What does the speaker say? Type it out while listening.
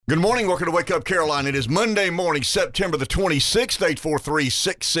Good morning. Welcome to Wake Up Caroline. It is Monday morning, September the 26th,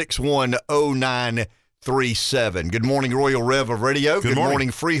 843-661-0937. Good morning, Royal Rev of Radio. Good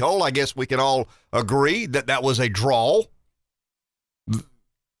morning, Freehold. I guess we can all agree that was a draw.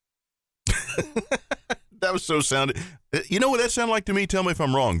 That was so sounded. You know what that sounded like to me? Tell me if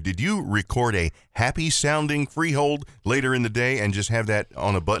I'm wrong. Did you record a happy-sounding Freehold later in the day and just have that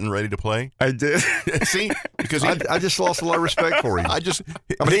on a button ready to play? I did. See? Because I just lost a lot of respect for him. I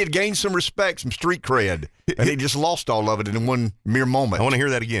mean, he had gained some respect, some street cred, and he just lost all of it in one mere moment. I want to hear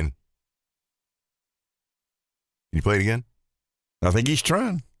that again. Can you play it again? I think he's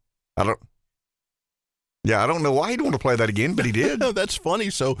trying. I don't know why he'd want to play that again, but he did. No, that's funny.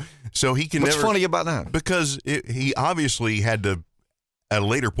 So he can What's funny about that? Because he obviously had to, at a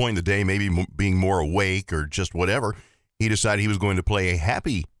later point in the day, maybe being more awake or just whatever, he decided he was going to play a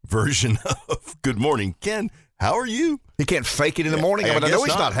happy version of Good Morning, Ken. How are you? He can't fake it in the morning. I know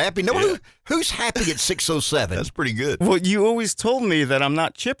he's not happy. No, who's happy at 6:07? That's pretty good. Well, you always told me that I'm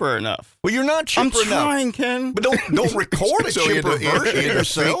not chipper enough. Well, you're not chipper enough. I'm trying, Ken. But don't record a chipper version of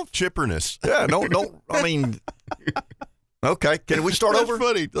yourself. Chipperness. Yeah, don't. I mean, okay. Can we start over?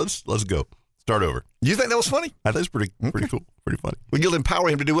 Funny. Let's go. Start over. You think that was funny? I think it's pretty cool. Pretty funny. Well, you'll empower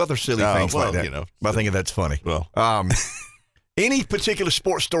him to do other silly things like that. I think that's funny. Well, any particular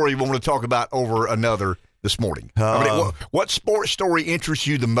sports story you want to talk about over another this morning? What sports story interests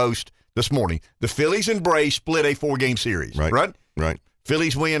you the most this morning? The Phillies and Braves split a 4-game series, right?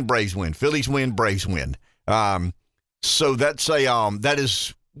 Phillies win, Braves win. Phillies win, Braves win. So that's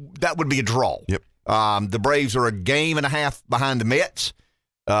that would be a draw. Yep. The Braves are a game and a half behind the Mets,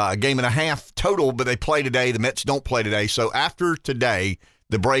 a game and a half total, but they play today. The Mets don't play today. So after today,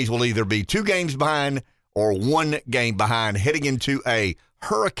 the Braves will either be 2 games behind or 1 game behind, heading into a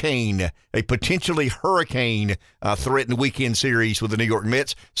potentially hurricane threatened weekend series with the New York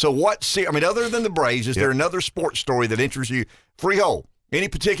Mets. So other than the Braves, is there another sports story that interests you? Freehold, any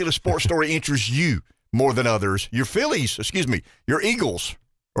particular sports story interests you more than others? Your Eagles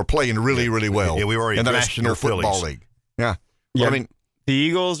are playing really, really well we already in the National Football League. Yeah. Yeah. I mean, the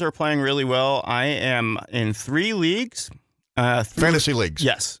Eagles are playing really well. I am in 3 leagues. Fantasy leagues.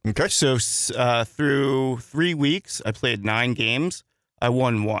 Yes. Okay. So through 3 weeks, I played 9 games. I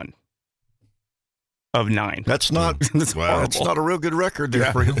won 1 of 9. That's not that's not a real good record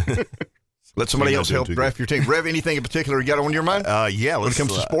there, Freehold. Let somebody else help draft your team. Rev, anything in particular you got on your mind? Yeah. When it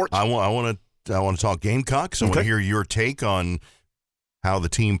comes to sports, I want to talk Gamecocks. I want to hear your take on how the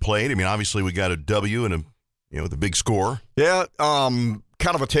team played. I mean, obviously we got a W and the big score. Yeah. Kind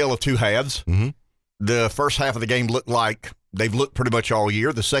of a tale of two halves. Mm-hmm. The first half of the game looked like they've looked pretty much all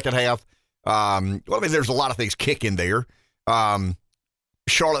year. The second half, there's a lot of things kicking there.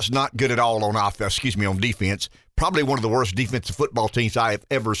 Charlotte's not good at all on defense. Probably one of the worst defensive football teams I have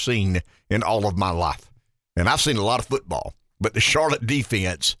ever seen in all of my life. And I've seen a lot of football, but the Charlotte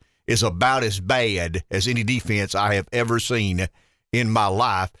defense is about as bad as any defense I have ever seen in my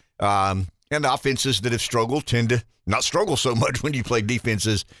life. And the offenses that have struggled tend to not struggle so much when you play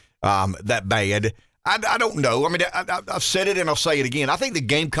defenses that bad. I don't know. I mean, I've said it and I'll say it again. I think the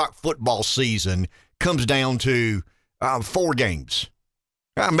Gamecock football season comes down to 4 games.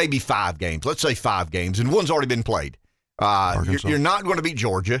 Maybe 5 games. Let's say 5 games, and one's already been played. You're not going to beat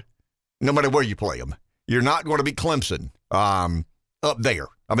Georgia, no matter where you play them. You're not going to beat Clemson up there.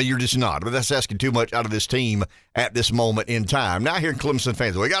 I mean, you're just not. But that's asking too much out of this team at this moment in time. Now, hearing Clemson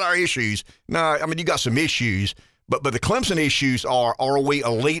fans, we got our issues. No, I mean, you got some issues, but the Clemson issues are we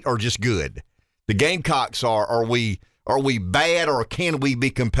elite or just good? The Gamecocks are we bad, or can we be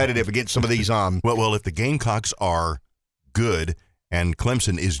competitive against some of these? Well, if the Gamecocks are good and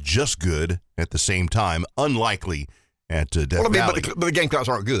Clemson is just good at the same time, unlikely at Death Valley. But the Gamecocks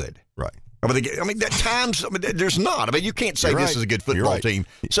aren't good. Right. At times, there's not. I mean, you can't say this is a good football team.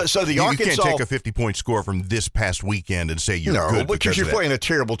 So the Arkansas... You can't take a 50-point score from this past weekend and say you're good. No, because you're playing a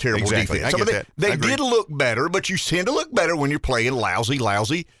terrible defense. I get that. They did look better, but you tend to look better when you're playing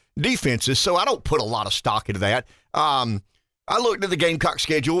lousy defenses. So I don't put a lot of stock into that. I looked at the Gamecock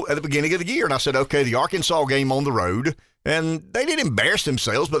schedule at the beginning of the year, and I said, okay, the Arkansas game on the road, and they didn't embarrass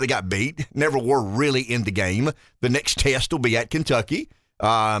themselves, but they got beat. Never were really in the game. The next test will be at Kentucky.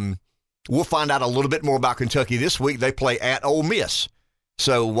 We'll find out a little bit more about Kentucky this week. They play at Ole Miss.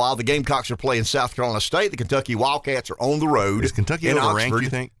 So while the Gamecocks are playing South Carolina State, the Kentucky Wildcats are on the road. Is Kentucky overranked, you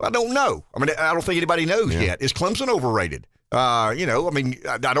think? I don't know. I mean, I don't think anybody knows yet. Is Clemson overrated? I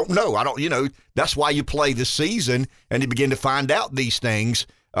don't know. That's why you play this season and you begin to find out these things.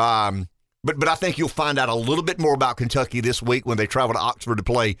 But I think you'll find out a little bit more about Kentucky this week when they travel to Oxford to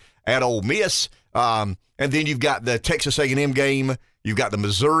play at Ole Miss. And then you've got the Texas A&M game You've got the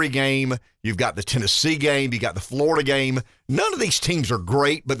Missouri game. You've got the Tennessee game. You got the Florida game. None of these teams are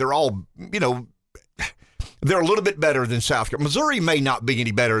great, but they're all, they're a little bit better than South Carolina. Missouri may not be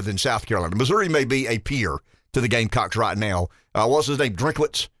any better than South Carolina. Missouri may be a peer to the Gamecocks right now. What's his name?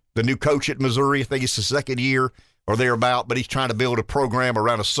 Drinkwitz, the new coach at Missouri. I think it's the second year or thereabout, but he's trying to build a program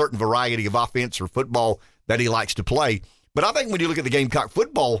around a certain variety of offense or football that he likes to play. But I think when you look at the Gamecock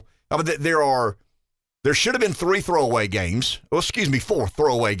football, there should have been 4 throwaway games.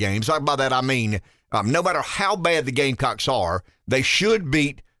 By that I mean, no matter how bad the Gamecocks are, they should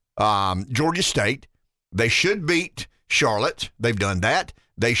beat Georgia State. They should beat Charlotte. They've done that.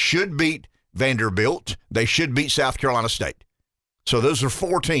 They should beat Vanderbilt. They should beat South Carolina State. So those are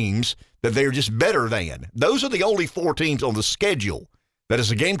 4 teams that they're just better than. Those are the only 4 teams on the schedule that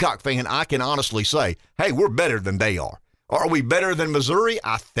as a Gamecock fan, I can honestly say, hey, we're better than they are. Are we better than Missouri?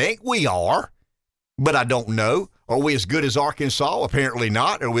 I think we are, but I don't know. Are we as good as Arkansas? Apparently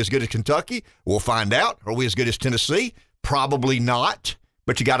not. Are we as good as Kentucky? We'll find out. Are we as good as Tennessee? Probably not,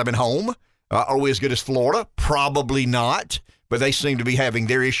 but you got them at home. Are we as good as Florida? Probably not, but they seem to be having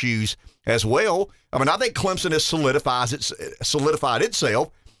their issues as well. I mean, I think Clemson has solidified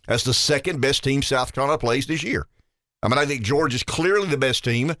itself as the second best team South Carolina plays this year. I mean, I think Georgia's clearly the best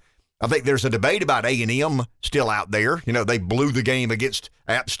team. I think there's a debate about A&M still out there. They blew the game against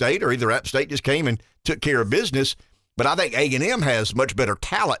App State, or either App State just came and took care of business. But I think A&M has much better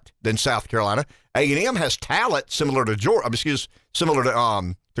talent than South Carolina. A&M has talent similar to similar to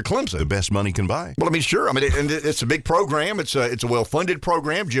Clemson. The best money can buy. Well, I mean, sure. I mean, it's a big program. It's a well-funded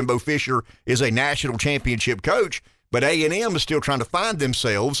program. Jimbo Fisher is a national championship coach, but A&M is still trying to find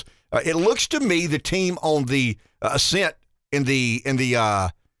themselves. It looks to me the team on the ascent in the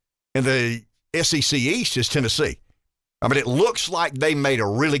SEC East is Tennessee. I mean, it looks like they made a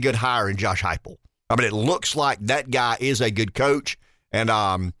really good hire in Josh Heupel. I mean, it looks like that guy is a good coach. And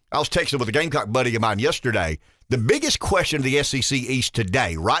I was texting with a Gamecock buddy of mine yesterday. The biggest question of the SEC East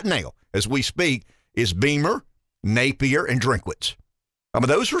today, right now, as we speak, is Beamer, Napier, and Drinkwitz. I mean,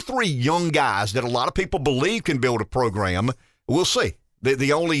 those are 3 young guys that a lot of people believe can build a program. We'll see. They've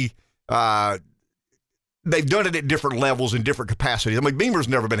done it at different levels in different capacities. I mean, Beamer's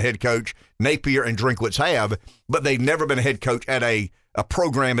never been a head coach. Napier and Drinkwitz have, but they've never been a head coach at a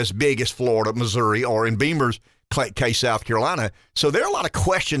program as big as Florida, Missouri, or in Beamer's case, South Carolina. So there are a lot of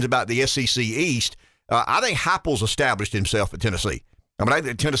questions about the SEC East. I think Heupel's established himself at Tennessee. I mean, I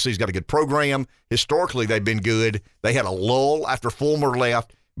think Tennessee's got a good program. Historically, they've been good. They had a lull after Fulmer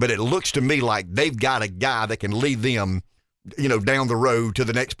left, but it looks to me like they've got a guy that can lead them down the road to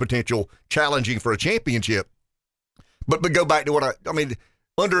the next potential challenging for a championship. But go back to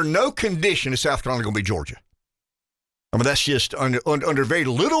under no condition is South Carolina going to be Georgia. I mean, that's just under very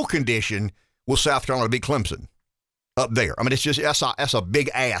little condition will South Carolina beat Clemson up there. I mean, it's just that's a big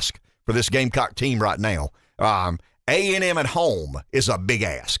ask for this Gamecock team right now. A&M at home is a big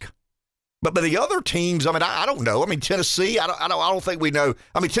ask. But the other teams, I mean, I don't know. I mean, Tennessee, I don't think we know.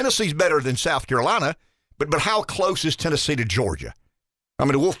 I mean, Tennessee's better than South Carolina. But how close is Tennessee to Georgia? I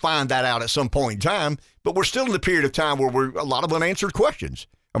mean, we'll find that out at some point in time, but we're still in the period of time where we're a lot of unanswered questions.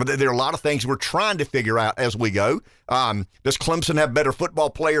 I mean, there are a lot of things we're trying to figure out as we go. Does Clemson have better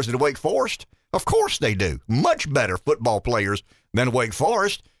football players than Wake Forest? Of course they do. Much better football players than Wake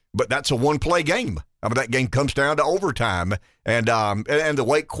Forest, but that's a one-play game. I mean, that game comes down to overtime, and the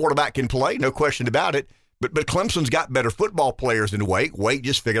Wake quarterback can play, no question about it. But Clemson's got better football players than Wake. Wake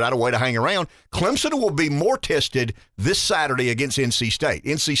just figured out a way to hang around. Clemson will be more tested this Saturday against NC State.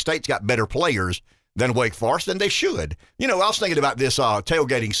 NC State's got better players than Wake Forest, and they should. I was thinking about this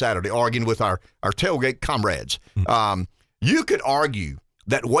tailgating Saturday, arguing with our tailgate comrades. You could argue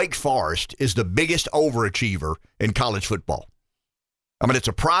that Wake Forest is the biggest overachiever in college football. I mean, it's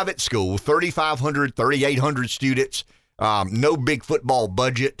a private school, 3,500, 3,800 students. No big football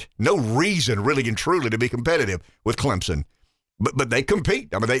budget, no reason really and truly to be competitive with Clemson. But they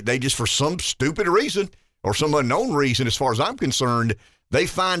compete. I mean, they just, for some stupid reason or some unknown reason, as far as I'm concerned, they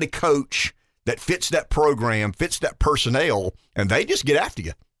find a coach that fits that program, fits that personnel, and they just get after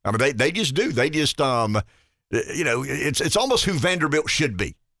you. I mean, they just do. They just, it's almost who Vanderbilt should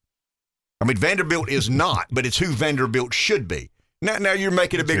be. I mean, Vanderbilt is not, but it's who Vanderbilt should be. Now you're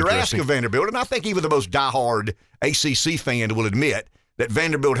making a bigger ask of Vanderbilt, and I think even the most diehard ACC fan will admit that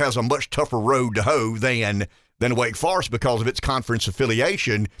Vanderbilt has a much tougher road to hoe than Wake Forest because of its conference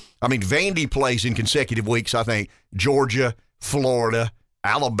affiliation. I mean, Vandy plays in consecutive weeks, I think, Georgia, Florida,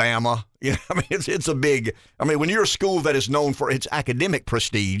 Alabama. I mean, it's a big – I mean, when you're a school that is known for its academic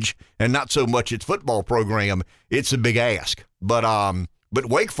prestige and not so much its football program, it's a big ask. But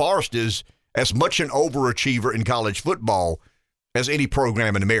Wake Forest is as much an overachiever in college football as any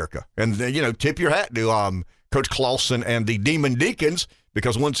program in America. And, tip your hat to Coach Clausen and the Demon Deacons,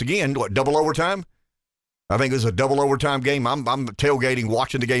 because once again, double overtime? I think it was a double overtime game. I'm tailgating,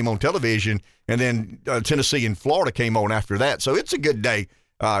 watching the game on television, and then Tennessee and Florida came on after that. So it's a good day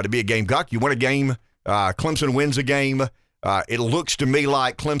to be a Gamecock. You win a game. Clemson wins a game. It looks to me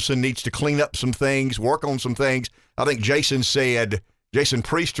like Clemson needs to clean up some things, work on some things. I think Jason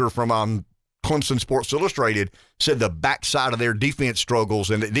Priester from Clemson Sports Illustrated said the backside of their defense struggles,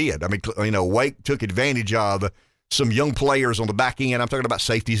 and it did. I mean, Wake took advantage of some young players on the back end. I'm talking about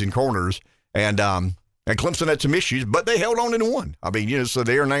safeties and corners, and Clemson had some issues, but they held on and won. I mean, so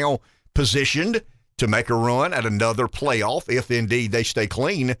they are now positioned to make a run at another playoff if indeed they stay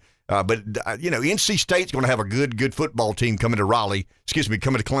clean. But NC State's going to have a good football team coming to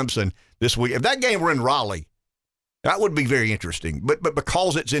Clemson this week. If that game were in Raleigh, that would be very interesting. But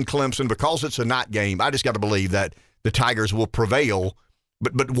because it's in Clemson, because it's a night game, I just got to believe that the Tigers will prevail.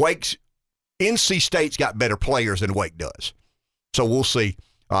 But NC State's got better players than Wake does. So we'll see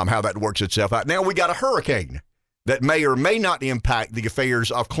how that works itself out. Now we got a hurricane that may or may not impact the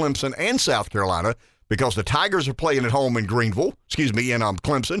affairs of Clemson and South Carolina, because the Tigers are playing at home in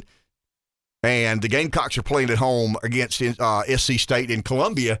Clemson, and the Gamecocks are playing at home against SC State in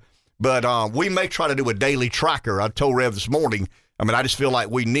Columbia. But we may try to do a daily tracker. I told Rev this morning, I just feel like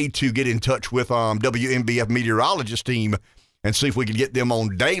we need to get in touch with WMBF meteorologist team and see if we can get them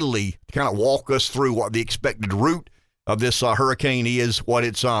on daily to kind of walk us through what the expected route of this hurricane is, what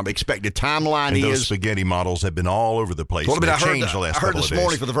its expected timeline and is. Those spaghetti models have been all over the place. They've changed the last couple of days. I heard this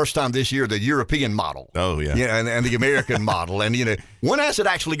morning for the first time this year the European model. Oh, yeah. And the American model. And, one has it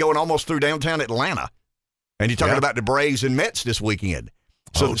actually going almost through downtown Atlanta. And you're talking about the Braves and Mets this weekend.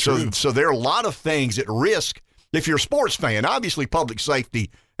 So there are a lot of things at risk. If you're a sports fan, obviously public safety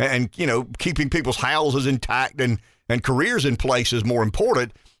and keeping people's houses intact and careers in place is more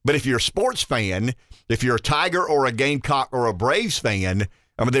important. But if you're a sports fan, if you're a Tiger or a Gamecock or a Braves fan,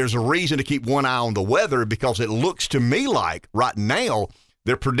 there's a reason to keep one eye on the weather, because it looks to me like right now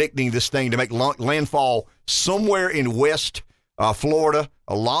they're predicting this thing to make landfall somewhere in West Florida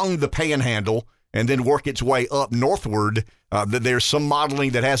along the Panhandle and then work its way up northward. There's some modeling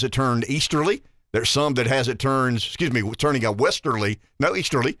that has it turned easterly. There's some that has it turning easterly.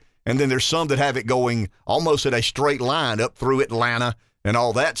 And then there's some that have it going almost at a straight line up through Atlanta and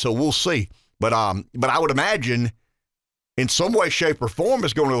all that. So we'll see. But I would imagine in some way, shape, or form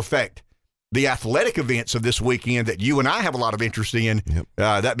it's going to affect the athletic events of this weekend that you and I have a lot of interest in,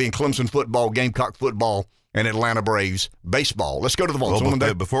 that being Clemson football, Gamecock football, and Atlanta Braves baseball. Let's go to the phones.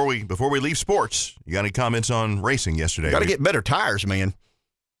 Well, before we leave sports, you got any comments on racing yesterday? Got to get better tires, man.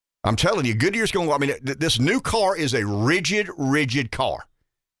 I'm telling you, Goodyear's going. This new car is a rigid car,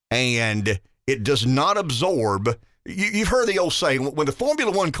 and it does not absorb. You've heard the old saying, when the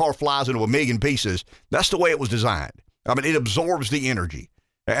Formula One car flies into a million pieces, that's the way it was designed. It absorbs the energy,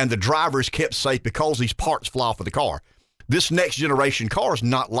 and the driver is kept safe because these parts fly off of the car. This next generation car is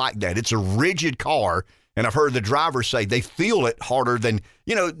not like that. It's a rigid car, and I've heard the drivers say they feel it harder than,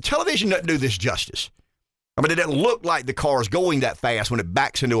 television doesn't do this justice. It doesn't look like the car is going that fast when it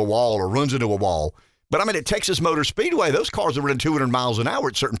backs into a wall or runs into a wall. But, at Texas Motor Speedway, those cars are running 200 miles an hour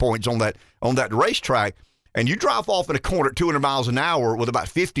at certain points on that racetrack. And you drive off in a corner at 200 miles an hour with about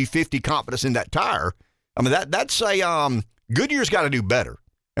 50-50 confidence in that tire. That's Goodyear's got to do better.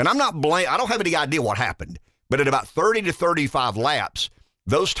 And I don't have any idea what happened. But at about 30 to 35 laps,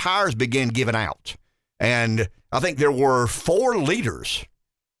 those tires began giving out. And I think there were 4 leaders.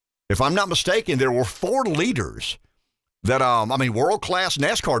 If I'm not mistaken, there were 4 leaders that, world-class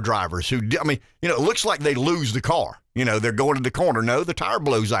NASCAR drivers who, it looks like they lose the car. They're going to the corner. No, the tire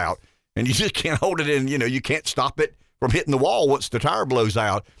blows out. And you just can't hold it in, you can't stop it from hitting the wall once the tire blows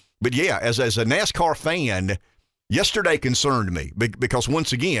out. But yeah, as a NASCAR fan, yesterday concerned me because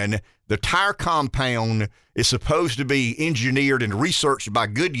once again, the tire compound is supposed to be engineered and researched by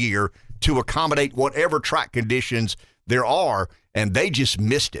Goodyear to accommodate whatever track conditions there are, and they just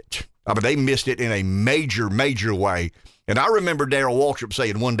missed it. They missed it in a major, major way. And I remember Darrell Waltrip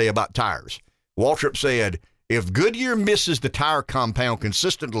saying one day about tires. Waltrip said, if Goodyear misses the tire compound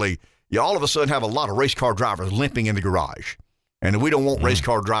consistently, you all of a sudden have a lot of race car drivers limping in the garage. And we don't want race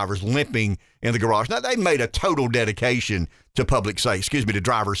car drivers limping in the garage. Now, they made a total dedication to to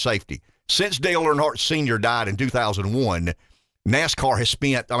driver safety. Since Dale Earnhardt Sr. died in 2001, NASCAR has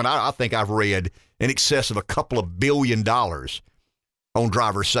spent, I think I've read in excess of a couple of $2 billion on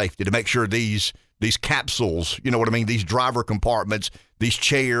driver safety to make sure these capsules, these driver compartments, these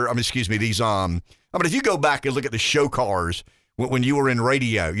if you go back and look at the show cars, when you were in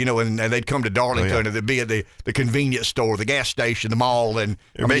radio, and they'd come to Darlington and they'd be at the convenience store, the gas station, the mall, and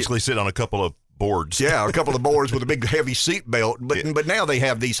They're basically sit on a couple of boards. Yeah, a couple of boards with a big heavy seat belt. But now they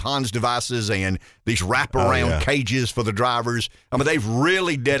have these Hans devices and these wraparound cages for the drivers. I mean, they've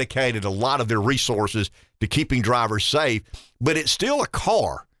really dedicated a lot of their resources to keeping drivers safe. But it's still a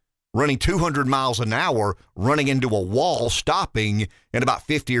car running 200 miles an hour, running into a wall, stopping at about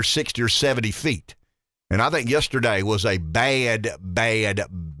 50 or 60 or 70 feet. And I think yesterday was a bad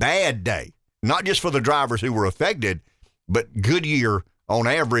day. Not just for the drivers who were affected, but Goodyear on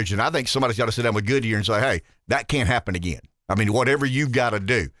average, and I think somebody's got to sit down with Goodyear and say, hey, that can't happen again. I mean, whatever you got to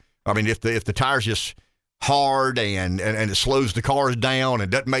do. I mean, if the tire's just hard and it slows the cars down and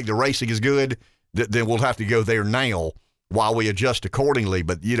doesn't make the racing as good, then we'll have to go there now while we adjust accordingly.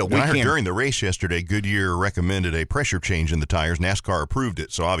 But, we heard can't. During the race yesterday, Goodyear recommended a pressure change in the tires. NASCAR approved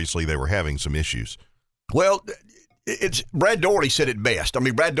it, so obviously they were having some issues. Well, it's Brad Daugherty said it best. I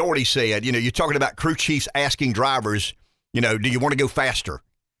mean, Brad Daugherty said, you're talking about crew chiefs asking drivers, do you want to go faster?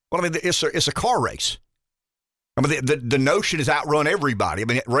 Well, I mean, it's a car race. I mean, the notion is outrun everybody. I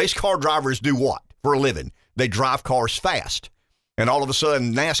mean, race car drivers do what for a living? They drive cars fast. And all of a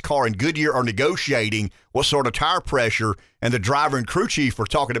sudden, NASCAR and Goodyear are negotiating what sort of tire pressure, and the driver and crew chief are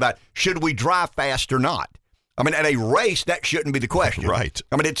talking about, should we drive fast or not? I mean, at a race, that shouldn't be the question. Right.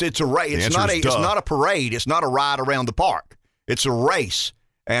 I mean, it's a race. It's not a parade. It's not a ride around the park. It's a race.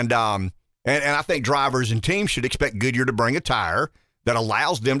 And I think drivers and teams should expect Goodyear to bring a tire that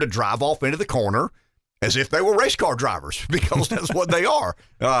allows them to drive off into the corner as if they were race car drivers, because that's what they are.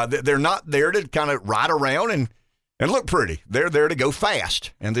 They're not there to kind of ride around and look pretty. They're there to go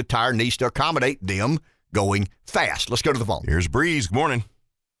fast, and the tire needs to accommodate them going fast. Let's go to the phone. Here's Breeze. Good morning.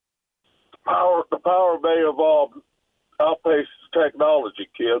 The power may evolve outpaces technology,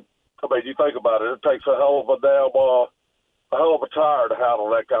 kid. I mean, you think about it. It takes a hell of a tire to handle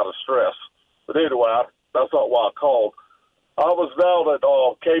that kind of stress. But anyway, that's not why I called. I was down at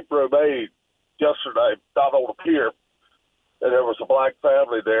Cape Romaine yesterday, down on the pier, and there was a black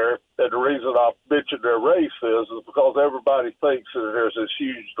family there. And the reason I mentioned their race is because everybody thinks that there's this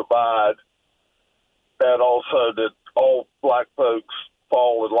huge divide, and also that all black folks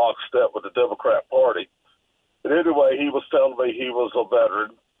fall in lockstep with the Democrat Party. And anyway, he was telling me he was a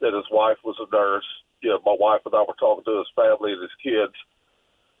veteran, that his wife was a nurse. My wife and I were talking to his family and his kids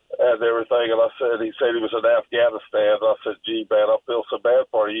and everything. And he said he was in Afghanistan. And I said, gee, man, I feel so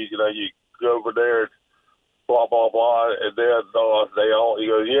bad for you. You go over there and blah, blah, blah. And then he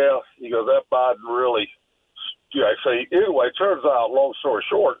goes, yeah. He goes, that Biden really, So anyway, it turns out, long story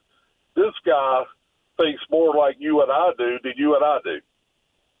short, this guy thinks more like you and I do than you and I do.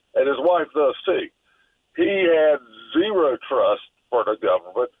 And his wife does too. He had zero trust for the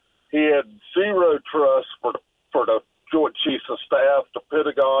government. He had zero trust for the Joint Chiefs of Staff, the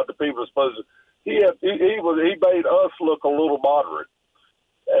Pentagon, the people supposed to. He made us look a little moderate,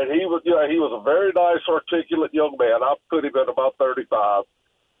 and he was a very nice, articulate young man. I put him at about 35,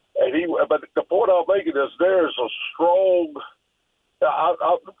 but the point I'm making is there's a strong.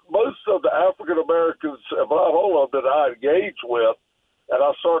 Most of the African Americans, about all of them that I engage with, and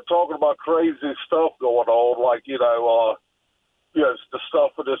I start talking about crazy stuff going on, like the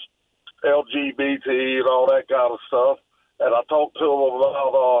stuff with this LGBT and all that kind of stuff. And I talked to them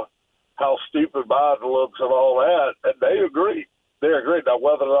about how stupid Biden looks and all that, and they agree. They agree. Now,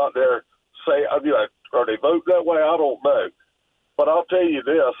 whether or not they're or they vote that way, I don't know. But I'll tell you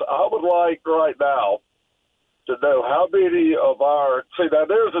this: I would like right now to know how many of our now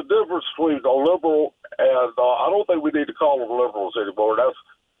there's a difference between a liberal and I don't think we need to call them liberals anymore.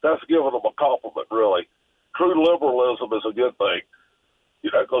 That's giving them a compliment, really. True liberalism is a good thing,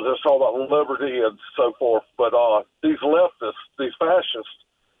 because they're talking about liberty and so forth. But these leftists, these fascists,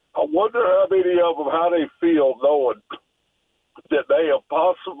 I wonder how many of them, how they feel knowing that they have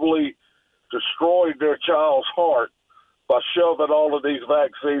possibly destroyed their child's heart by shoving all of these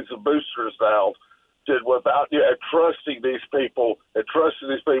vaccines and boosters down, without trusting these people. And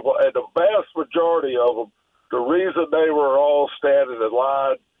the vast majority of them, the reason they were all standing in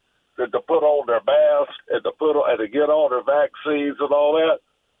line and to put on their masks and to get on their vaccines and all that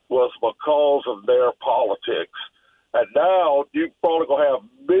was because of their politics. And now you're probably going to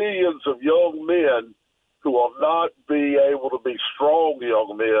have millions of young men who will not be able to be strong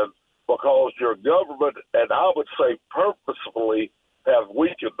young men because your government, and I would say purposefully, have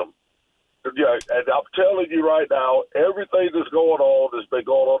weakened them. Yeah, and I'm telling you right now, everything that's going on has been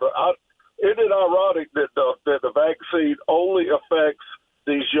going on. Isn't it ironic that the vaccine only affects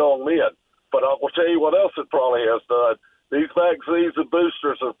these young men? But I will tell you what else it probably has done. These vaccines and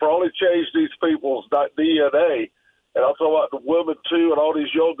boosters have probably changed these people's DNA And I'm talking about the women, too, and all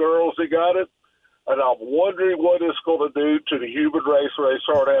these young girls that got it. And I'm wondering what it's going to do to the human race when they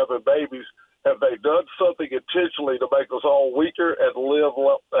start having babies. Have they done something intentionally to make us all weaker and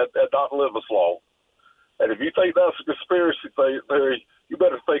not live as long? And if you think that's a conspiracy theory, you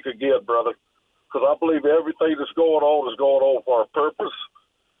better think again, brother, because I believe everything that's going on is going on for a purpose.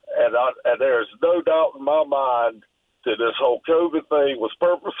 And there's no doubt in my mind that this whole COVID thing was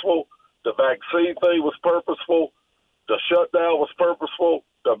purposeful, the vaccine thing was purposeful, the shutdown was purposeful,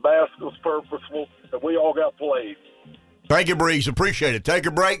 the mask was purposeful, and we all got played. Thank you, Breeze. Appreciate it. Take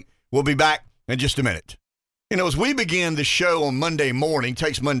a break. We'll be back in just a minute. You know, as we begin the show on Monday morning,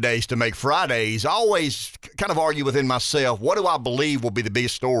 takes Mondays to make Fridays, I always kind of argue within myself, what do I believe will be the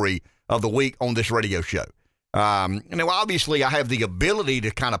biggest story of the week on this radio show? Obviously, I have the ability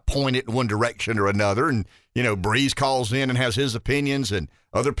to kind of point it in one direction or another. And, you know, Breeze calls in and has his opinions, and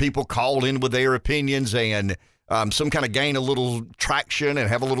other people call in with their opinions, and some kind of gain a little traction and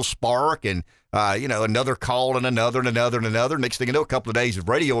have a little spark, and, another call and another and another and another. Next thing you know, a couple of days of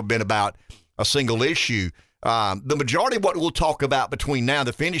radio have been about a single issue. The majority of what we'll talk about between now and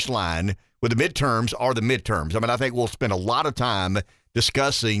the finish line with the midterms are the midterms. I mean, I think we'll spend a lot of time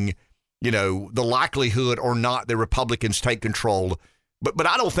discussing, the likelihood or not that Republicans take control. But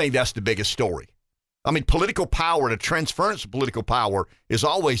I don't think that's the biggest story. I mean, political power, the transference of political power is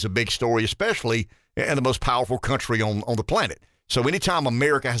always a big story, especially in the most powerful country on the planet. So anytime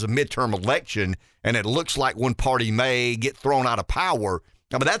America has a midterm election and it looks like one party may get thrown out of power,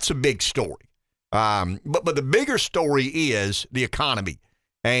 I mean, that's a big story. But the bigger story is the economy.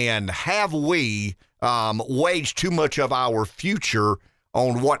 And have we waged too much of our future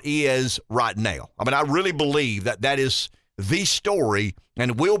on what is right now? I mean, I really believe that is the story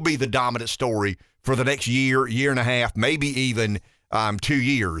and will be the dominant story for the next year and a half, maybe even 2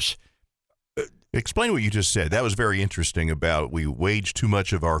 years. Explain what you just said. That was very interesting about we wage too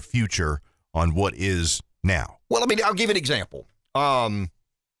much of our future on what is now. Well, I mean, I'll give you an example.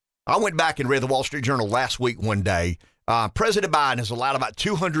 I went back and read the Wall Street Journal last week one day. President Biden has allowed about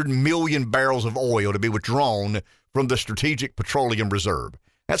 200 million barrels of oil to be withdrawn from the Strategic Petroleum Reserve.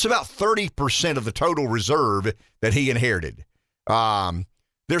 That's about 30% of the total reserve that he inherited.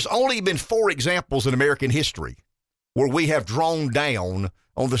 There's only been 4 examples in American history where we have drawn down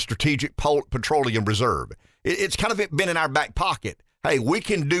on the Strategic Petroleum Reserve. It's kind of been in our back pocket. Hey, we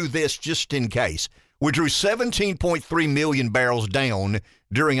can do this just in case. We drew 17.3 million barrels down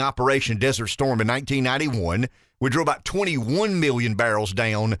during Operation Desert Storm in 1991. We drew about 21 million barrels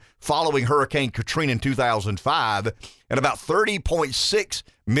down following Hurricane Katrina in 2005, and about 30.6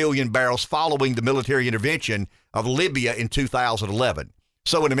 million barrels following the military intervention of Libya in 2011.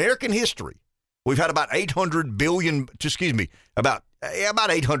 So in American history, we've had about 800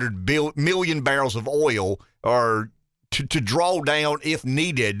 million barrels of oil or to draw down if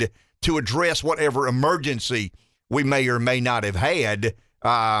needed to address whatever emergency we may or may not have had.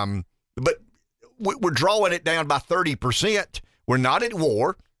 But we're drawing it down by 30%. We're not at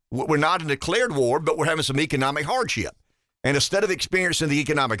war. We're not in declared war, but we're having some economic hardship. And instead of experiencing the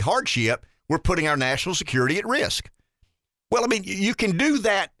economic hardship, we're putting our national security at risk. Well, I mean, you can do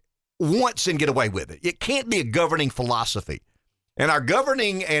that once and get away with it. It can't be a governing philosophy. And our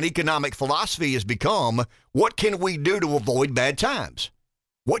governing and economic philosophy has become, what can we do to avoid bad times?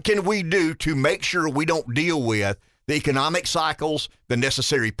 What can we do to make sure we don't deal with the economic cycles, the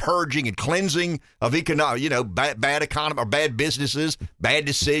necessary purging and cleansing of bad economy or bad businesses, bad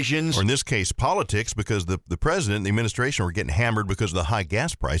decisions? Or in this case, politics, because the president and the administration were getting hammered because of the high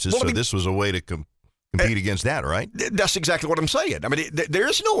gas prices. Well, this was a way to compete against that, right? That's exactly what I'm saying. I mean, there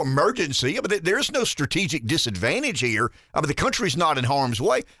is no emergency. I mean, there is no strategic disadvantage here. I mean, the country's not in harm's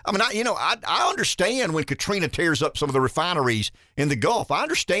way. I mean, I understand when Katrina tears up some of the refineries in the Gulf. I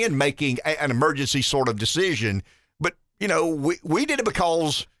understand making an emergency sort of decision. But, we did it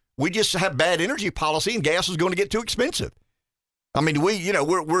because we just have bad energy policy and gas was going to get too expensive. I mean,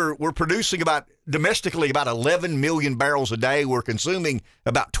 we're producing domestically about 11 million barrels a day. We're consuming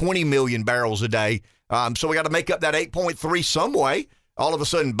about 20 million barrels a day. So we got to make up that 8.3 some way. All of a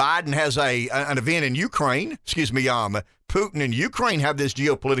sudden, Biden has an event in Ukraine. Putin and Ukraine have this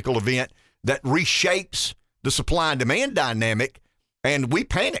geopolitical event that reshapes the supply and demand dynamic, and we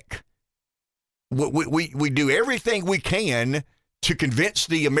panic. We do everything we can to convince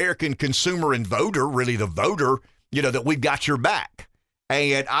the American consumer and voter, really the voter, that we've got your back.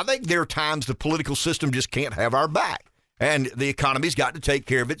 And I think there are times the political system just can't have our back, and the economy's got to take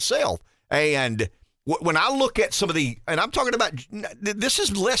care of itself. And when I look at some of and I'm talking about, this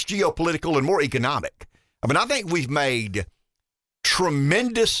is less geopolitical and more economic. I mean, I think we've made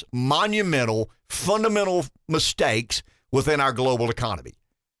tremendous, monumental, fundamental mistakes within our global economy.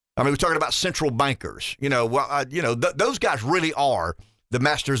 I mean, we're talking about central bankers. Those guys really are the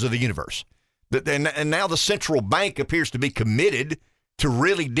masters of the universe. And now the central bank appears to be committed to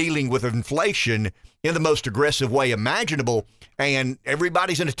really dealing with inflation in the most aggressive way imaginable, and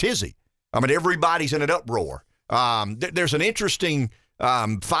everybody's in a tizzy. I mean, everybody's in an uproar. There's an interesting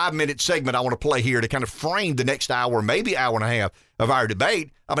 5-minute segment I want to play here to kind of frame the next hour, maybe hour and a half of our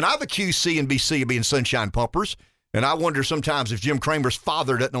debate. I mean, I've accused CNBC of being sunshine pumpers, and I wonder sometimes if Jim Cramer's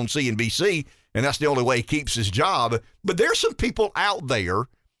father doesn't own CNBC, and that's the only way he keeps his job. But there's some people out there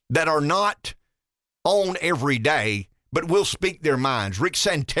that are not on every day, but will speak their minds. Rick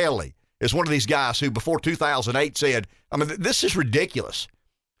Santelli is one of these guys who before 2008 said, I mean, this is ridiculous.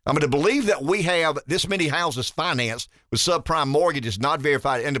 I mean, to believe that we have this many houses financed with subprime mortgages not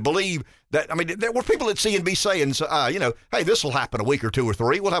verified, and to believe that, I mean, there were people at CNBC saying, hey, this will happen a week or two or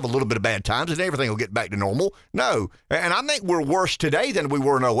three. We'll have a little bit of bad times and everything will get back to normal. No. And I think we're worse today than we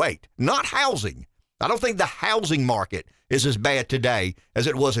were in 2008. Not housing. I don't think the housing market is as bad today as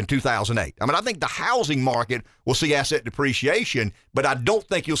it was in 2008. I mean, I think the housing market will see asset depreciation, but I don't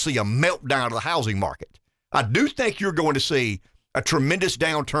think you'll see a meltdown of the housing market. I do think you're going to see a tremendous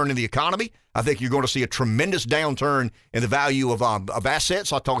downturn in the economy. I think you're going to see a tremendous downturn in the value of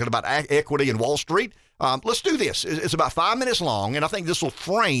assets. I'm talking about equity in Wall Street. Let's do this. It's about 5 minutes long, and I think this will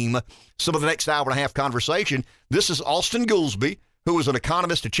frame some of the next hour and a half conversation. This is Austin Goolsbee, who is an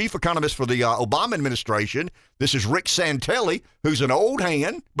economist, a chief economist for the Obama administration. This is Rick Santelli, who's an old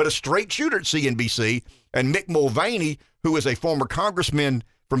hand, but a straight shooter at CNBC, and Mick Mulvaney, who is a former congressman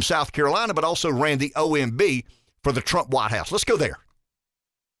from South Carolina, but also ran the OMB for the Trump White House. Let's go there.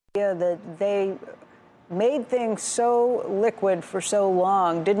 Yeah, that they made things so liquid for so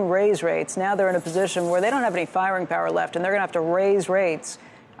long, didn't raise rates. Now they're in a position where they don't have any firing power left, and they're going to have to raise rates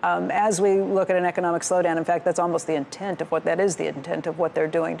as we look at an economic slowdown. In fact, that's almost the intent of what they're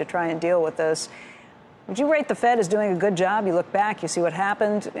doing to try and deal with this. Would you rate the Fed as doing a good job? You look back, you see what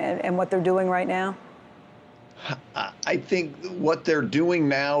happened and what they're doing right now? I think what they're doing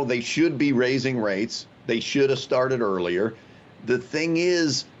now, they should be raising rates. They should have started earlier. The thing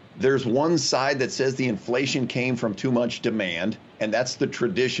is, there's one side that says the inflation came from too much demand, and that's the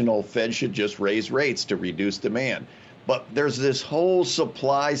traditional Fed should just raise rates to reduce demand. But there's this whole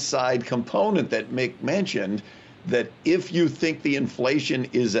supply side component that Mick mentioned, that if you think the inflation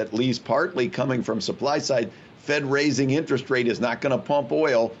is at least partly coming from supply side, Fed raising interest rate is not going to pump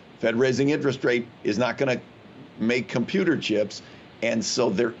oil. Fed raising interest rate is not going to make computer chips. And so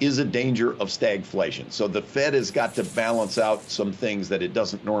there is a danger of stagflation. So the Fed has got to balance out some things that it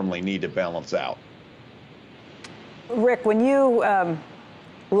doesn't normally need to balance out. Rick, when you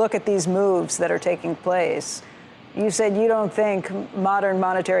look at these moves that are taking place, you said you don't think modern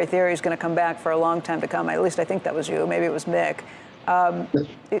monetary theory is going to come back for a long time to come. At least I think that was you. Maybe it was Mick.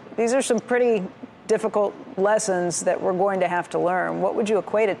 These are some pretty difficult lessons that we're going to have to learn. What would you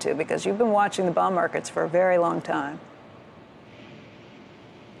equate it to? Because you've been watching the bond markets for a very long time.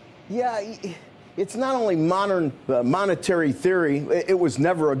 Yeah, it's not only modern monetary theory. It was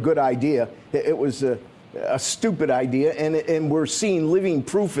never a good idea. It was a stupid idea, and we're seeing living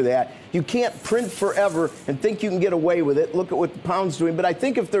proof of that. You can't print forever and think you can get away with it. Look at what the pound's doing. But I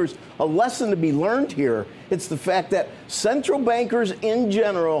think if there's a lesson to be learned here, it's the fact that central bankers in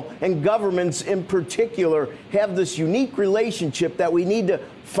general and governments in particular have this unique relationship that we need to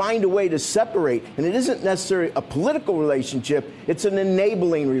find a way to separate. And it isn't necessarily a political relationship. It's an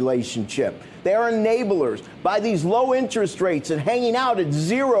enabling relationship. They are enablers. By these low interest rates and hanging out at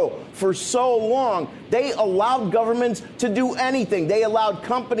zero for so long, they allowed governments to do anything. They allowed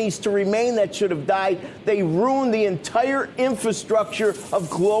companies to remain that should have died. They ruined the entire infrastructure of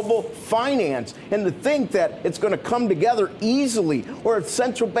global finance. And to think that it's going to come together easily, or if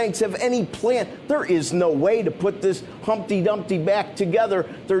central banks have any plan, there is no way to put this Humpty Dumpty back together.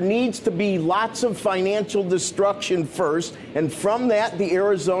 There needs to be lots of financial destruction first, and from that, the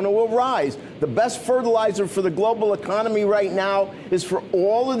Arizona will rise. The best fertilizer for the global economy right now is for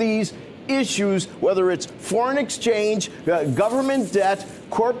all of these issues, whether it's foreign exchange, government debt,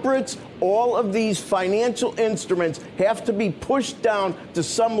 corporates, all of these financial instruments have to be pushed down to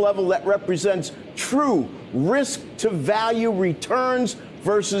some level that represents true risk to value returns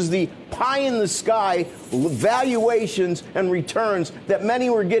versus the pie in the sky valuations and returns that many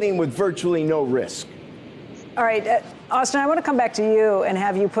were getting with virtually no risk. All right, Austin, I want to come back to you and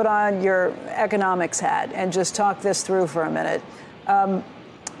have you put on your economics hat and just talk this through for a minute.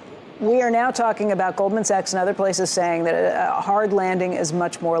 We are now talking about Goldman Sachs and other places saying that a hard landing is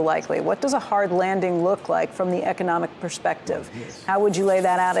much more likely. What does a hard landing look like from the economic perspective? How would you lay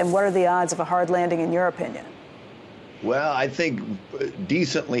that out, and what are the odds of a hard landing in your opinion? Well, I think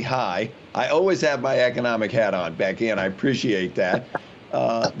decently high. I always have my economic hat on, Becky, and I appreciate that.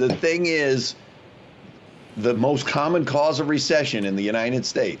 The thing is, the most common cause of recession in the United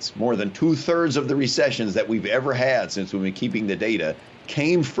States, more than 2/3 of the recessions that we've ever had since we've been keeping the data,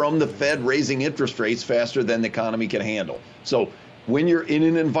 came from the Fed raising interest rates faster than the economy can handle. So when you're in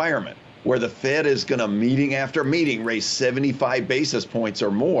an environment where the Fed is going to meeting after meeting raise 75 basis points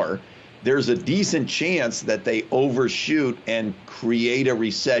or more, there's a decent chance that they overshoot and create a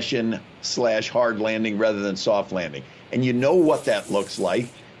recession/hard landing rather than soft landing. And you know what that looks like.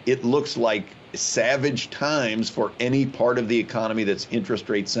 It looks like savage times for any part of the economy that's interest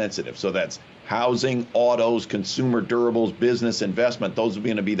rate sensitive. So that's housing, autos, consumer durables, business investment. Those are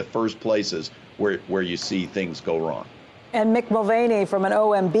going to be the first places where you see things go wrong. And Mick Mulvaney, from an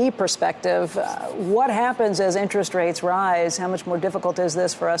OMB perspective, what happens as interest rates rise? How much more difficult is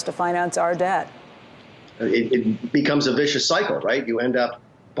this for us to finance our debt? It becomes a vicious cycle, right? You end up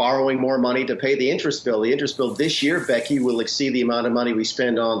borrowing more money to pay the interest bill. The interest bill this year, Becky, will exceed the amount of money we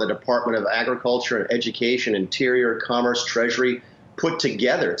spend on the Department of Agriculture and Education, Interior, Commerce, Treasury put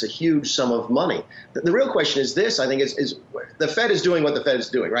together. It's a huge sum of money. The real question is this, I think, is the Fed is doing what the Fed is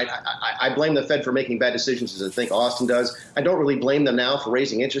doing, right? I blame the Fed for making bad decisions, as I think Austin does. I don't really blame them now for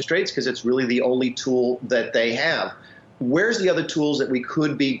raising interest rates because it's really the only tool that they have. Where's the other tools that we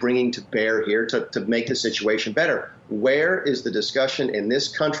could be bringing to bear here to make the situation better? Where is the discussion in this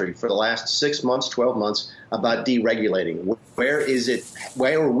country for the last 6 months, 12 months about deregulating? Where is it?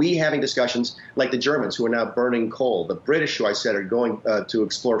 Where are we having discussions like the Germans who are now burning coal? The British, who I said are going to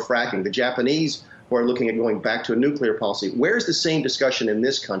explore fracking. The Japanese, who are looking at going back to a nuclear policy. Where's the same discussion in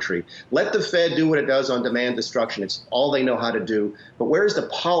this country? Let the Fed do what it does on demand destruction. It's all they know how to do. But where's the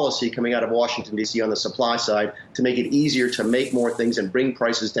policy coming out of Washington, D.C. on the supply side to make it easier to make more things and bring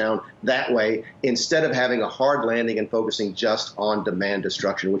prices down that way instead of having a hard landing and focusing just on demand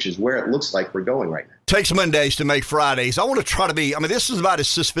destruction, which is where it looks like we're going right now. Takes Mondays to make Fridays. I want to try to be, this is about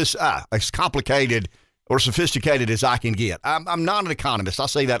as complicated or sophisticated as I can get. I'm not an economist. I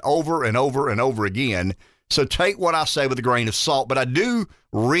say that over and over and over again. So take what I say with a grain of salt. But I do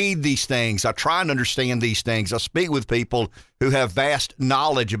read these things. I try and understand these things. I speak with people who have vast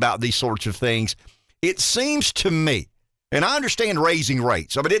knowledge about these sorts of things. It seems to me, and I understand raising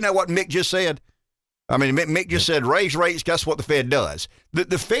rates. Isn't that what Mick just said? Mick just said raise rates. Guess what the Fed does?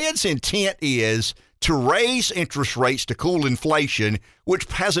 The Fed's intent is to raise interest rates to cool inflation, which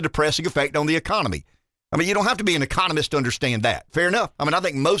has a depressing effect on the economy. You don't have to be an economist to understand that. Fair enough. I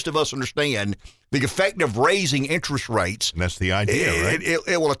think most of us understand the effect of raising interest rates. And that's the idea, right? It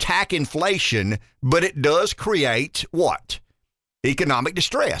will attack inflation, but it does create what? Economic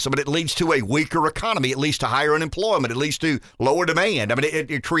distress. It leads to a weaker economy. It leads to higher unemployment. It leads to lower demand.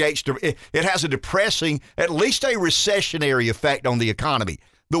 It creates, it has a depressing, at least a recessionary effect on the economy.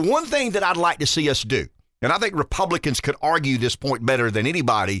 The one thing that I'd like to see us do, and I think Republicans could argue this point better than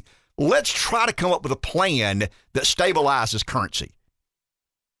anybody, let's try to come up with a plan that stabilizes currency.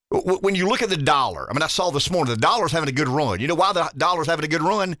 When you look at the dollar, I saw this morning, the dollar's having a good run. You know why the dollar's having a good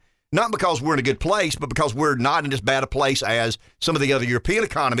run? Not because we're in a good place, but because we're not in as bad a place as some of the other European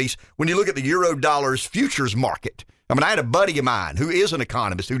economies. When you look at the euro-dollar's futures market, I had a buddy of mine who is an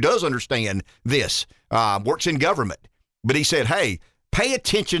economist who does understand this, works in government. But he said, hey, pay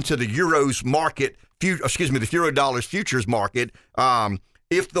attention to the the euro-dollar's futures market.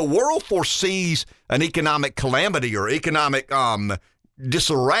 If the world foresees an economic calamity or economic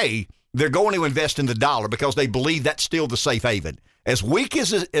disarray, they're going to invest in the dollar because they believe that's still the safe haven. As weak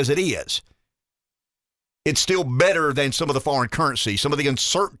as it is, it's still better than some of the foreign currency, some of the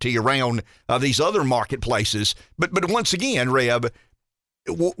uncertainty around these other marketplaces. But once again, Reb,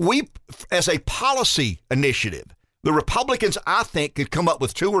 we, as a policy initiative, the Republicans, I think, could come up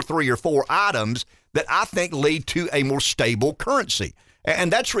with 2 or 3 or 4 items that I think lead to a more stable currency.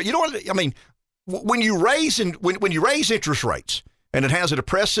 And that's, when you raise interest rates and it has a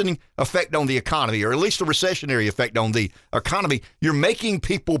depressing effect on the economy, or at least a recessionary effect on the economy, you're making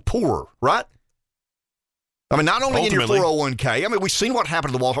people poorer, right? Not only Ultimately, in your 401k. We've seen what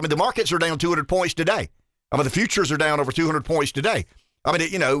happened to the Wall Street. The markets are down 200 points today. The futures are down over 200 points today.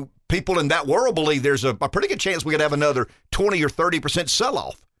 People in that world believe there's a pretty good chance we could have another 20 or 30%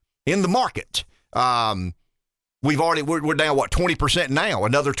 sell-off in the market. We're down, 20% now,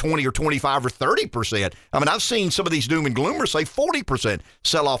 another 20 or 25 or 30%. I mean, I've seen some of these doom and gloomers say 40%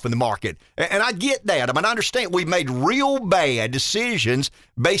 sell off in the market. And I get that. I mean, I understand we've made real bad decisions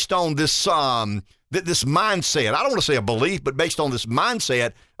based on this this mindset. I don't want to say a belief, but based on this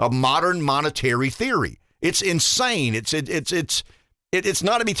mindset of modern monetary theory. It's insane. It's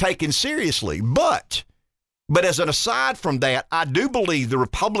not to be taken seriously. But as an aside from that, I do believe the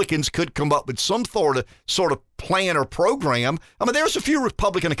Republicans could come up with some sort of plan or program. I mean, there's a few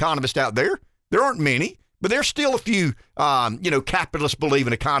Republican economists out there. There aren't many, but there's still a few,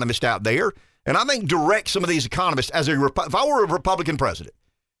 capitalist-believing economists out there. And I think direct some of these economists if I were a Republican president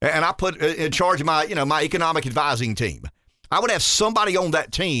and I put in charge of my economic advising team, I would have somebody on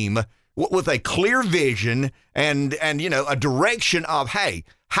that team with a clear vision and a direction of, hey,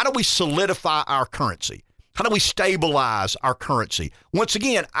 how do we solidify our currency? How do we stabilize our currency? Once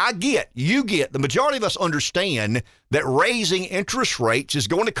again, the majority of us understand that raising interest rates is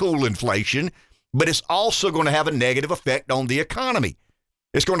going to cool inflation, but it's also going to have a negative effect on the economy.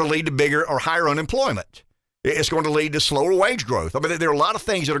 It's going to lead to bigger or higher unemployment. It's going to lead to slower wage growth. I mean, there are a lot of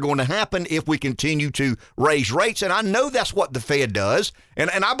things that are going to happen if we continue to raise rates, and I know that's what the Fed does, and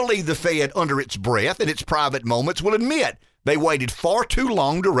I believe the Fed, under its breath and its private moments, will admit they waited far too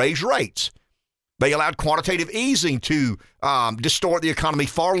long to raise rates. They allowed quantitative easing to distort the economy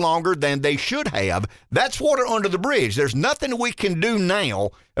far longer than they should have. That's water under the bridge. There's nothing we can do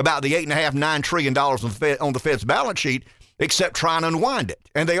now about the $8.5–9 trillion on the Fed's balance sheet except try and unwind it.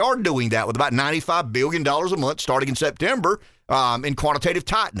 And they are doing that with about $95 billion a month starting in September in quantitative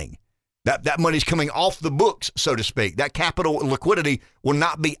tightening. That money's coming off the books, so to speak. That capital liquidity will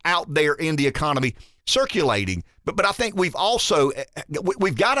not be out there in the economy circulating. But I think we've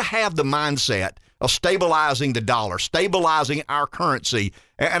got to have the mindset of stabilizing the dollar, stabilizing our currency.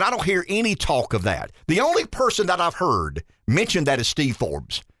 And I don't hear any talk of that. The only person that I've heard mention that is Steve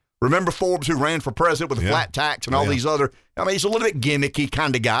Forbes. Remember Forbes, who ran for president with a flat tax and all these other, I mean, he's a little bit gimmicky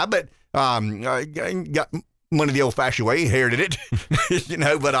kind of guy, but got money the old-fashioned way. He inherited it,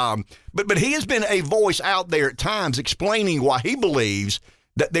 but he has been a voice out there at times explaining why he believes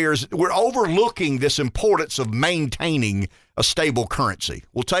that we're overlooking this importance of maintaining a stable currency.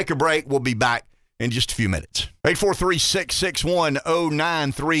 We'll take a break. We'll be back in just a few minutes.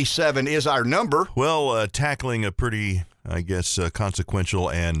 843-661-0937 is our number. Well, tackling a pretty,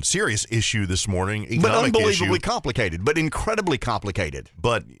 consequential and serious issue this morning. But unbelievably complicated, but incredibly complicated.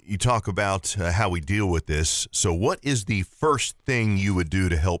 But you talk about how we deal with this. So what is the first thing you would do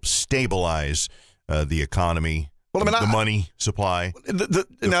to help stabilize the economy, the money supply?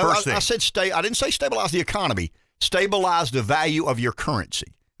 I said I didn't say stabilize the economy. Stabilize the value of your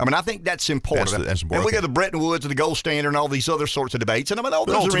currency. I mean, I think that's important. That's important. And we got the Bretton Woods and the gold standard and all these other sorts of debates. And I mean, all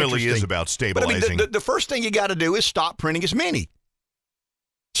those ultimately are interesting. Is about stabilizing. But I mean, the first thing you got to do is stop printing as many.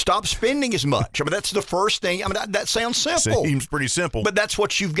 Stop spending as much. I mean, that's the first thing. I mean, that sounds simple. Seems pretty simple. But that's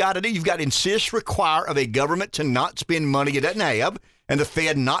what you've got to do. You've got to insist, require of a government to not spend money it doesn't have, and the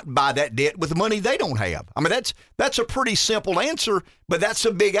Fed not buy that debt with the money they don't have. I mean, that's a pretty simple answer, but that's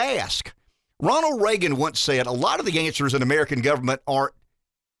a big ask. Ronald Reagan once said a lot of the answers in American government aren't,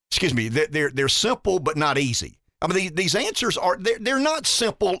 they're simple but not easy. I mean, these answers they're not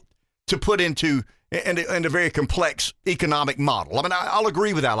simple to put into a very complex economic model. I mean, I'll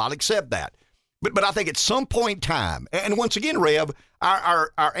agree with that. I'll accept that. But I think at some point in time, and once again, Rev,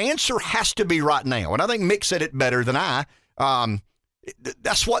 our answer has to be right now. And I think Mick said it better than I.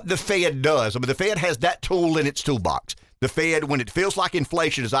 That's what the Fed does. I mean, the Fed has that tool in its toolbox. The Fed, when it feels like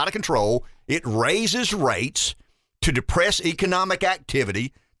inflation is out of control, it raises rates to depress economic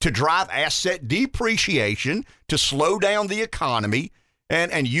activity, to drive asset depreciation, to slow down the economy.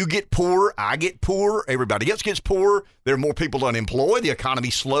 And you get poorer, I get poorer, everybody else gets poorer. There are more people unemployed. The economy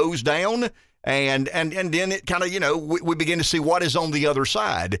slows down. And then it kind of, we begin to see what is on the other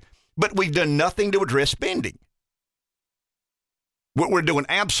side. But we've done nothing to address spending. We're doing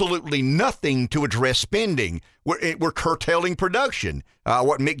absolutely nothing to address spending. We're curtailing production.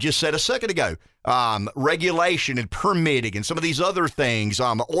 What Mick just said a second ago, regulation and permitting and some of these other things,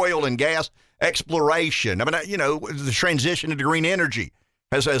 oil and gas exploration. I mean, the transition into green energy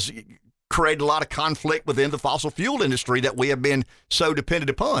has created a lot of conflict within the fossil fuel industry that we have been so dependent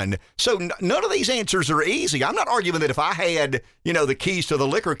upon. So none of these answers are easy. I'm not arguing that if I had, the keys to the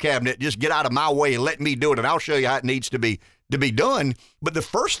liquor cabinet, just get out of my way and let me do it, and I'll show you how it needs to be done. But the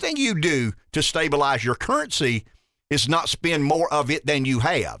first thing you do to stabilize your currency is not spend more of it than you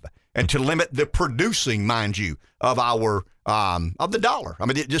have, and to limit the producing, mind you, of the dollar. I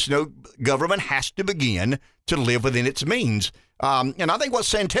mean, government has to begin to live within its means. And I think what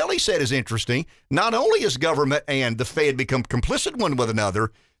Santelli said is interesting. Not only is government and the Fed become complicit one with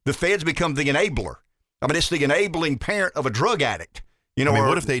another, the Fed's become the enabler. I mean, it's the enabling parent of a drug addict. You know,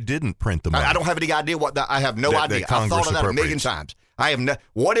 what if they didn't print the money? I don't have any idea I have no idea. I've thought of that a million times.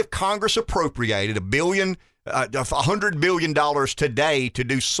 What if Congress appropriated $100 billion today to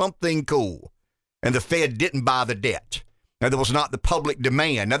do something cool, and the Fed didn't buy the debt? Now, there was not the public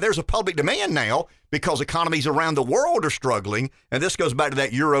demand. Now, there's a public demand now because economies around the world are struggling, and this goes back to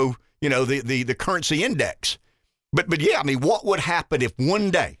that euro, the currency index. But yeah, I mean, what would happen if one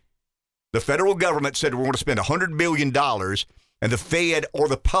day the federal government said we're going to spend $100 billion, and the Fed or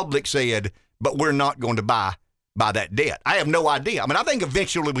the public said, but we're not going to buy that debt? I have no idea. I mean, I think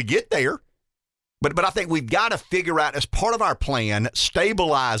eventually we get there, but I think we've got to figure out, as part of our plan,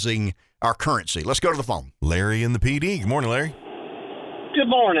 stabilizing our currency. Let's go to the phone. Larry in the PD. Good morning, Larry. Good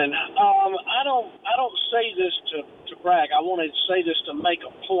morning. I don't say this to brag. I want to say this to make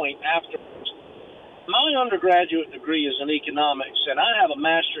a point afterwards. My undergraduate degree is in economics, and I have a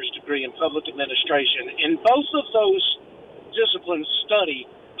master's degree in public administration. In both of those disciplines, study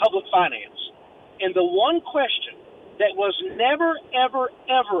public finance. And the one question that was never, ever,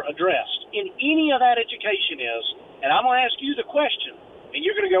 ever addressed in any of that education is, and I'm going to ask you the question, and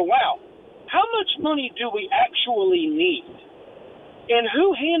you're going to go, wow, how much money do we actually need? And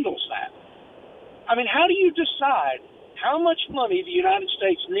who handles that? I mean, how do you decide how much money the United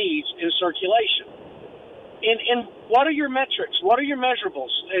States needs in circulation? And what are your metrics? What are your measurables,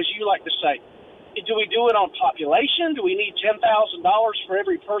 as you like to say? Do we do it on population? Do we need $10,000 for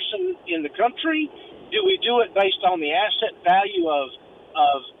every person in the country? Do we do it based on the asset value of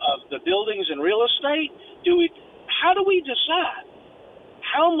the buildings and real estate? How do we decide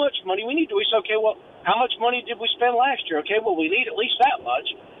how much money we need? Do we say, okay, well, how much money did we spend last year? Okay, well, we need at least that much.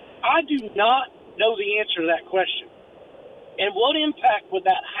 I do not know the answer to that question. And what impact would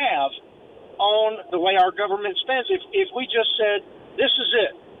that have on the way our government spends if we just said, this is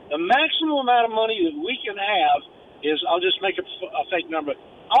it. The maximum amount of money that we can have is, I'll just make a fake number,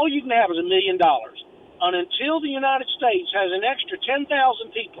 all you can have is $1 million. And until the United States has an extra 10,000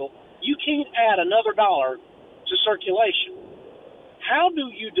 people, you can't add another dollar to circulation. How do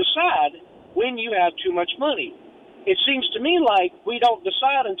you decide when you have too much money? It seems to me like we don't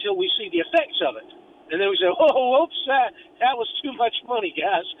decide until we see the effects of it. And then we say, oh, whoops, that was too much money,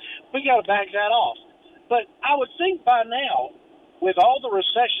 guys. We got to back that off. But I would think by now, with all the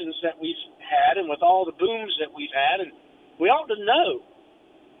recessions that we've had and with all the booms that we've had, and we ought to know,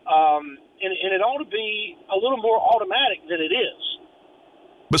 and it ought to be a little more automatic than it is.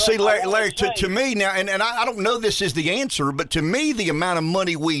 But see, Larry, to me now, and I don't know this is the answer, but to me, the amount of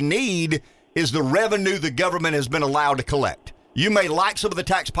money we need is the revenue the government has been allowed to collect. You may like some of the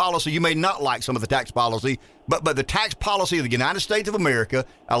tax policy, you may not like some of the tax policy, but the tax policy of the United States of America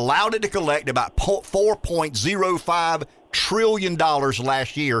allowed it to collect about $4.05 trillion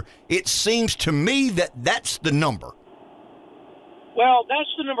last year. It seems to me that that's the number. Well,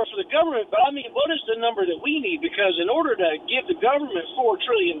 that's the number for the government, but I mean, what is the number that we need? Because in order to give the government $4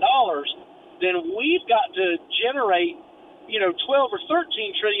 trillion, then we've got to generate, 12 or $13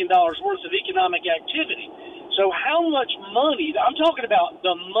 trillion worth of economic activity. So how much money, I'm talking about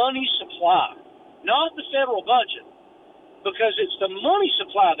the money supply, not the federal budget, because it's the money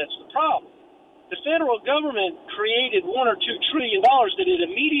supply that's the problem. The federal government created $1 or $2 trillion that it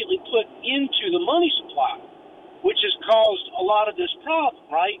immediately put into the money supply, which has caused a lot of this problem,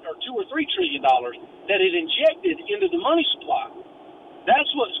 right? Or $2 or $3 trillion that it injected into the money supply.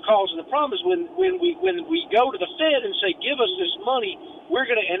 That's what's causing the problem is when we go to the Fed and say, give us this money, we're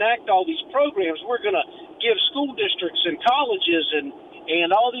going to enact all these programs, we're going to give school districts and colleges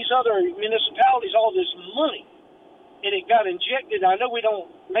and all these other municipalities all this money. And it got injected. I know we don't,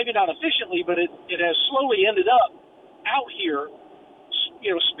 maybe not efficiently, but it has slowly ended up out here,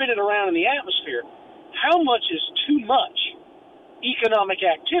 spinning around in the atmosphere. How much is too much economic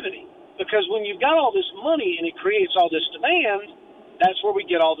activity? Because when you've got all this money and it creates all this demand, that's where we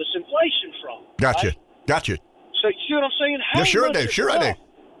get all this inflation from. Gotcha. Right? Gotcha. So you see what I'm saying? Yeah, sure I do. Sure I do.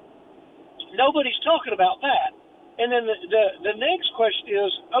 Nobody's talking about that. And then the next question is,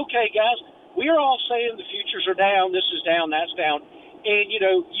 okay, guys, we're all saying the futures are down, this is down, that's down. And,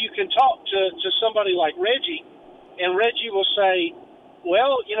 you can talk to somebody like Reggie, and Reggie will say,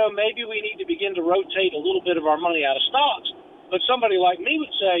 well, maybe we need to begin to rotate a little bit of our money out of stocks. But somebody like me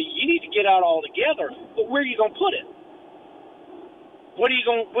would say, you need to get out altogether, but where are you going to put it?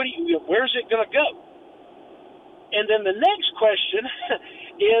 Where's it going to go? And then the next question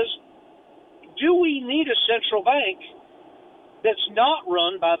is, do we need a central bank that's not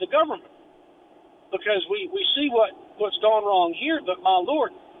run by the government? Because we see what what's gone wrong here, but my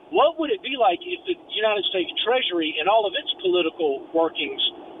Lord, what would it be like if the United States Treasury and all of its political workings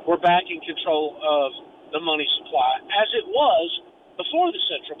were back in control of the money supply, as it was before the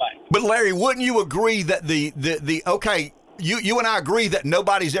central bank? But Larry, wouldn't you agree that you and I agree that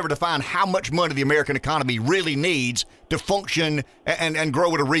nobody's ever defined how much money the American economy really needs to function and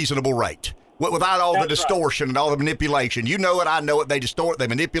grow at a reasonable rate without all the distortion and all the manipulation. You know it, I know it. They distort, they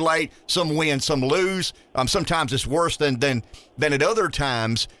manipulate. Some win, some lose. Sometimes it's worse than at other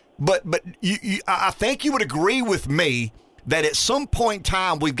times. But I think you would agree with me that at some point in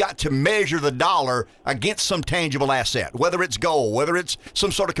time, we've got to measure the dollar against some tangible asset, whether it's gold, whether it's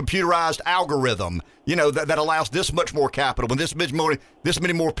some sort of computerized algorithm, that allows this much more capital. When this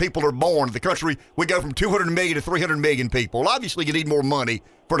many more people are born in the country, we go from 200 million to 300 million people. Well, obviously, you need more money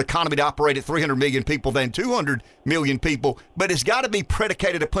for an economy to operate at 300 million people than 200 million people, but it's got to be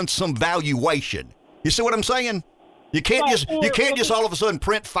predicated upon some valuation. You see what I'm saying? You can't just all of a sudden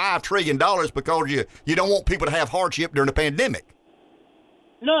print $5 trillion because you don't want people to have hardship during a pandemic.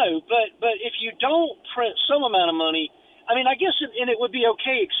 No, but if you don't print some amount of money, I mean, I guess it would be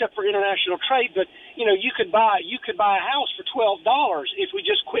okay except for international trade. But you could buy a house for $12 if we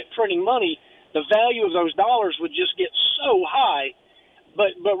just quit printing money. The value of those dollars would just get so high.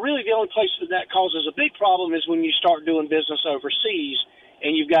 But really, the only place that causes a big problem is when you start doing business overseas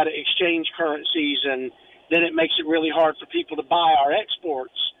and you've got to exchange currencies, and then it makes it really hard for people to buy our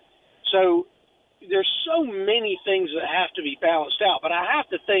exports. So there's so many things that have to be balanced out. But I have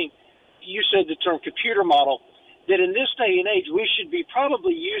to think, you said the term computer model, that in this day and age we should be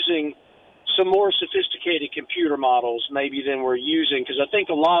probably using some more sophisticated computer models maybe than we're using, because I think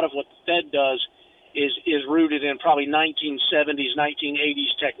a lot of what the Fed does is rooted in probably 1970s,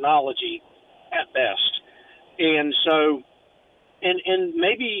 1980s technology at best. And so, and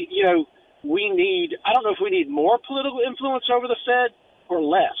maybe, we need, I don't know if we need more political influence over the Fed or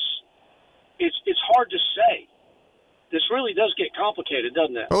less. It's hard to say. This really does get complicated,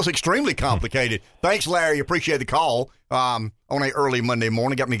 doesn't it? Well, it's extremely complicated. Thanks, Larry. Appreciate the call on a early Monday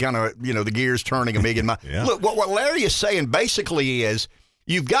morning. Got me kind of, the gears turning a big in my. Yeah. Look, what Larry is saying basically is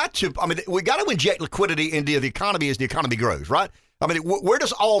we got to inject liquidity into the economy as the economy grows, right? I mean, where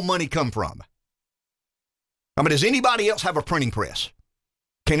does all money come from? I mean, does anybody else have a printing press?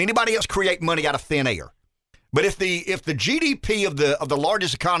 Can anybody else create money out of thin air? But if the GDP of the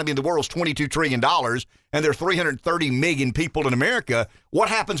largest economy in the world is $22 trillion and there are 330 million people in America, what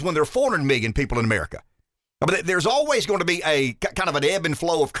happens when there are 400 million people in America? I mean, there's always going to be a kind of an ebb and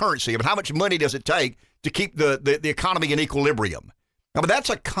flow of currency. I mean, how much money does it take to keep the economy in equilibrium? I mean, that's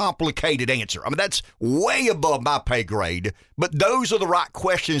a complicated answer. I mean, that's way above my pay grade, but those are the right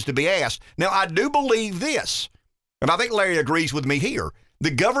questions to be asked. Now, I do believe this, and I think Larry agrees with me here. The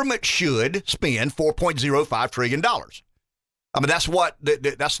government should spend $4.05 trillion. I mean, that's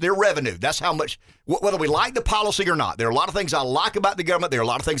that's their revenue. That's how much, whether we like the policy or not. There are a lot of things I like about the government. There are a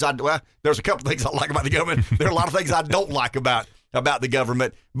lot of things there's a couple of things I like about the government. There are a lot of things I don't like about the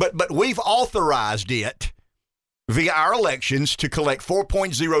government. But we've authorized it via our elections to collect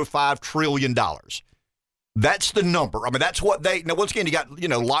 $4.05 trillion. That's the number. I mean, that's what once again, you got,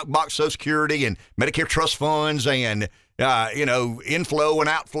 lockbox Social Security and Medicare trust funds and, inflow and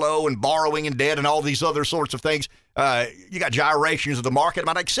outflow and borrowing and debt and all these other sorts of things. You got gyrations of the market. I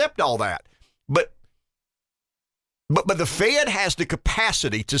might accept all that. But the Fed has the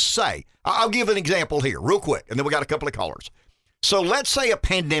capacity to say, I'll give an example here real quick, and then we got a couple of callers. So let's say a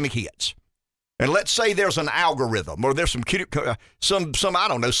pandemic hits. And let's say there's an algorithm or there's some I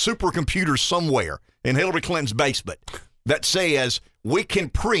don't know, supercomputer somewhere in Hillary Clinton's basement that says we can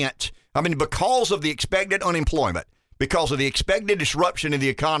print, because of the expected unemployment, because of the expected disruption in the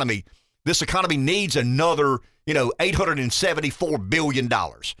economy, this economy needs another, $874 billion.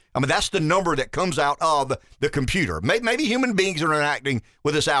 That's the number that comes out of the computer. Maybe human beings are interacting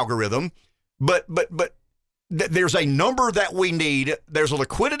with this algorithm, but there's a number that we need. There's a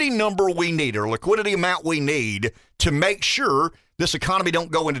liquidity number we need, or a liquidity amount we need to make sure this economy don't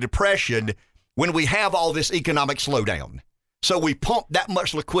go into depression when we have all this economic slowdown. So we pump that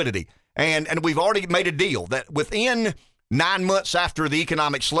much liquidity. And we've already made a deal that within 9 months after the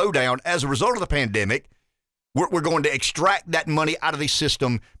economic slowdown, as a result of the pandemic, we're going to extract that money out of the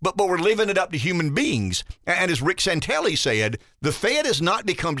system, but we're leaving it up to human beings. And as Rick Santelli said, the Fed has not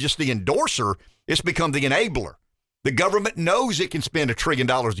become just the endorser, it's become the enabler. The government knows it can spend $1 trillion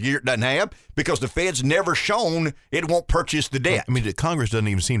a year it doesn't have because the Fed's never shown it won't purchase the debt. Congress doesn't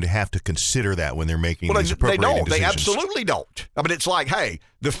even seem to have to consider that when they're making these appropriating decisions. They absolutely don't. It's like, hey,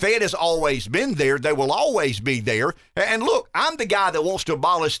 the Fed has always been there. They will always be there. And look, I'm the guy that wants to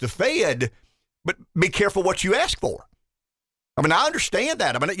abolish the Fed, but be careful what you ask for. I mean, I understand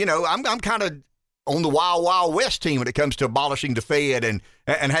that. I mean, you know, I'm kind of on the Wild Wild West team when it comes to abolishing the Fed and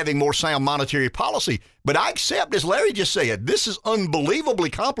having more sound monetary policy. But I accept, as Larry just said, this is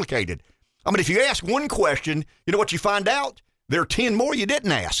unbelievably complicated. I mean, if you ask one question, you know what you find out? There are 10 more you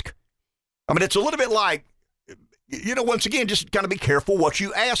didn't ask. I mean, it's a little bit like, you know, once again, just kind of be careful what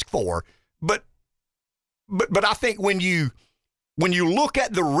you ask for. But I think when you look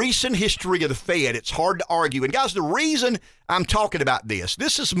at the recent history of the Fed, it's hard to argue. And guys, the reason I'm talking about this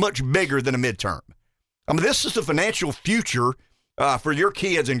is much bigger than a midterm. I mean, this is the financial future for your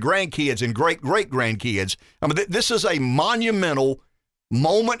kids and grandkids and great-great-grandkids. I mean, this is a monumental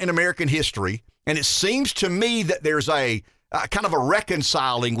moment in American history. And it seems to me that there's a kind of a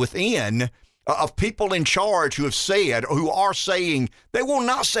reconciling within of people in charge who have said, or who are saying, they will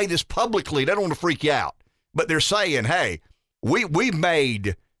not say this publicly. They don't want to freak you out. But they're saying, hey, we've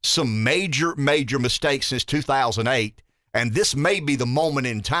made some major mistakes since 2008, and this may be the moment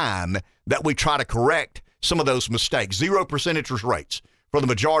in time that we try to correct some of those mistakes. 0% interest rates for the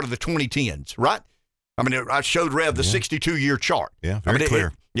majority of the 2010s, right? I mean, I showed Rev the 62-year chart. Yeah, very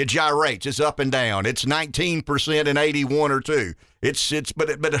clear. It gyrates. It's up and down. It's 19% in 81 or 2. But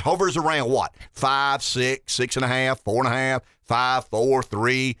it hovers around what? 5, 6, 6.5, 4.5, 5, 4,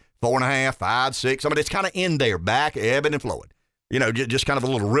 3, 4.5, 5, 6. I mean, it's kind of in there, back, ebbing and flowing. You know, just kind of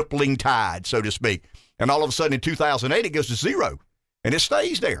a little rippling tide, so to speak. And all of a sudden in 2008, it goes to 0. And it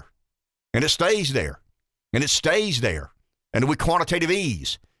stays there. And it stays there. And it stays there. And we quantitative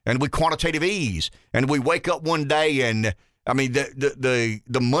ease. And we quantitative ease. And we wake up one day and, I mean,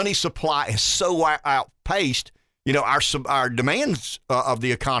 the money supply is so outpaced, you know, our demands of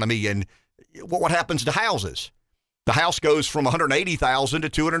the economy. And what happens to houses? The house goes from 180,000 to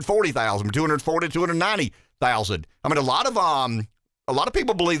 240,000, from 240 to 290,000. I mean, a lot of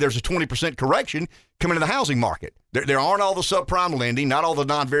people believe there's a 20% correction coming in the housing market. There aren't all the subprime lending, not all the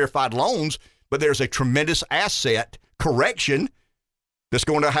non-verified loans, but there's a tremendous asset correction that's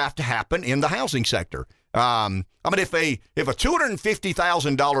going to have to happen in the housing sector. I mean, if a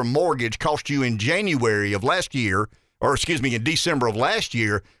 $250,000 mortgage cost you in January of last year, or excuse me, in December of last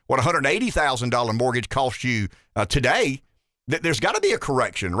year, what a $180,000 mortgage cost you today, there's got to be a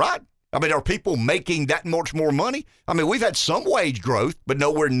correction, right? I mean, are people making that much more money? I mean, we've had some wage growth, but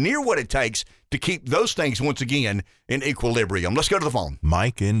nowhere near what it takes to keep those things, once again, in equilibrium. Let's go to the phone.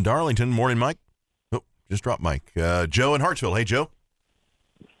 Mike in Darlington. Morning, Mike. Oh, just dropped Mike. Joe in Hartsville. Hey, Joe.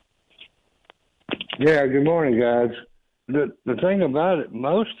 Yeah, good morning, guys. The thing about it,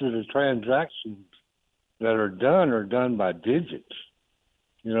 most of the transactions that are done by digits.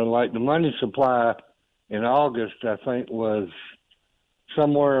 You know, like the money supply in August, I think, was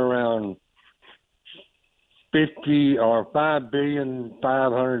somewhere around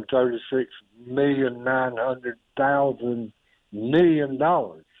 5,536,900,000 million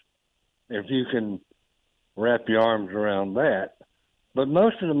dollars, if you can wrap your arms around that. But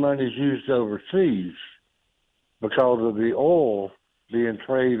most of the money is used overseas because of the oil being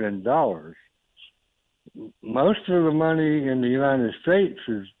traded in dollars. Most of the money in the United States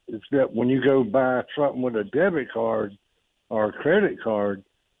is that when you go buy something with a debit card or a credit card,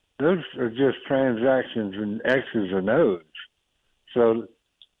 those are just transactions in X's and O's. So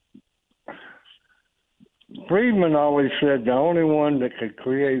Friedman always said the only one that could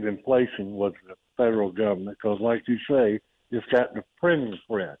create inflation was the federal government, because like you say, it's got the printing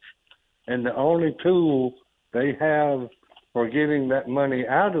press. And the only tool they have for getting that money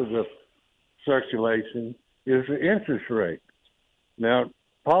out of the circulation is the interest rate. Now,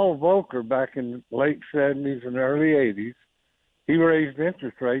 Paul Volcker, back in the late 70s and early 80s, he raised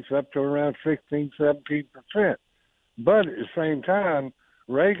interest rates up to around 16, 17%. But at the same time,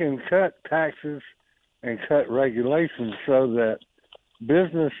 Reagan cut taxes and cut regulations so that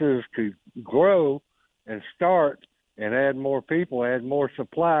businesses could grow and start and add more people, add more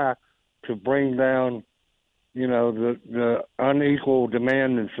supply to bring down, you know, the unequal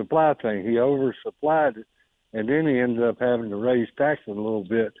demand and supply thing. He oversupplied it, and then he ended up having to raise taxes a little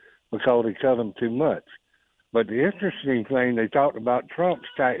bit because he cut them too much. But the interesting thing, they talked about Trump's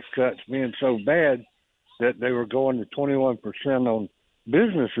tax cuts being so bad that they were going to 21% on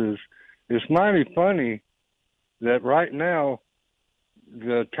businesses. It's mighty funny that right now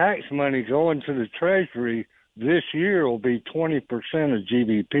the tax money going to the Treasury this year will be 20% of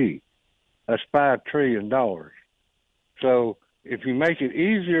GDP. That's $5 trillion. So if you make it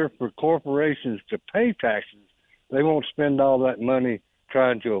easier for corporations to pay taxes, they won't spend all that money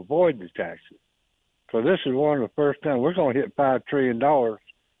trying to avoid the taxes. So this is one of the first times we're going to hit $5 trillion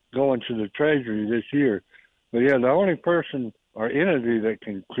going to the Treasury this year. But yeah, the only person or entity that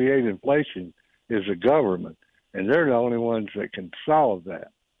can create inflation is the government, and they're the only ones that can solve that.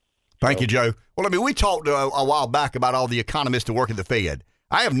 Thank you, Joe. Well, I mean, we talked a while back about all the economists that work at the Fed.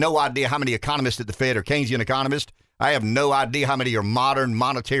 I have no idea how many economists at the Fed are Keynesian economists. I have no idea how many are modern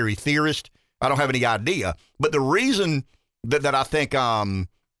monetary theorists. I don't have any idea. But the reason that I think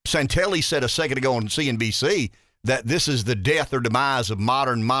Santelli said a second ago on CNBC that this is the death or demise of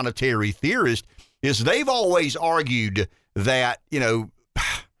modern monetary theorists is they've always argued that, you know,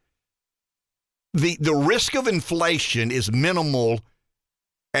 the risk of inflation is minimal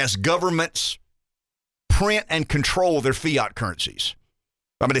as governments print and control their fiat currencies.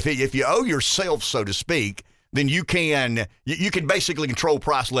 I mean, if you owe yourself, so to speak, then you can basically control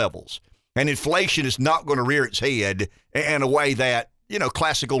price levels. And inflation is not going to rear its head in a way that, you know,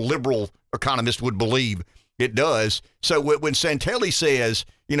 classical liberal economists would believe it does. So when Santelli says,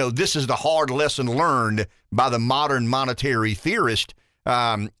 you know, this is the hard lesson learned by the modern monetary theorist,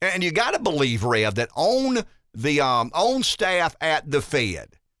 and you got to believe, Rev, that on staff at the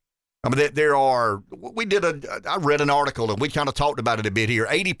Fed, I mean, I read an article and we kind of talked about it a bit here.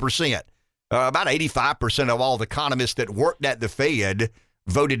 80%, about 85% of all the economists that worked at the Fed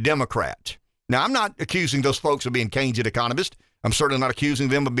voted Democrat. Now, I'm not accusing those folks of being Keynesian economists. I'm certainly not accusing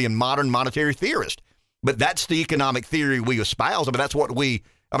them of being modern monetary theorists. But that's the economic theory we espouse. I mean,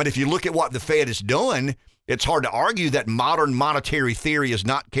 if you look at what the Fed has done, it's hard to argue that modern monetary theory has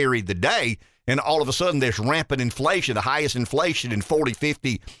not carried the day. And all of a sudden, there's rampant inflation, the highest inflation in 40,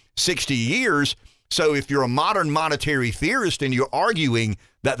 50, 60 years. So if you're a modern monetary theorist and you're arguing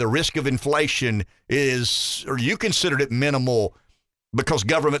that the risk of inflation is, or you considered it minimal because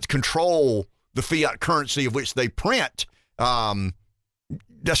governments control the fiat currency of which they print, that's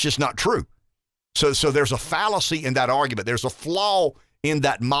just not true. So there's a fallacy in that argument. There's a flaw in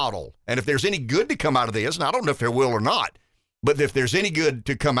that model. And if there's any good to come out of this, and I don't know if there will or not, but if there's any good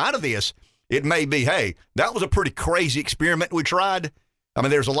to come out of this, it may be, hey, that was a pretty crazy experiment we tried. I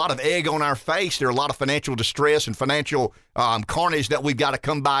mean, there's a lot of egg on our face. There's a lot of financial distress and financial carnage that we've got to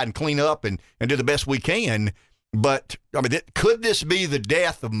come by and clean up and do the best we can. But, I mean, could this be the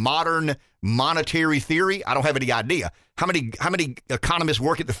death of modern monetary theory? I don't have any idea. How many economists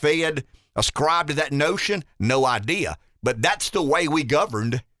work at the Fed ascribe to that notion? No idea. But that's the way we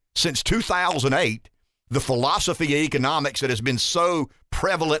governed since 2008. The philosophy of economics that has been so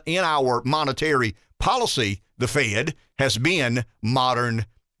prevalent in our monetary policy, the Fed, has been modern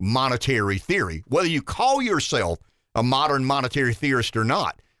monetary theory. Whether you call yourself a modern monetary theorist or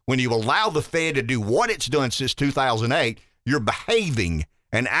not, when you allow the Fed to do what it's done since 2008, you're behaving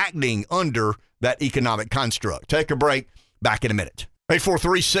and acting under that economic construct. Take a break. Back in a minute.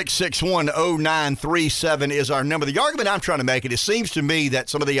 843-661-0937 is our number. The argument I'm trying to make, it seems to me that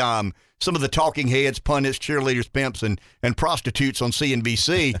some of the talking heads, pundits, cheerleaders, pimps, and prostitutes on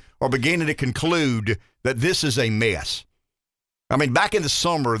CNBC are beginning to conclude that this is a mess. I mean, back in the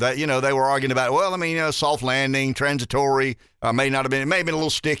summer, that they were arguing about, soft landing, transitory, it may have been a little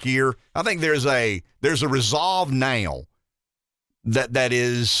stickier. I think there's a resolve now that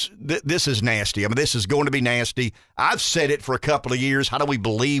this is nasty. I mean, this is going to be nasty. I've said it for a couple of years. How do we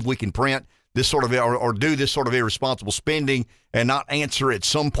believe we can print this sort of or do this sort of irresponsible spending and not answer at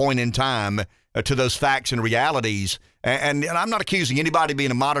some point in time to those facts and realities? And I'm not accusing anybody of being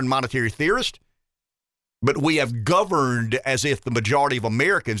a modern monetary theorist, but we have governed as if the majority of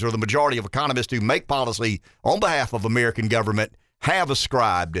Americans or the majority of economists who make policy on behalf of American government have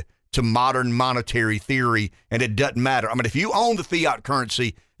ascribed to modern monetary theory, and it doesn't matter. I mean, if you own the fiat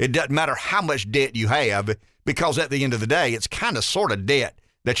currency, it doesn't matter how much debt you have, because at the end of the day, it's kind of sort of debt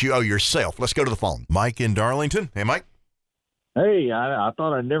that you owe yourself. Let's go to the phone. Mike in Darlington. Hey, Mike. Hey, I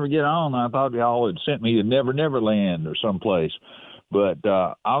thought I'd never get on. I thought y'all had sent me to Never Land or someplace. But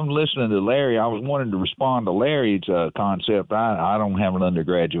I'm listening to Larry. I was wanting to respond to Larry's concept. I don't have an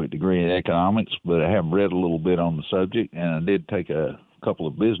undergraduate degree in economics, but I have read a little bit on the subject, and I did take a couple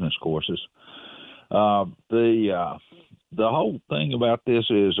of business courses. The whole thing about this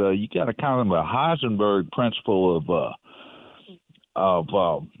is you got a kind of a Heisenberg principle of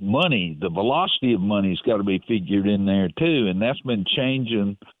money. The velocity of money's got to be figured in there too, and that's been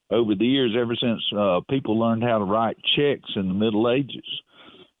changing over the years ever since people learned how to write checks in the Middle Ages.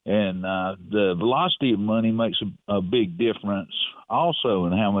 And the velocity of money makes a big difference also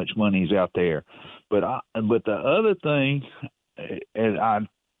in how much money is out there. But the other thing, and I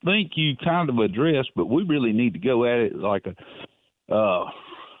think you kind of addressed, but we really need to go at it like a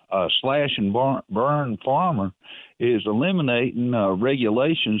slash and burn farmer, is eliminating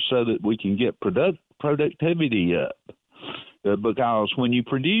regulations so that we can get productivity up. Because when you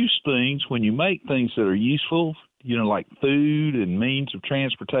produce things, when you make things that are useful, like food and means of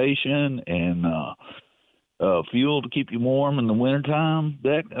transportation and fuel to keep you warm in the wintertime,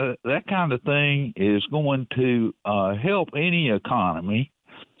 that kind of thing is going to help any economy.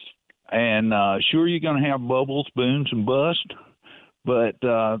 And sure, you're going to have bubbles, booms, and busts, but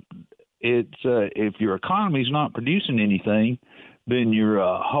it's if your economy is not producing anything, then your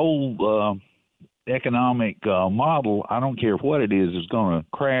whole economic model, I don't care what it is going to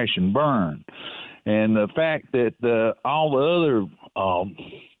crash and burn. And the fact that all the other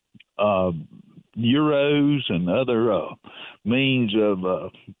euros and other means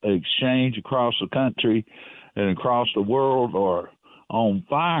of exchange across the country and across the world are on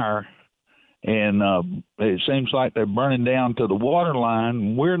fire, and it seems like they're burning down to the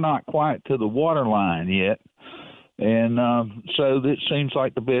waterline. We're not quite to the waterline yet. And so it seems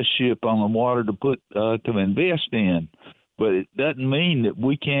like the best ship on the water to put to invest in, but it doesn't mean that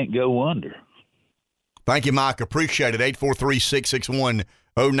we can't go under. Thank you, Mike. Appreciate it.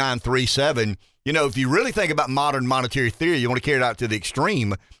 843-661-0937. You know, if you really think about modern monetary theory, you want to carry it out to the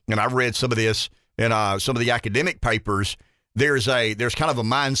extreme. And I've read some of this in some of the academic papers. There's kind of a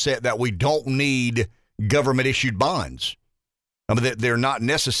mindset that we don't need government issued bonds. I mean, they're not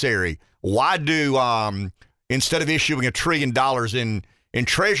necessary. Why do instead of issuing $1 trillion in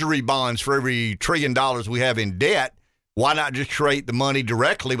treasury bonds for every $1 trillion we have in debt, why not just create the money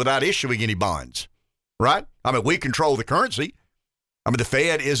directly without issuing any bonds? Right? I mean, we control the currency. I mean, the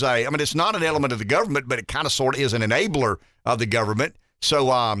Fed is it's not an element of the government, but it kind of sort of is an enabler of the government.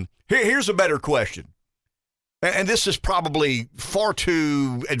 So here's a better question. And this is probably far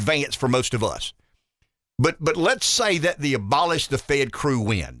too advanced for most of us. But let's say that the abolish the Fed crew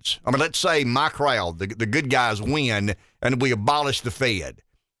wins. I mean, let's say my crowd, the good guys win, and we abolish the Fed.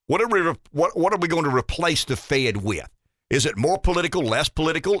 What are we going to replace the Fed with? Is it more political, less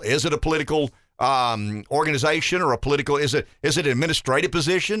political? Is it a political organization or a political? Is it an administrative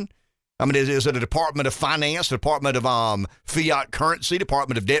position? I mean, is it a Department of Finance, Department of Fiat Currency,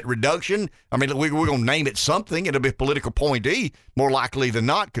 Department of Debt Reduction? I mean, we're going to name it something. It'll be a political appointee, more likely than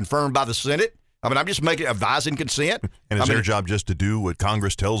not, confirmed by the Senate. I mean, I'm just making advising consent. And it's their job just to do what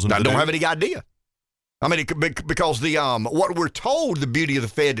Congress tells them to do? I don't have any idea. I mean, because what we're told, the beauty of the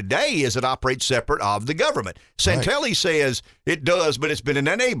Fed today is it operates separate of the government. Santelli says it does, but it's been an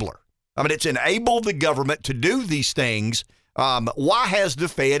enabler. I mean, it's enabled the government to do these things. Why has the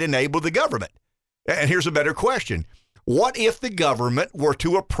Fed enabled the government? And here's a better question. What if the government were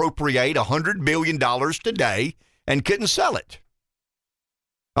to appropriate $100 billion today and couldn't sell it?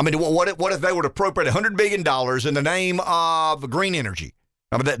 I mean, what if they were to appropriate $100 billion in the name of green energy?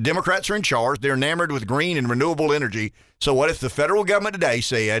 I mean, the Democrats are in charge. They're enamored with green and renewable energy. So what if the federal government today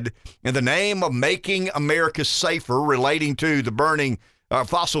said, in the name of making America safer relating to the burning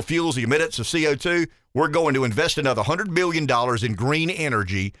fossil fuels, the emittance of CO2, we're going to invest another $100 billion in green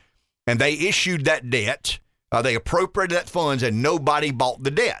energy, and they issued that debt. They appropriated that funds, and nobody bought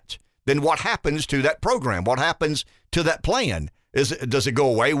the debt. Then what happens to that program? What happens to that plan? Does it go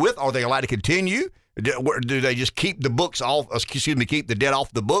away with? Are they allowed to continue? Do they just keep the books off? Keep the debt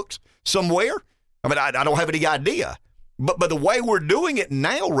off the books somewhere? I mean, I don't have any idea. But the way we're doing it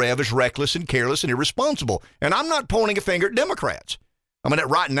now, Rev, is reckless and careless and irresponsible. And I'm not pointing a finger at Democrats. I mean,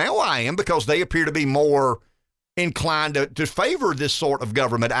 right now I am, because they appear to be more inclined to favor this sort of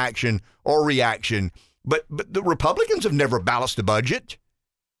government action or reaction. But the Republicans have never balanced the budget.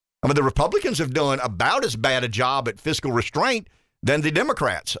 I mean, the Republicans have done about as bad a job at fiscal restraint than the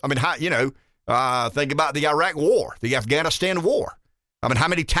Democrats. I mean, think about the Iraq war, the Afghanistan war. I mean, how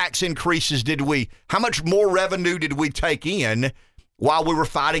many tax increases how much more revenue did we take in while we were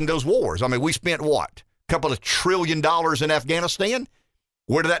fighting those wars? I mean, we spent what? A couple of $1 trillion in Afghanistan?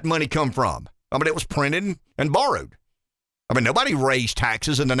 Where did that money come from? I mean, it was printed and borrowed. I mean, nobody raised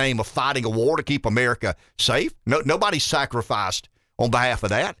taxes in the name of fighting a war to keep America safe. Nobody sacrificed on behalf of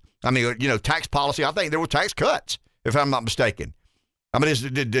that. I mean, tax policy, I think there were tax cuts, if I'm not mistaken. I mean,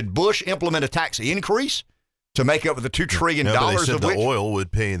 did Bush implement a tax increase to make up for the $2 trillion they said of the which oil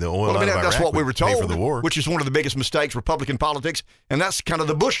would pay the oil? Well, I mean, out of that's Iraq what we were told, for the war, which is one of the biggest mistakes Republican politics, and that's kind of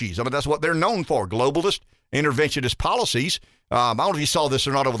the Bushies. I mean, that's what they're known for: globalist, interventionist policies. I don't know if you saw this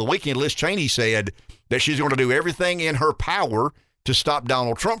or not over the weekend. Liz Cheney said that she's going to do everything in her power to stop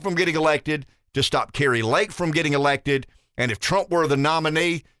Donald Trump from getting elected, to stop Carrie Lake from getting elected, and if Trump were the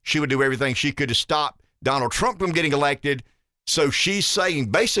nominee, she would do everything she could to stop Donald Trump from getting elected. So she's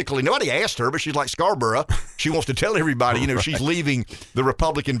saying, basically, nobody asked her, but she's like Scarborough. She wants to tell everybody, she's leaving the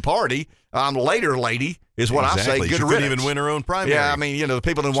Republican Party. Later, lady, is what I say. Good riddance. She couldn't even win her own primary. Yeah, I mean, the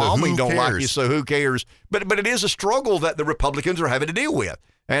people in Wyoming don't like you, so who cares? But it is a struggle that the Republicans are having to deal with.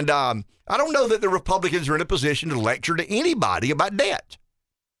 And I don't know that the Republicans are in a position to lecture to anybody about debt.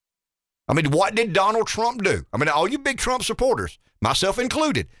 I mean, what did Donald Trump do? I mean, all you big Trump supporters, myself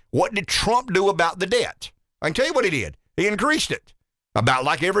included, what did Trump do about the debt? I can tell you what he did. He increased it, about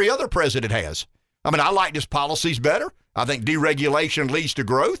like every other president has. I mean, I like his policies better. I think deregulation leads to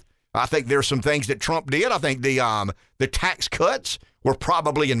growth. I think there's some things that Trump did. I think the tax cuts were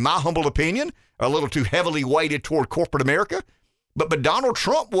probably, in my humble opinion, a little too heavily weighted toward corporate America. But Donald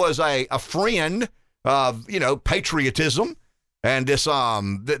Trump was a friend of, patriotism and this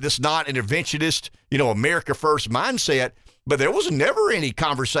not interventionist, America first mindset. But there was never any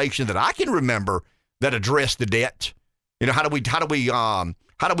conversation that I can remember that addressed the debt. How do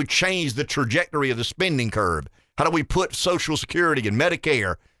we change the trajectory of the spending curve? How do we put Social Security and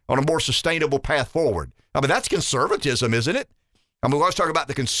Medicare on a more sustainable path forward? I mean, that's conservatism, isn't it? I mean, we always talk about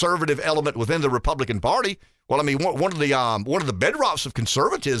the conservative element within the Republican Party. Well, I mean, one of the bedrocks of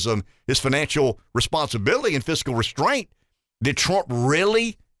conservatism is financial responsibility and fiscal restraint. Did Trump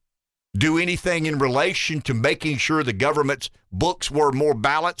really do anything in relation to making sure the government's books were more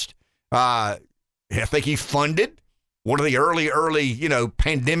balanced? I think he funded one of the early,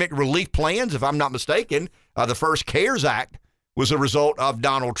 pandemic relief plans, if I'm not mistaken. The first CARES Act was a result of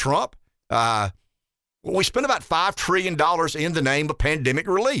Donald Trump. We spent about $5 trillion in the name of pandemic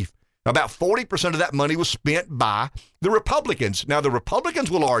relief. About 40% of that money was spent by the Republicans. Now, the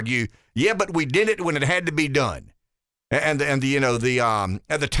Republicans will argue, yeah, but we did it when it had to be done. At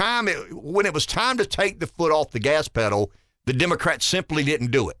the time, when it was time to take the foot off the gas pedal, the Democrats simply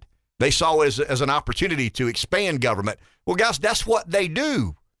didn't do it. They saw it as an opportunity to expand government. Well, guys, that's what they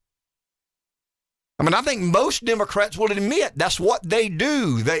do. I mean, I think most Democrats will admit that's what they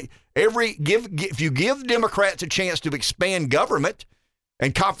do. If you give Democrats a chance to expand government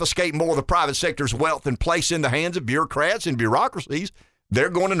and confiscate more of the private sector's wealth and place in the hands of bureaucrats and bureaucracies, they're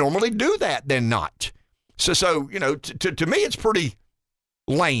going to normally do that than not. So to me, it's pretty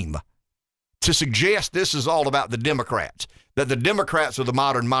lame to suggest this is all about the Democrats, that the Democrats are the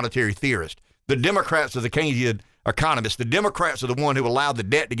modern monetary theorists. The Democrats are the Keynesian economists. The Democrats are the one who allowed the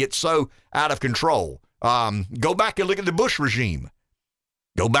debt to get so out of control. Go back and look at the Bush regime.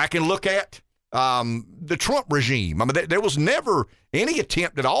 Go back and look at the Trump regime. I mean, there was never any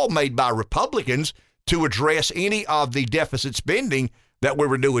attempt at all made by Republicans to address any of the deficit spending that we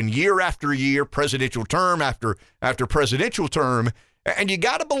were doing year after year, presidential term after presidential term. And you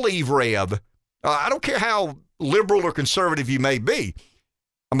got to believe, Rev, I don't care how liberal or conservative you may be.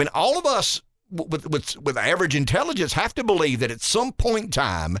 I mean, all of us with average intelligence have to believe that at some point in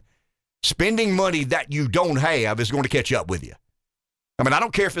time, spending money that you don't have is going to catch up with you. I mean, I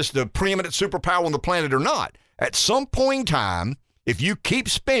don't care if it's the preeminent superpower on the planet or not. At some point in time, if you keep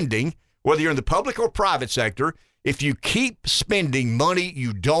spending, whether you're in the public or private sector, if you keep spending money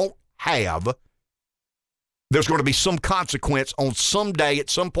you don't have, there's going to be some consequence on some day at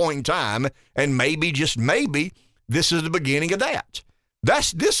some point in time, and maybe, just maybe, this is the beginning of that.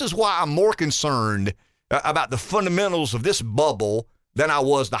 This is why I'm more concerned about the fundamentals of this bubble than I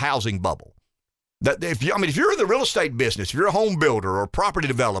was the housing bubble. That if you're in the real estate business, if you're a home builder or a property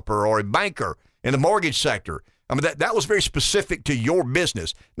developer or a banker in the mortgage sector, I mean, that was very specific to your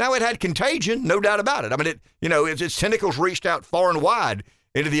business. Now, it had contagion, no doubt about it. I mean, its tentacles reached out far and wide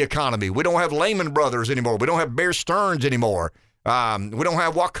into the economy. We don't have Lehman Brothers anymore. We don't have Bear Stearns anymore. We don't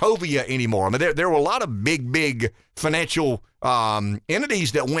have Wachovia anymore. I mean, there were a lot of big financial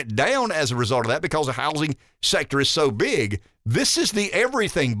entities that went down as a result of that because the housing sector is so big. This is the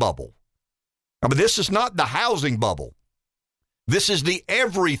everything bubble. I mean, this is not the housing bubble. This is the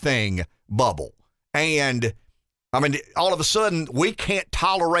everything bubble. And I mean, all of a sudden, we can't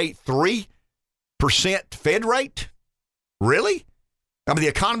tolerate 3% Fed rate? Really? I mean, the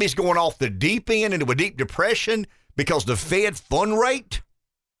economy's going off the deep end into a deep depression because the Fed fund rate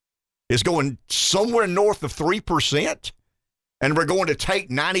is going somewhere north of 3%. And we're going to take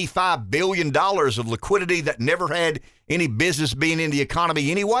 $95 billion of liquidity that never had any business being in the economy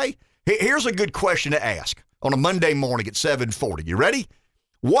anyway. Here's a good question to ask on a Monday morning at 7:40. You ready?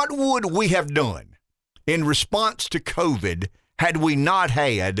 What would we have done in response to COVID had we not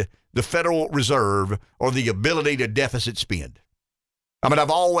had the Federal Reserve or the ability to deficit spend? I mean,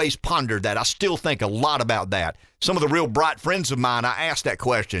 I've always pondered that. I still think a lot about that. Some of the real bright friends of mine, I asked that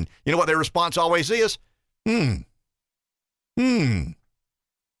question. You know what their response always is? Hadn't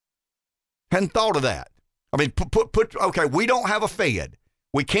thought of that. I mean, okay, we don't have a Fed.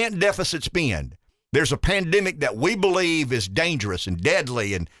 We can't deficit spend. There's a pandemic that we believe is dangerous and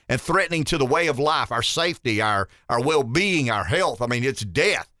deadly and threatening to the way of life, our safety, our well-being, our health. I mean, it's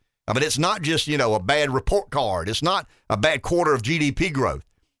death. I mean, it's not just, a bad report card. It's not a bad quarter of GDP growth.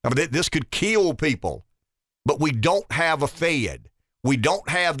 I mean, this could kill people, but we don't have a Fed. We don't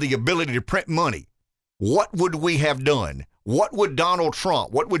have the ability to print money. What would we have done? What would Donald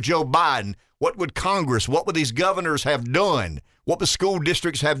Trump, what would Joe Biden, what would Congress, what would these governors have done? What would school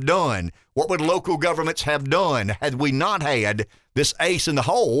districts have done? What would local governments have done had we not had this ace in the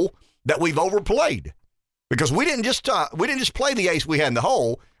hole that we've overplayed? Because we didn't just play the ace we had in the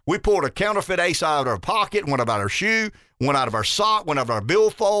hole. We pulled a counterfeit ace out of our pocket, one out of our shoe, one out of our sock, one out of our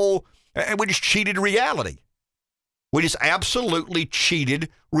billfold, and we just cheated reality. We just absolutely cheated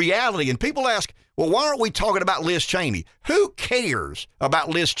reality. And people ask, well, why aren't we talking about Liz Cheney? Who cares about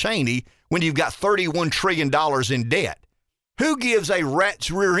Liz Cheney when you've got $31 trillion in debt? Who gives a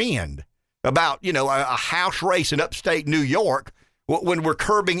rat's rear end about, a house race in upstate New York when we're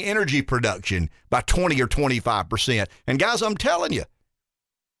curbing energy production by 20 or 25%? And guys, I'm telling you,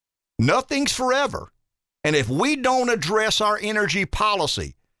 nothing's forever. And if we don't address our energy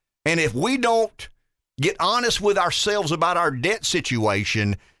policy, and if we don't get honest with ourselves about our debt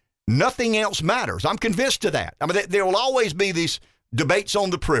situation, nothing else matters. I'm convinced of that. I mean, there will always be these debates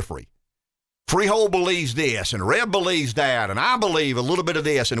on the periphery. Freehold believes this, and Reb believes that, and I believe a little bit of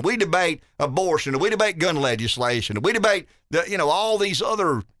this, and we debate abortion, and we debate gun legislation, and we debate all these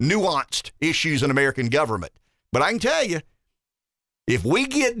other nuanced issues in American government. But I can tell you, if we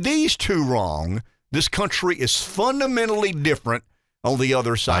get these two wrong, this country is fundamentally different on the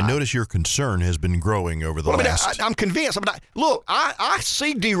other side. I notice your concern has been growing over the last. I'm convinced. Look, I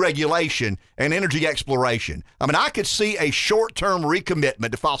see deregulation and energy exploration. I mean, I could see a short-term recommitment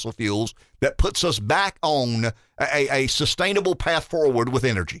to fossil fuels that puts us back on a sustainable path forward with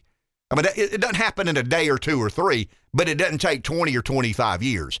energy. I mean, it doesn't happen in a day or two or three, but it doesn't take 20 or 25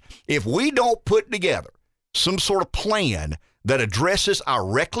 years. If we don't put together some sort of plan that addresses our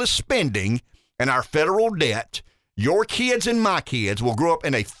reckless spending and our federal debt, your kids and my kids will grow up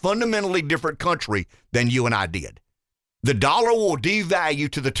in a fundamentally different country than you and I did. The dollar will devalue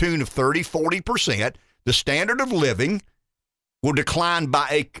to the tune of 30, 40%. The standard of living will decline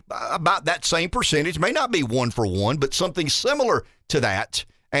by about that same percentage. May not be 1 for 1, but something similar to that.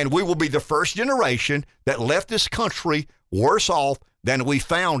 And we will be the first generation that left this country worse off than we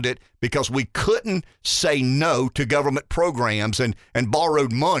found it because we couldn't say no to government programs and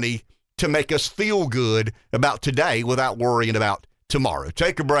borrowed money to make us feel good about today without worrying about tomorrow.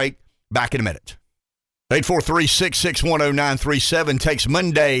 Take a break. Back in a minute. 843-661-0937 takes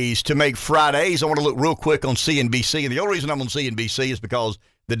Mondays to make Fridays. I want to look real quick on CNBC. And the only reason I'm on CNBC is because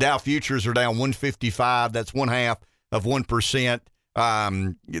the Dow futures are down 155. That's 0.5%.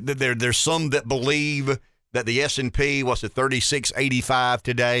 There's some that believe that the S&P, 3685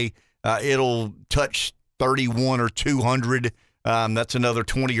 today, it'll touch 31 or 200. That's another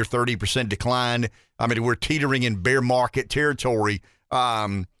 20 or 30% decline. I mean, we're teetering in bear market territory. Now,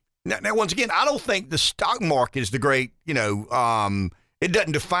 once again, I don't think the stock market is the great, it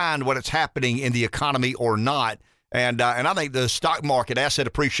doesn't define what is happening in the economy or not. And I think the stock market, asset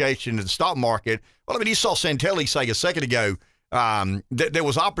appreciation in the stock market, well, I mean, you saw Santelli say a second ago that there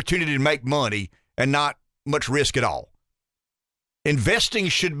was opportunity to make money and not much risk at all. Investing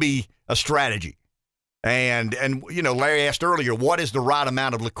should be a strategy. And Larry asked earlier, what is the right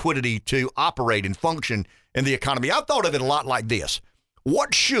amount of liquidity to operate and function in the economy? I thought of it a lot like this.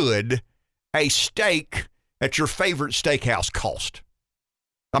 What should a steak at your favorite steakhouse cost?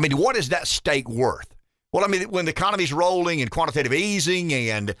 I mean, what is that steak worth? Well, I mean, when the economy's rolling and quantitative easing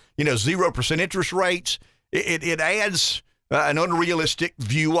and, 0% interest rates, it adds an unrealistic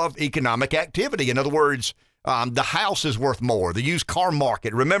view of economic activity. In other words, the house is worth more, the used car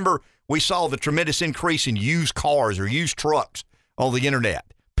market. Remember, we saw the tremendous increase in used cars or used trucks on the internet.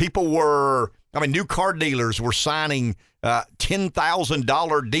 New car dealers were signing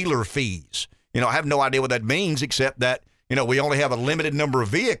 $10,000 dealer fees. I have no idea what that means except that, we only have a limited number of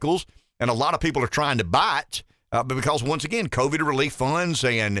vehicles and a lot of people are trying to buy it. But because, once again, COVID relief funds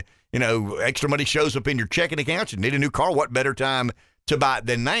and, extra money shows up in your checking account, you need a new car, what better time to buy it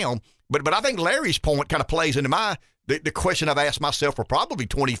than now? But I think Larry's point kind of plays into the question I've asked myself for probably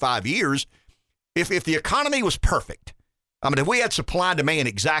 25 years. If the economy was perfect, if we had supply and demand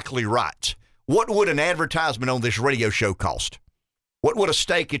exactly right, what would an advertisement on this radio show cost? What would a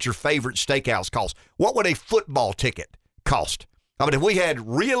steak at your favorite steakhouse cost? What would a football ticket cost? If we had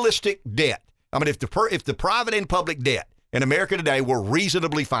realistic debt, if the private and public debt in America today were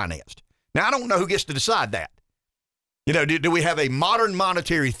reasonably financed. Now, I don't know who gets to decide that. Do we have a modern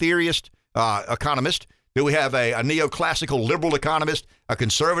monetary theorist, economist? Do we have a neoclassical liberal economist, a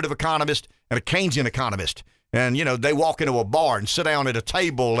conservative economist, and a Keynesian economist? And, they walk into a bar and sit down at a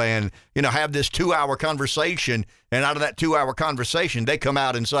table and, have this 2-hour conversation. And out of that 2-hour conversation, they come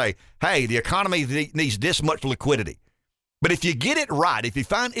out and say, hey, the economy needs this much liquidity. But if you get it right, if you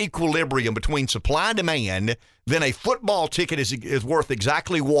find equilibrium between supply and demand, then a football ticket is worth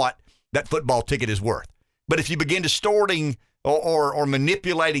exactly what that football ticket is worth. But if you begin distorting or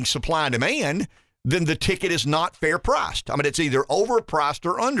manipulating supply and demand, then the ticket is not fair priced. I mean, it's either overpriced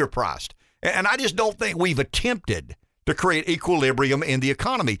or underpriced. And I just don't think we've attempted to create equilibrium in the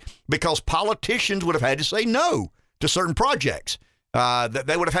economy because politicians would have had to say no to certain projects.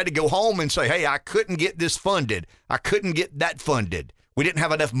 They would have had to go home and say, hey, I couldn't get this funded. I couldn't get that funded. We didn't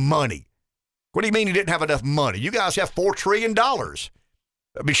have enough money. What do you mean you didn't have enough money? You guys have $4 trillion.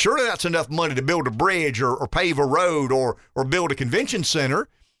 I mean, surely that's enough money to build a bridge or pave a road or build a convention center.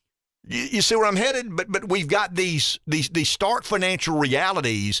 You see where I'm headed? But we've got these stark financial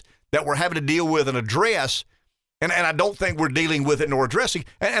realities that we're having to deal with and address, and I don't think we're dealing with it nor addressing.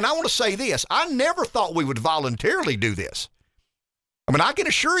 And I want to say this. I never thought we would voluntarily do this. I mean, I can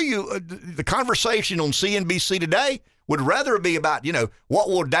assure you the conversation on CNBC today would rather be about, what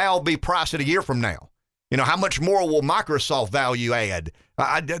will Dow be priced at a year from now? How much more will Microsoft value add?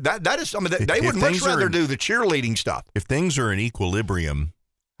 They would much rather do the cheerleading stuff. If things are in equilibrium,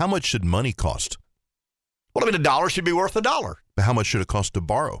 how much should money cost? Well, I mean, $1 should be worth $1. But how much should it cost to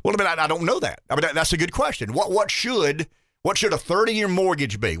borrow? Well, I mean, I don't know that. I mean, that's a good question. What should a 30-year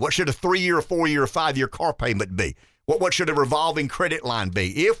mortgage be? What should a 3-year, a 4-year, a 5-year car payment be? What should a revolving credit line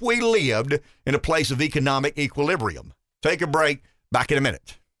be if we lived in a place of economic equilibrium? Take a break. Back in a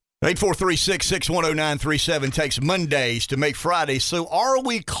minute. 843-661-0937 takes Mondays to make Fridays. So are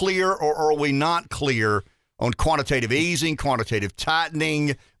we clear or are we not clear on quantitative easing, quantitative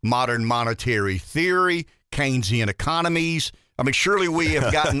tightening, modern monetary theory, Keynesian economies? I mean, surely we have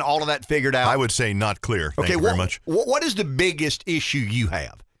gotten all of that figured out. I would say not clear. Thank you very much. What is the biggest issue you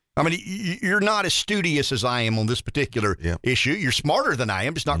have? I mean, you're not as studious as I am on this particular issue. You're smarter than I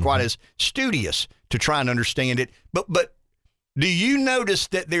am, just not quite as studious to try and understand it. But do you notice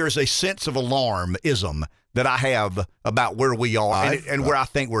that there's a sense of alarmism that I have about where we are and where I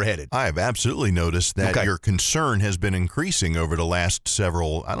think we're headed? I have absolutely noticed that your concern has been increasing over the last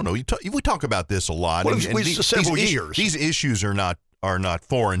several, I don't know, we talk about this a lot. Well, several years. These issues are not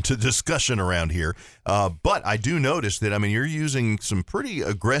foreign to discussion around here. But I do notice that, I mean, you're using some pretty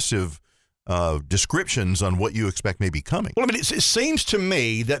aggressive descriptions on what you expect may be coming. Well, I mean, it seems to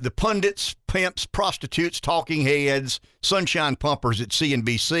me that the pundits, pimps, prostitutes, talking heads, sunshine pumpers at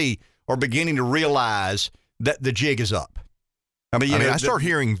CNBC are beginning to realize that the jig is up. I mean, I start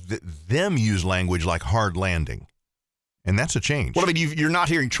hearing them use language like hard landing. And that's a change. Well, I mean, you're not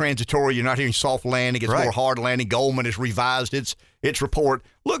hearing transitory. You're not hearing soft landing. It's more hard landing. Goldman has revised its report.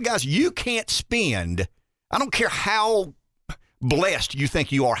 Look, guys, you can't spend. I don't care how blessed you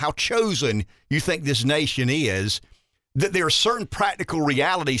think you are, how chosen you think this nation is, that there are certain practical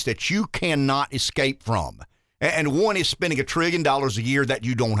realities that you cannot escape from. And one is spending $1 trillion a year that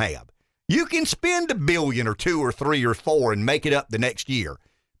you don't have. You can spend $1 billion or $2 or $3 or $4 and make it up the next year.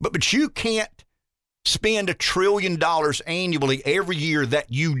 But you can't spend $1 trillion annually every year that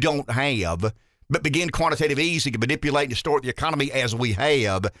you don't have, but begin quantitative easing and manipulate and distort the economy as we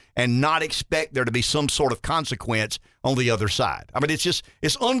have and not expect there to be some sort of consequence on the other side. I mean,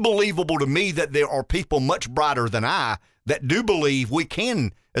 it's unbelievable to me that there are people much brighter than I that do believe we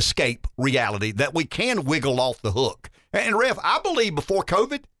can escape reality, that we can wiggle off the hook. And Rev, I believe before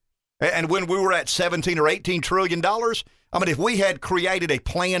COVID and when we were at 17 or $18 trillion, I mean, if we had created a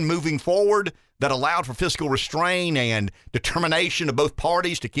plan moving forward that allowed for fiscal restraint and determination of both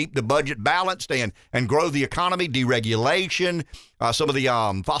parties to keep the budget balanced and grow the economy, deregulation, some of the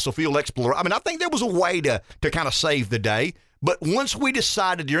fossil fuel exploration. I mean, I think there was a way to kind of save the day. But once we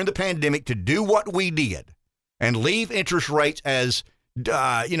decided during the pandemic to do what we did and leave interest rates as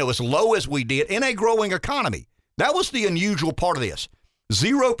low as we did in a growing economy, that was the unusual part of this.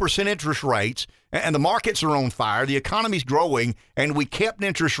 0% interest rates, and the markets are on fire, the economy's growing, and we kept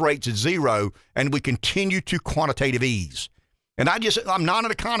interest rates at zero, and we continue to quantitative ease. And I'm not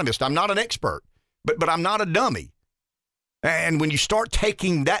an economist, I'm not an expert, but I'm not a dummy. And when you start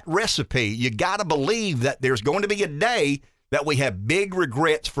taking that recipe, you got to believe that there's going to be a day that we have big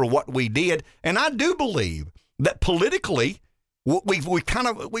regrets for what we did. And I do believe that politically,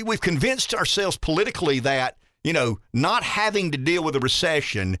 we've convinced ourselves politically that not having to deal with a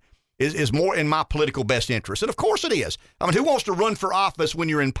recession is more in my political best interest. And of course it is. I mean, who wants to run for office when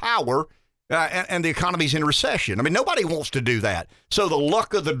you're in power and the economy's in recession? I mean, nobody wants to do that. So the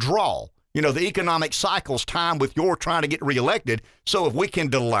luck of the draw the economic cycle's time with your trying to get reelected. So if we can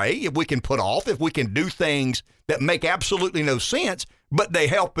delay, if we can put off, if we can do things that make absolutely no sense, but they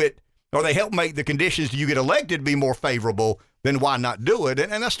help it, or they help make the conditions you get elected be more favorable, then why not do it?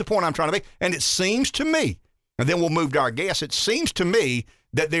 And that's the point I'm trying to make. And it seems to me, and then we'll move to our guests, it seems to me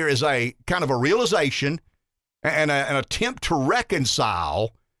that there is a kind of a realization and an attempt to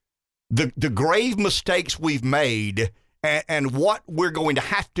reconcile the grave mistakes we've made and what we're going to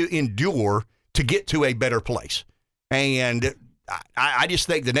have to endure to get to a better place. And I just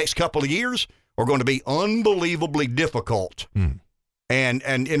think the next couple of years are going to be unbelievably difficult. And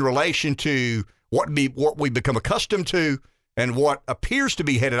in relation to what we become accustomed to and what appears to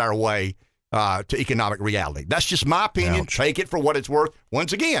be headed our way to economic reality. That's just my opinion. Ouch. Take it for what it's worth.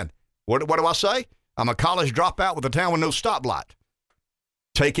 Once again, what do I say? I'm a college dropout with a town with no stoplight.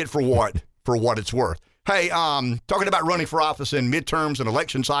 Take it for what it's worth. Hey, talking about running for office in midterms and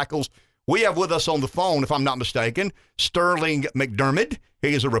election cycles, we have with us on the phone, if I'm not mistaken, Sterling McDiarmid.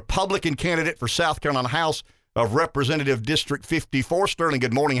 He is a Republican candidate for South Carolina House of Representative District 54. Sterling,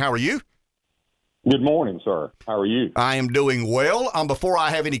 good morning. How are you? Good morning, sir. How are you? I am doing well. Before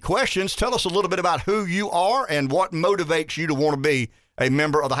I have any questions, tell us a little bit about who you are and what motivates you to want to be a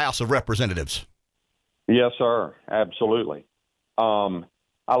member of the House of Representatives. Yes, sir. Absolutely.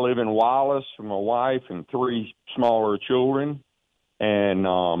 I live in Wallace with my wife and 3 smaller children, and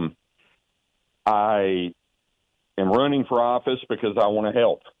I am running for office because I want to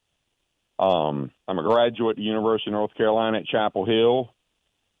help. I'm a graduate at the University of North Carolina at Chapel Hill.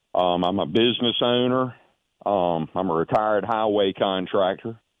 I'm a business owner. I'm a retired highway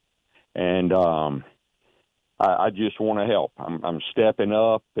contractor, and I just want to help. I'm stepping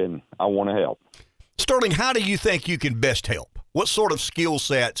up, and I want to help. Sterling, how do you think you can best help? What sort of skill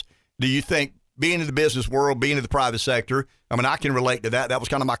sets do you think, being in the business world, being in the private sector, I mean, I can relate to that. That was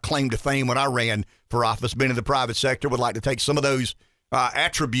kind of my claim to fame when I ran for office. Being in the private sector, would like to take some of those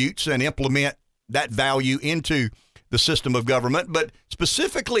attributes and implement that value into the system of government. But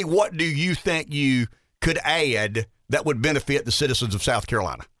specifically, what do you think you could add that would benefit the citizens of South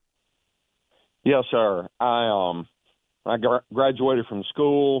Carolina? Yes, sir. I graduated from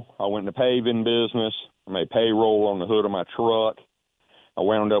school. I went into paving business. I made payroll on the hood of my truck. I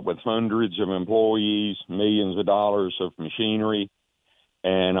wound up with hundreds of employees, millions of dollars of machinery,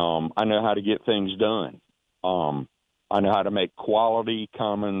 and I know how to get things done. I know how to make quality,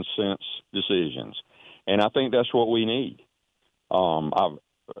 common sense decisions, and I think that's what we need. In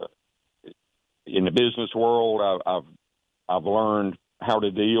the business world, I've learned how to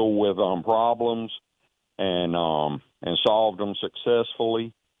deal with problems and solve them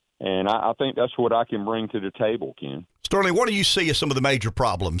successfully. And I think that's what I can bring to the table, Ken. Sterling, what do you see as some of the major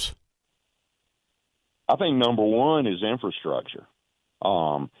problems? I think number one is infrastructure.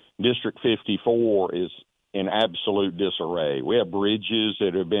 District 54 is in absolute disarray. We have bridges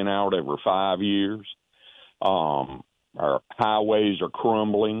that have been out over 5 years. Our highways are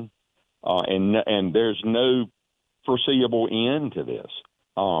crumbling, and there's no foreseeable end to this.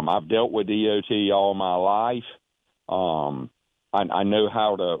 I've dealt with DOT all my life. I know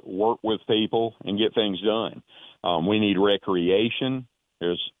how to work with people and get things done. We need recreation.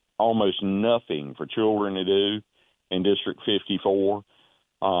 There's almost nothing for children to do in District 54.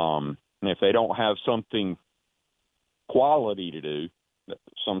 And if they don't have something quality to do,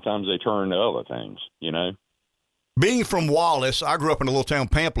 sometimes they turn to other things, Being from Wallace, I grew up in a little town,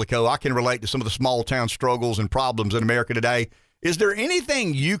 Pamplico. I can relate to some of the small town struggles and problems in America today. Is there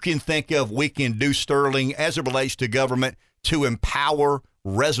anything you can think of we can do, Sterling, as it relates to government to empower,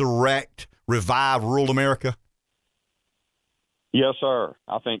 resurrect, revive rural America? Yes, sir.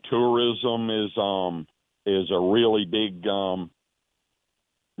 I think tourism is a really big draw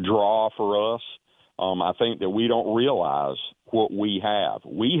for us. I think that we don't realize what we have.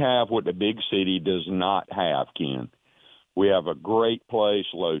 We have what the big city does not have, Ken. We have a great place,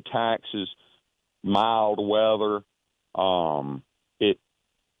 low taxes, mild weather.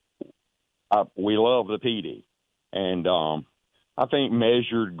 We love the PD. And I think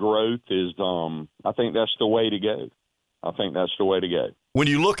measured growth is, I think that's the way to go. When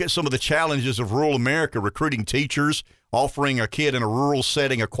you look at some of the challenges of rural America, recruiting teachers, offering a kid in a rural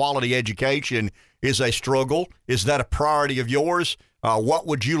setting a quality education is a struggle. Is that a priority of yours? What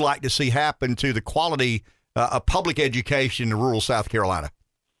would you like to see happen to the quality of public education in rural South Carolina?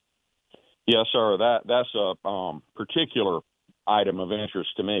 Yes, sir. That's a particular item of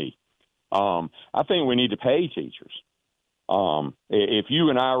interest to me. I think we need to pay teachers. If you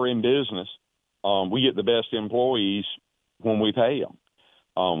and I are in business, we get the best employees when we pay them.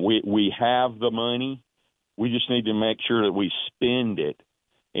 We have the money. We just need to make sure that we spend it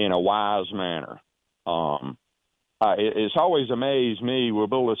in a wise manner. It's always amazed me. We'll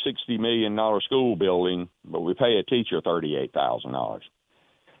build a $60 million school building, but we pay a teacher $38,000.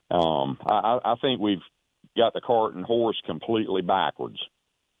 I think we've got the cart and horse completely backwards.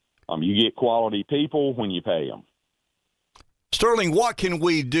 You get quality people when you pay them. Sterling, what can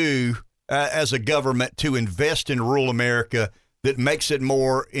we do as a government to invest in rural America that makes it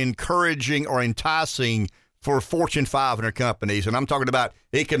more encouraging or enticing for Fortune 500 companies? And I'm talking about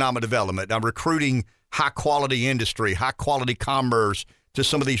economic development. I'm recruiting high-quality industry, high-quality commerce to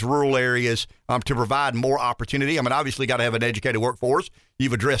some of these rural areas to provide more opportunity. I mean, obviously, got to have an educated workforce.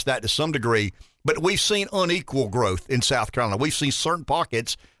 You've addressed that to some degree. But we've seen unequal growth in South Carolina. We've seen certain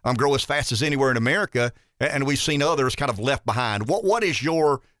pockets grow as fast as anywhere in America, and we've seen others kind of left behind. What is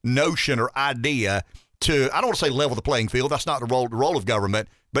your notion or idea to, I don't want to say level the playing field, that's not the role of government,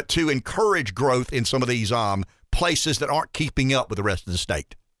 but to encourage growth in some of these places that aren't keeping up with the rest of the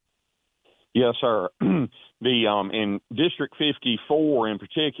state? Yes, sir. In District 54 in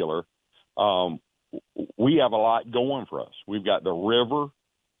particular, we have a lot going for us. We've got the river.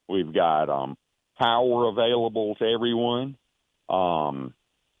 We've got power available to everyone. But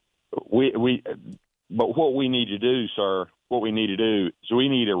what we need to do, sir, is we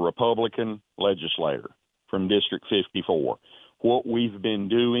need a Republican legislator from District 54. What we've been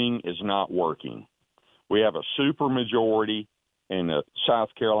doing is not working. We have a supermajority in the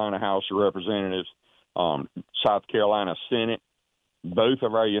South Carolina House of Representatives, South Carolina Senate. Both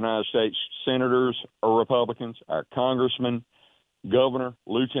of our United States senators are Republicans. Our congressman, governor,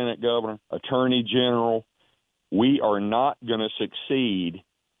 lieutenant governor, attorney general. We are not going to succeed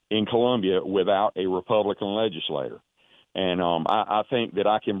in Columbia without a Republican legislator. And I think that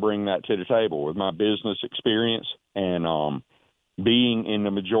I can bring that to the table with my business experience and being in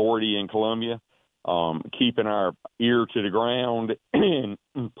the majority in Columbia, keeping our ear to the ground and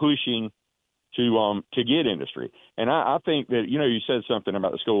pushing to get industry. And I think that, you said something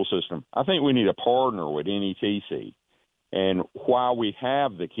about the school system. I think we need to partner with NETC. And while we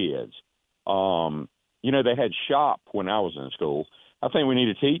have the kids, they had shop when I was in school. I think we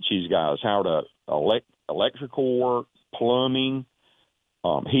need to teach these guys how to electrical work, plumbing,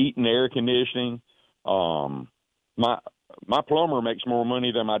 heat and air conditioning. My plumber makes more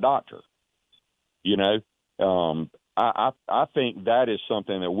money than my doctor. I think that is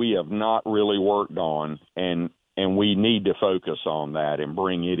something that we have not really worked on, and we need to focus on that and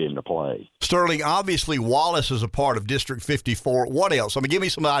bring it into play. Sterling, obviously Wallace is a part of District 54. What else? Give me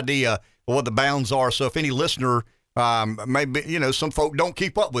some idea of what the bounds are. So if any listener, maybe, some folk don't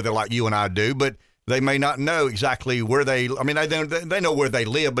keep up with it like you and I do, but they may not know exactly where they know where they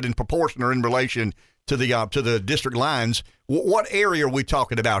live, but in proportion or in relation to the district lines. What area are we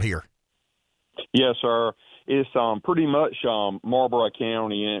talking about here? Yes, sir. It's pretty much Marlboro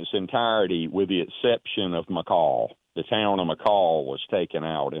County in its entirety, with the exception of McCall. The town of McCall was taken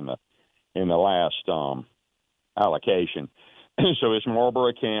out in the last allocation. So it's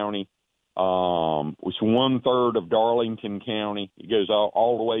Marlboro County. It's 1/3 of Darlington County. It goes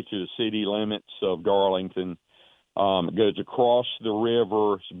all the way to the city limits of Darlington. It goes across the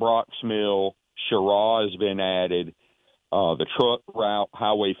river. It's Brock's Mill. Chirac has been added. The truck route,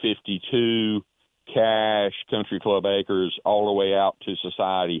 Highway 52, Cache, Country Club Acres, all the way out to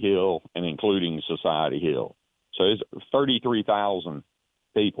Society Hill and including Society Hill. So it's 33,000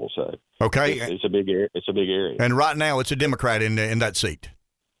 people. So okay, it's a big area. And right now, it's a Democrat in that seat.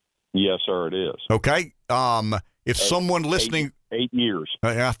 Yes, sir, it is. Okay. If someone listening, 8 years.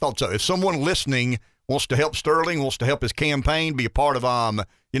 I thought so. If someone listening wants to help Sterling, wants to help his campaign, be a part of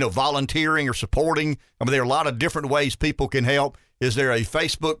volunteering or supporting, there are a lot of different ways people can help. Is there a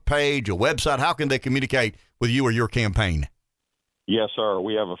Facebook page, a website? How can they communicate with you or your campaign? Yes, sir.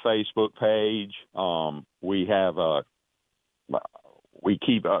 We have a Facebook page. We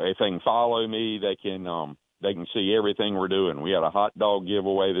keep if they can follow me, they can see everything we're doing. We had a hot dog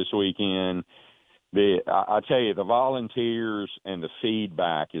giveaway this weekend. I tell you, the volunteers and the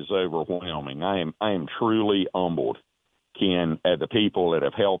feedback is overwhelming. I am truly humbled, Ken, at the people that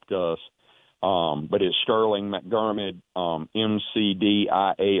have helped us. But it's Sterling McDiarmid, McDiarmid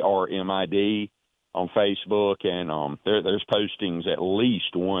on Facebook, and there's postings at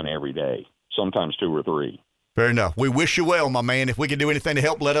least one every day, sometimes 2 or 3. Fair enough. We wish you well, my man. If we can do anything to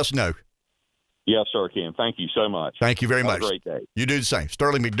help, let us know. Yes, sir, Ken. Thank you so much. Thank you very much. Have a great day. You do the same.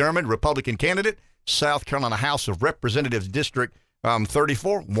 Sterling McDiarmid, Republican candidate, South Carolina House of Representatives District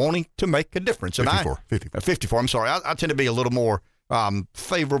 34, wanting to make a difference. 54. I'm sorry. I tend to be a little more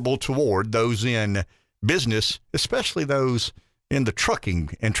favorable toward those in business, especially those in the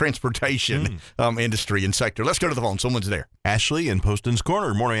trucking and transportation industry and sector. Let's go to the phone. Someone's there. Ashley in Poston's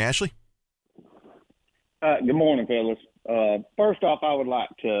Corner. Morning, Ashley. Good morning, fellas. First off, I would like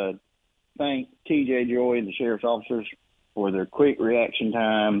to thank TJ Joy and the sheriff's officers for their quick reaction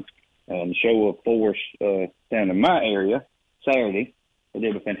time and show of force down in my area Saturday. They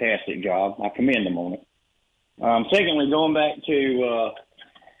did a fantastic job. I commend them on it. Secondly, going back to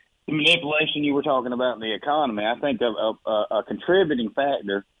the manipulation you were talking about in the economy, I think a contributing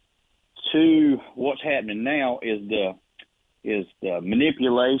factor to what's happening now is the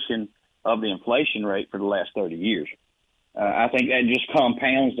manipulation of the inflation rate for the last 30 years. I think that just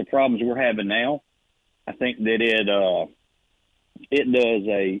compounds the problems we're having now. I think that it does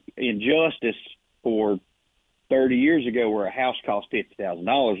a injustice for 30 years ago where a house cost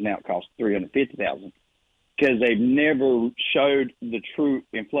 $50,000, now it costs $350,000 because they've never showed the true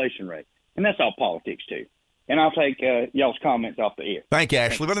inflation rate. And that's all politics too. And I'll take y'all's comments off the air. Thank you,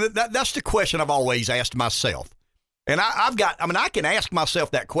 Ashley. But that's the question I've always asked myself. And I can ask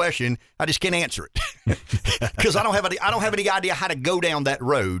myself that question. I just can't answer it because I don't have any idea how to go down that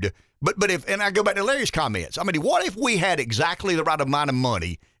road. But and I go back to Larry's comments. I mean, what if we had exactly the right amount of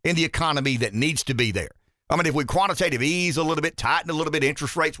money in the economy that needs to be there? I mean, if we quantitative ease a little bit, tighten a little bit,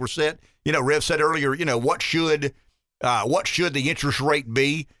 interest rates were set. Rev said earlier, what should the interest rate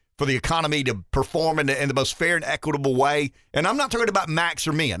be for the economy to perform in the most fair and equitable way? And I'm not talking about max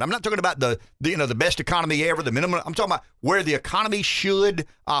or min. I'm not talking about the best economy ever, the minimum. I'm talking about where the economy should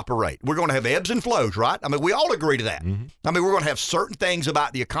operate. We're going to have ebbs and flows, right? I mean, we all agree to that. Mm-hmm. I mean, we're going to have certain things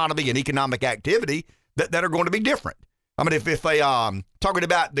about the economy and economic activity that are going to be different. I mean, if talking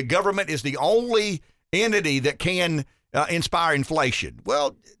about the government is the only entity that can inspire inflation,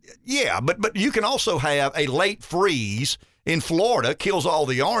 well, yeah, but you can also have a late freeze in Florida, kills all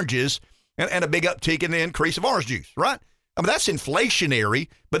the oranges, and a big uptick in the increase of orange juice, right? I mean, that's inflationary,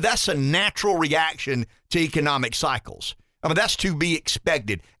 but that's a natural reaction to economic cycles. I mean, that's to be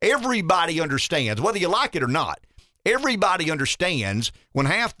expected. Everybody understands, whether you like it or not, everybody understands when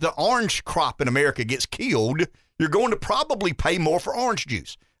half the orange crop in America gets killed, you're going to probably pay more for orange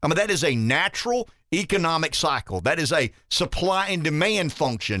juice. I mean, that is a natural economic cycle. That is a supply and demand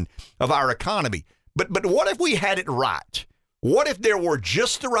function of our economy. But what if we had it right? What if there were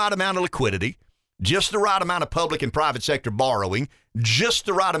just the right amount of liquidity, just the right amount of public and private sector borrowing, just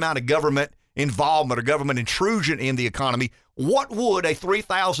the right amount of government involvement or government intrusion in the economy? What would a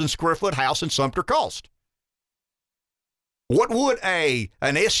 3,000 square foot house in Sumter cost? What would an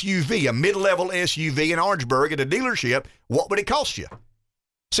SUV, a mid-level SUV in Orangeburg at a dealership, what would it cost you?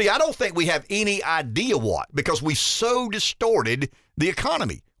 See, I don't think we have any idea what, because we so distorted the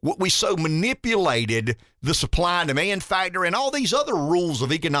economy. We so manipulated the supply and demand factor and all these other rules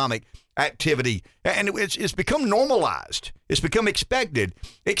of economic activity. And it's become normalized. It's become expected.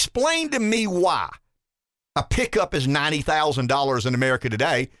 Explain to me why a pickup is $90,000 in America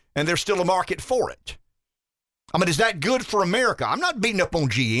today and there's still a market for it. I mean, is that good for America? I'm not beating up on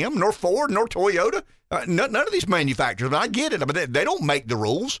GM, nor Ford, nor Toyota. None of these manufacturers. I get it. I mean, they don't make the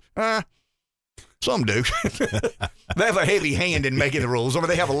rules. Some do. They have a heavy hand in making the rules. I mean,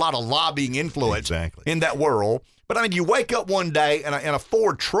 they have a lot of lobbying influence in that world. But, I mean, you wake up one day and a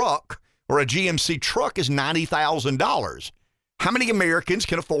Ford truck or a GMC truck is $90,000. How many Americans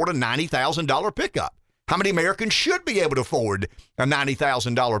can afford a $90,000 pickup? How many Americans should be able to afford a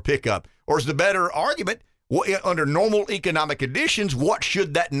 $90,000 pickup? Or is the better argument, under normal economic conditions, what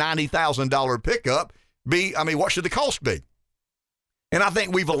should that $90,000 pickup be? I mean, what should the cost be? And I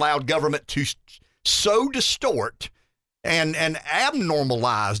think we've allowed government to so distort and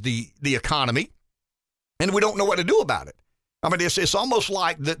abnormalize the economy, and we don't know what to do about it. I mean, it's almost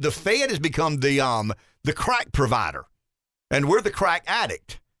like the Fed has become the crack provider, and we're the crack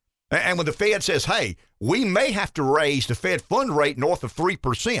addict. And when the Fed says, hey, we may have to raise the Fed fund rate north of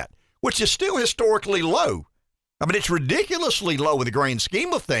 3%, which is still historically low. I mean, it's ridiculously low in the grand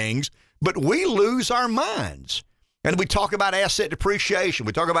scheme of things, but we lose our minds. And we talk about asset depreciation.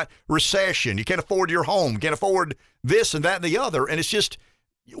 We talk about recession. You can't afford your home. You can't afford this and that and the other. And it's just,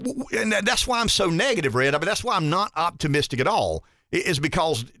 and that's why I'm so negative, Red. I mean, that's why I'm not optimistic at all, is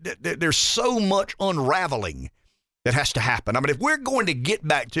because there's so much unraveling that has to happen. I mean, if we're going to get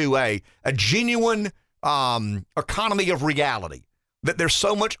back to a genuine economy of reality, that there's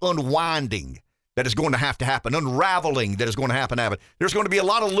so much unwinding that is going to have to happen, unraveling that is going to happen. There's going to be a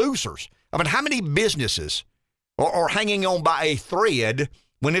lot of losers. I mean, how many businesses are hanging on by a thread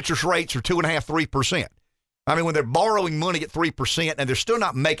when interest rates are 2.5%, 3%? I mean, when they're borrowing money at 3% and they're still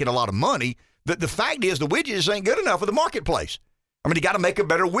not making a lot of money, the fact is the widgets ain't good enough for the marketplace. I mean, you got to make a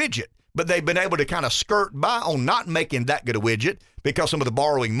better widget. but they've been able to kind of skirt by on not making that good a widget because some of the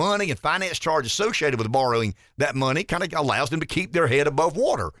borrowing money and finance charges associated with borrowing that money kind of allows them to keep their head above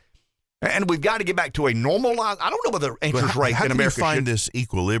water. And we've got to get back to a normalized. I don't know whether interest rate how in can America you find this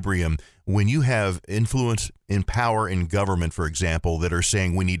equilibrium when you have influence in power in government, for example, that are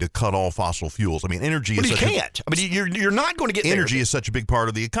saying we need to cut all fossil fuels? I mean, energy But is you such can't. I mean, you're not going to get energy there. is such a big part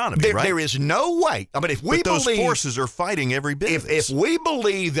of the economy, right? There is no way. I mean, if we but those believe, forces are fighting every bit. if we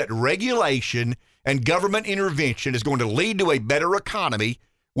believe that regulation and government intervention is going to lead to a better economy,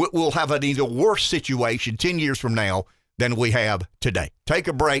 we'll have an even worse situation 10 years from now than we have today. Take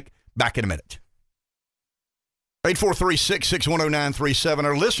a break. Back in a minute. 843-661-0937.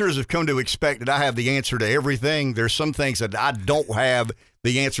 Our listeners have come to expect that I have the answer to everything. There's some things that I don't have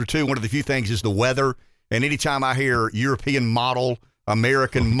the answer to. One of the few things is the weather. And anytime I hear European model,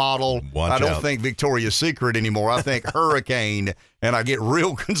 American model, I don't think Victoria's Secret anymore. I think hurricane, and I get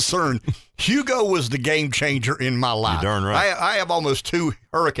real concerned. Hugo was the game changer in my life. You're darn right. I have almost 2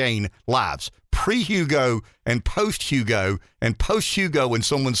 hurricane lives. Pre-Hugo and post-Hugo, and post-Hugo when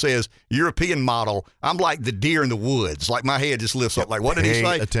someone says European model, I'm like the deer in the woods. Like my head just lifts up. Like, what did he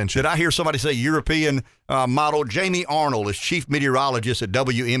say? Attention. Did I hear somebody say European model? Jaime Arnold is chief meteorologist at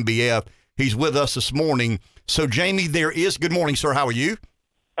WMBF. He's with us this morning. So, Jamie, good morning, sir. How are you?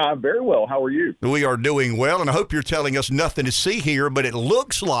 Very well. How are you? We are doing well, and I hope you're telling us nothing to see here, but it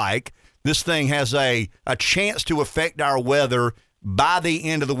looks like this thing has a chance to affect our weather by the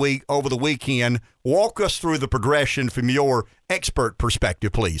end of the week, over the weekend. Walk us through the progression from your expert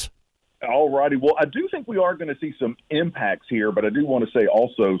perspective, please. All righty. Well, I do think we are going to see some impacts here, but I do want to say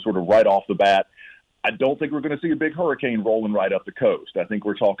also sort of right off the bat, I don't think we're going to see a big hurricane rolling right up the coast. I think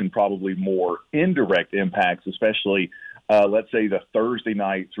we're talking probably more indirect impacts, especially, let's say, the Thursday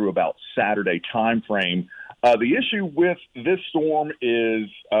night through about Saturday time frame. The issue with this storm is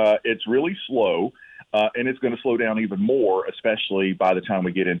it's really slow. And it's going to slow down even more, especially by the time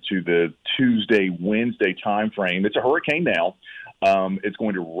we get into the Tuesday, Wednesday time frame. It's a hurricane now. It's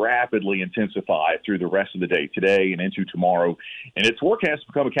going to rapidly intensify through the rest of the day today and into tomorrow. And it's forecast to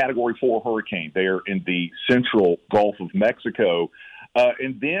become a Category 4 hurricane there in the central Gulf of Mexico.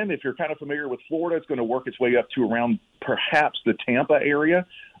 And then if you're kind of familiar with Florida, it's going to work its way up to around perhaps the Tampa area.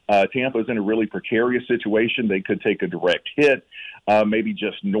 Tampa is in a really precarious situation. They could take a direct hit, maybe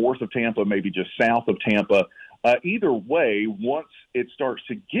just north of Tampa, maybe just south of Tampa. Either way, once it starts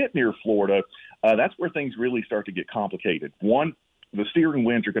to get near Florida, that's where things really start to get complicated. One, the steering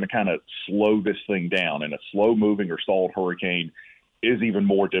winds are going to kind of slow this thing down, and a slow-moving or stalled hurricane is even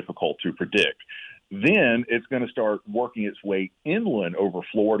more difficult to predict. Then it's going to start working its way inland over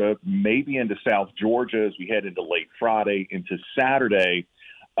Florida, maybe into South Georgia as we head into late Friday, into Saturday.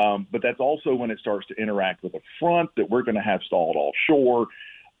 But that's also when it starts to interact with a front that we're going to have stalled offshore,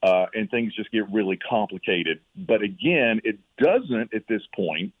 and things just get really complicated. But again, it doesn't at this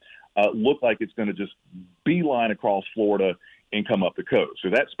point look like it's going to just beeline across Florida and come up the coast. So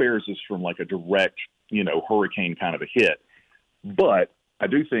that spares us from like a direct, hurricane kind of a hit. But I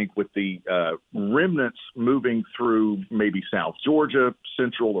do think with the remnants moving through maybe South Georgia,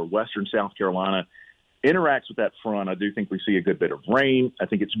 central or western South Carolina, interacts with that front, I do think we see a good bit of rain. I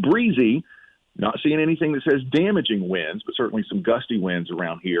think it's breezy, not seeing anything that says damaging winds, but certainly some gusty winds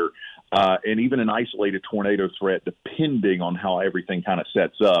around here, and even an isolated tornado threat depending on how everything kind of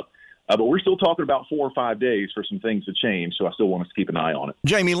sets up. But we're still talking about 4 or 5 days for some things to change, so I still want us to keep an eye on it.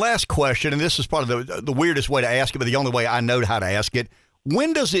 Jamie, last question, and this is probably the weirdest way to ask it, but the only way I know how to ask it.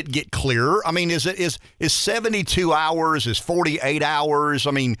 When does it get clearer? I mean, is 72 hours, is 48 hours?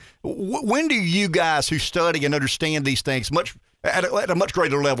 I mean, when do you guys who study and understand these things at a much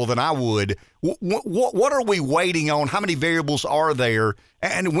greater level than I would, what are we waiting on? How many variables are there?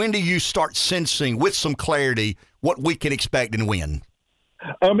 And when do you start sensing with some clarity what we can expect and when?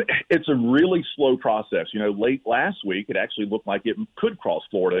 It's a really slow process. Late last week, it actually looked like it could cross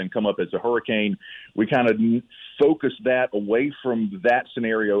Florida and come up as a hurricane. We kind of focused that away from that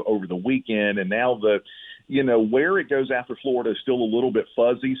scenario over the weekend, and now where it goes after Florida is still a little bit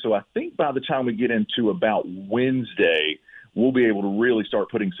fuzzy. So I think by the time we get into about Wednesday, we'll be able to really start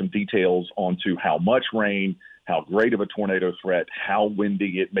putting some details onto how much rain, how great of a tornado threat, how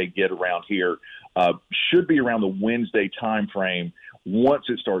windy it may get around here. Should be around the Wednesday time frame. Once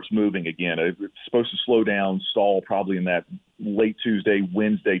it starts moving again, it's supposed to slow down, stall probably in that late Tuesday,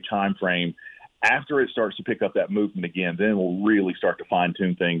 Wednesday time frame. After it starts to pick up that movement again, then we'll really start to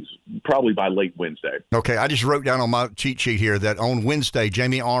fine-tune things probably by late Wednesday. Okay, I just wrote down on my cheat sheet here that on Wednesday,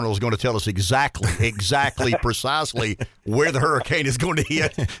 Jaime Arnold is going to tell us exactly, precisely where the hurricane is going to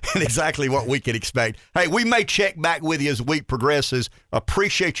hit and exactly what we can expect. Hey, we may check back with you as the week progresses.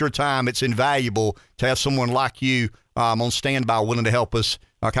 Appreciate your time. It's invaluable to have someone like you on standby willing to help us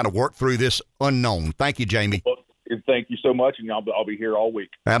kind of work through this unknown. Thank you, Jaime. Well, thank you so much, and I'll be here all week.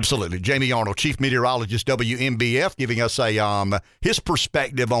 Absolutely. Jaime Arnold, Chief Meteorologist, WMBF, giving us his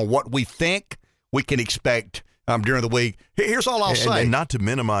perspective on what we think we can expect during the week. Here's all I'll say. And not to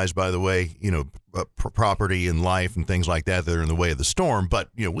minimize, by the way, property and life and things like that are in the way of the storm, but,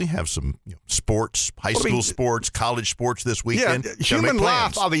 we have some sports, high school sports, college sports this weekend. Yeah, human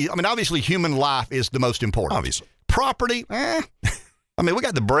life, obviously human life is the most important. Obviously. Property, we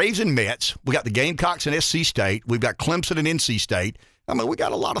got the Braves and Mets. We got the Gamecocks and SC State. We've got Clemson and NC State. We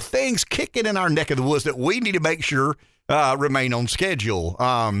got a lot of things kicking in our neck of the woods that we need to make sure remain on schedule.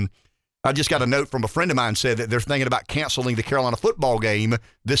 I just got a note from a friend of mine said that they're thinking about canceling the Carolina football game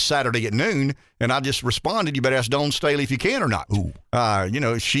this Saturday at noon, and I just responded, you better ask Dawn Staley if you can or not. Ooh.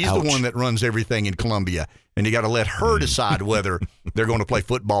 She's Ouch. the one that runs everything in Columbia, and you got to let her decide whether they're going to play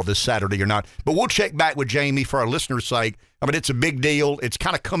football this Saturday or not. But we'll check back with Jaime for our listeners' sake. It's a big deal. It's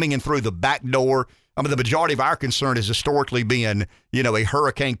kind of coming in through the back door. The majority of our concern has historically been, a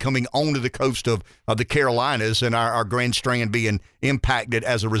hurricane coming onto the coast of the Carolinas and our Grand Strand being impacted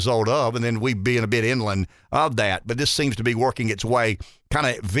as a result of, and then we being a bit inland of that. But this seems to be working its way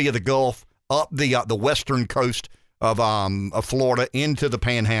kind of via the Gulf up the western coast of Florida into the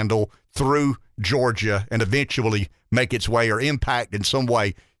Panhandle through Georgia and eventually make its way or impact in some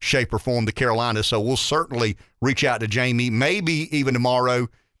way, shape, or form the Carolinas. So we'll certainly reach out to Jaime, maybe even tomorrow.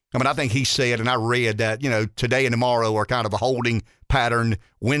 I think he said, and I read that, today and tomorrow are kind of a holding pattern.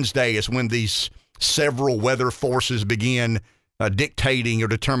 Wednesday is when these several weather forces begin dictating or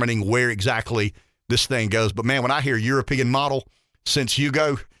determining where exactly this thing goes. But, man, when I hear European model since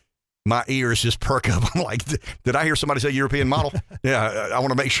Hugo, my ears just perk up. I'm like, did I hear somebody say European model? Yeah, I want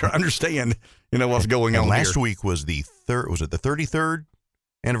to make sure I understand, what's going on last here. week was the 33rd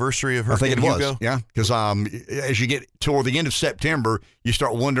anniversary of Hurricane Hugo? Hugo? Yeah, because as you get toward the end of September, you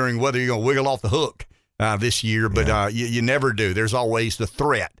start wondering whether you're going to wiggle off the hook this year, but you never do. There's always the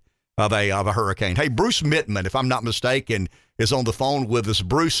threat of a hurricane. Hey, Bruce Mittman, if I'm not mistaken, is on the phone with us.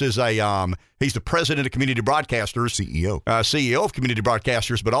 Bruce is he's the president of Community Broadcasters, CEO of Community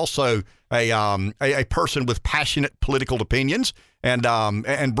Broadcasters, but also a person with passionate political opinions.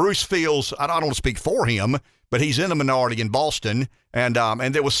 And Bruce feels, I don't want to speak for him, but he's in the minority in Boston, and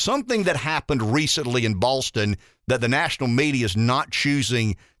there was something that happened recently in Boston that the national media is not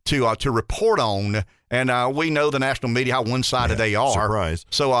choosing to report on, and we know the national media how one-sided they are. Surprise.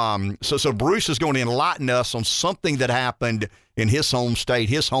 So Bruce is going to enlighten us on something that happened in his home state,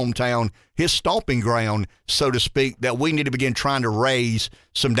 his hometown, his stomping ground, so to speak, that we need to begin trying to raise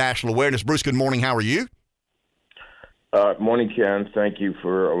some national awareness. Bruce, good morning. How are you? Morning, Ken. Thank you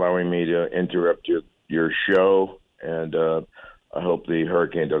for allowing me to interrupt your show, and I hope the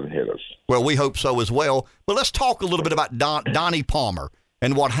hurricane doesn't hit us. Well, we hope so as well. But let's talk a little bit about Donnie Palmer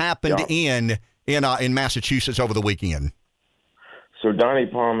and what happened in Massachusetts over the weekend. So Donnie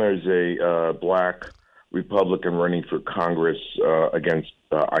Palmer is a black Republican running for Congress against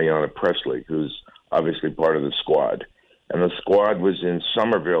Ayanna Pressley, who's obviously part of the squad. And the squad was in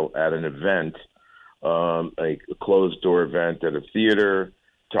Somerville at an event, a closed-door event at a theater,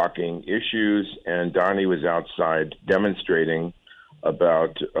 talking issues, and Donnie was outside demonstrating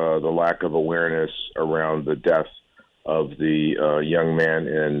about the lack of awareness around the death of the young man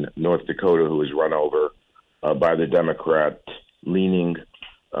in North Dakota who was run over by the Democrat-leaning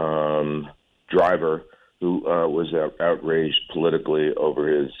driver who was outraged politically over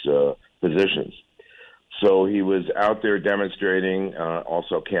his positions. So he was out there demonstrating,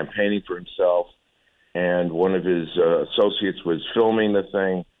 also campaigning for himself, and one of his associates was filming the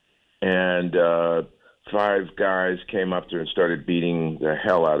thing, and 5 guys came up there and started beating the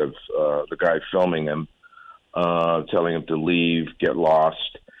hell out of the guy filming him, telling him to leave, get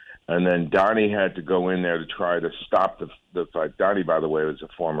lost. And then Donnie had to go in there to try to stop the fight. Donnie, by the way, was a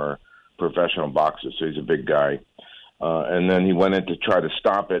former professional boxer, so he's a big guy. And then he went in to try to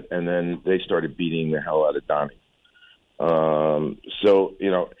stop it, and then they started beating the hell out of Donnie. So,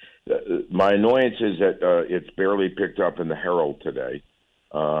 my annoyance is that it's barely picked up in the Herald today.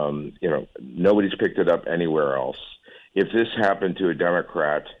 Nobody's picked it up anywhere else. If this happened to a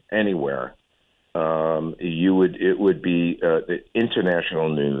Democrat anywhere, it would be international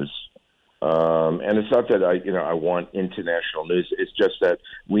news. And it's not that I want international news. It's just that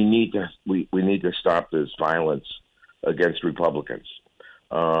we need to stop this violence against Republicans,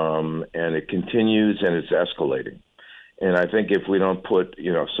 and it continues and it's escalating. And I think if we don't put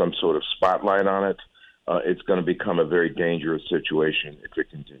some sort of spotlight on it, it's going to become a very dangerous situation if it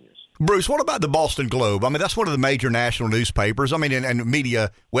continues. Bruce, what about the Boston Globe? I mean, that's one of the major national newspapers. I mean, and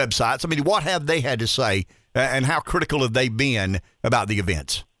media websites. I mean, what have they had to say, and how critical have they been about the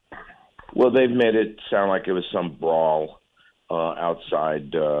events? Well, they've made it sound like it was some brawl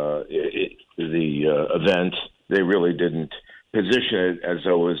outside the event. They really didn't position it as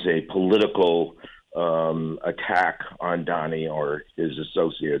though it was a political attack on Donnie or his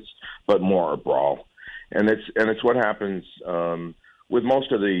associates, but more a brawl. And it's what happens with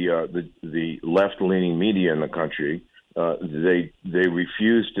most of the left-leaning media in the country. They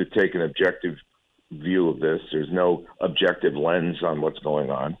refuse to take an objective view of this. There's no objective lens on what's going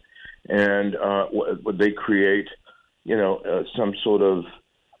on. And they create, some sort of,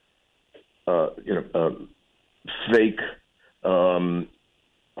 fake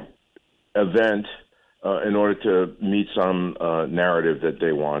event in order to meet some narrative that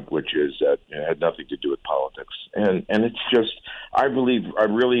they want, which is that it had nothing to do with politics. And it's just, I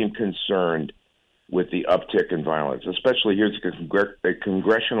really am concerned with the uptick in violence, especially here's a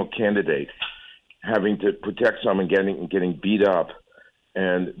congressional candidate having to protect someone getting beat up.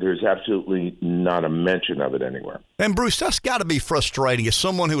 And there's absolutely not a mention of it anywhere. And Bruce, that's got to be frustrating as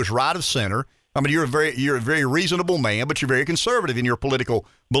someone who is right of center. I mean, you're a very reasonable man, but you're very conservative in your political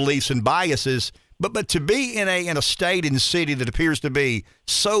beliefs and biases. But to be in a state and city that appears to be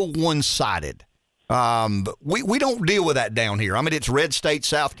so one-sided, we don't deal with that down here. I mean, it's red state,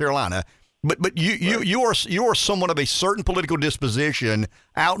 South Carolina. But you are someone of a certain political disposition,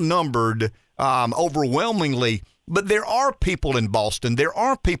 outnumbered overwhelmingly. But there are people in Boston, there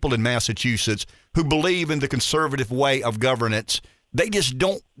are people in Massachusetts who believe in the conservative way of governance. They just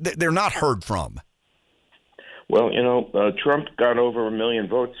don't, they're not heard from. Well, Trump got over 1 million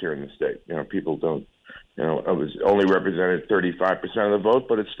votes here in the state. People don't, it was only represented 35% of the vote,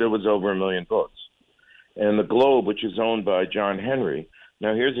 but it still was over 1 million votes. And the Globe, which is owned by John Henry,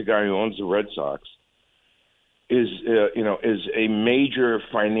 now here's a guy who owns the Red Sox, is a major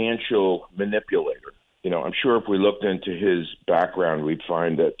financial manipulator. I'm sure if we looked into his background, we'd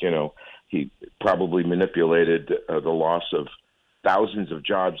find that, he probably manipulated the loss of thousands of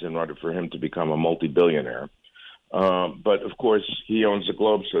jobs in order for him to become a multi-billionaire. But, of course, he owns the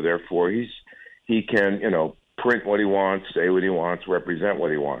Globe, so therefore he can, print what he wants, say what he wants, represent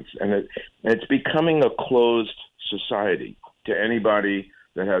what he wants. And it's becoming a closed society to anybody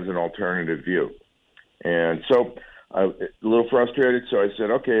that has an alternative view. And so I'm a little frustrated, so I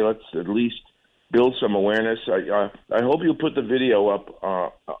said, okay, let's at least build some awareness. I hope you'll put the video up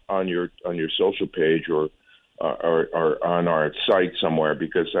on your social page or on our site somewhere,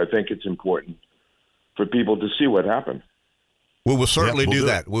 because I think it's important for people to see what happened. We will certainly do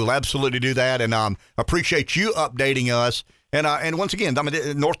that. We'll absolutely do that, and appreciate you updating us. And once again, I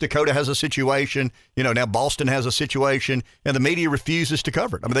mean, North Dakota has a situation. Now Boston has a situation, and the media refuses to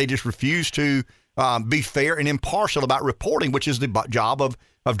cover it. I mean, they just refuse to be fair and impartial about reporting, which is the job of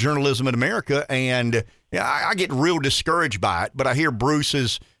journalism in America. And I get real discouraged by it. But I hear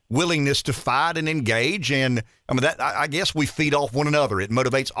Bruce's willingness to fight and engage, and I mean that I guess we feed off one another. It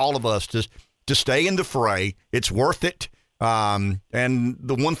motivates all of us to stay in the fray. It's worth it. And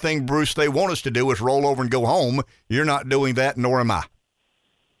the one thing, Bruce, they want us to do is roll over and go home. You're not doing that, nor am I.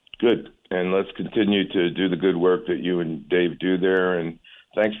 Good. And let's continue to do the good work that you and Dave do there. And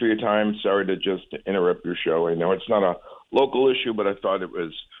thanks for your time. Sorry to just interrupt your show. I know it's not a local issue, but I thought it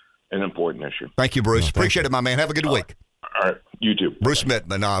was an important issue. Thank you, Bruce. Appreciate it, my man. Have a good week. All right. You too. Bruce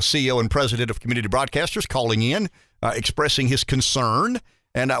Mittman, CEO and president of Community Broadcasters, calling in, expressing his concern.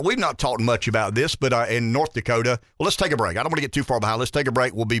 And we've not talked much about this, but in North Dakota, well, let's take a break. I don't want to get too far behind. Let's take a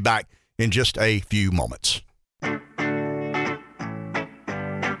break. We'll be back in just a few moments.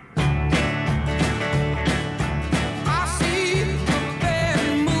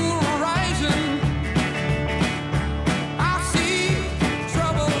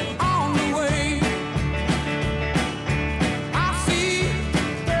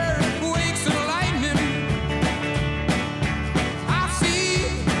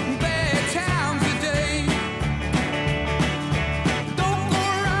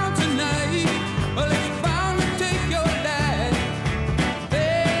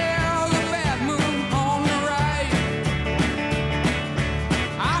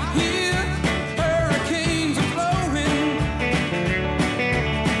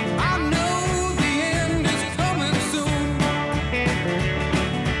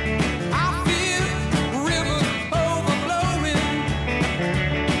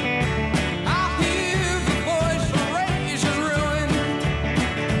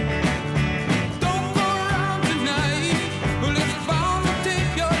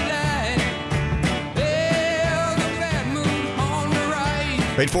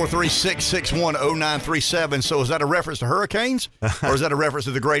 843-661-0937. So is that a reference to Hurricanes, or is that a reference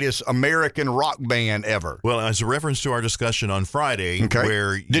to the greatest American rock band ever? Well, as a reference to our discussion on Friday,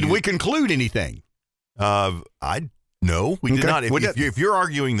 where did we conclude anything? No, we did not. If you're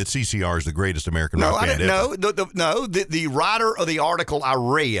arguing that CCR is the greatest American rock band ever. The writer of the article I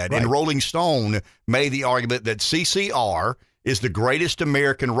read in Rolling Stone made the argument that CCR is the greatest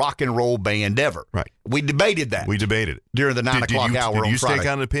American rock and roll band ever. Right. We debated that. During the 9 o'clock hour on Friday. Did you stake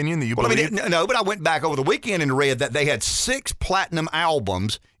out an opinion that you believe? No, but I went back over the weekend and read that they had 6 platinum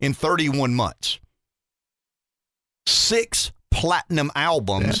albums in 31 months. 6 platinum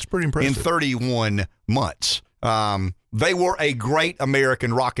albums. That's pretty impressive. In 31 months. They were a great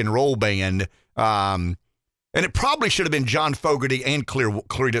American rock and roll band. And it probably should have been John Fogerty and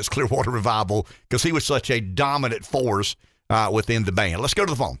Creedence Clearwater Revival, because he was such a dominant force within the band. Let's go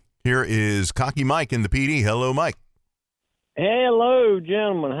to the phone. Here is Cocky Mike in the PD. Hello, Mike. Hello,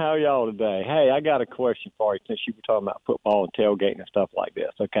 gentlemen. How are y'all today? Hey, I got a question for you, since you were talking about football and tailgating and stuff like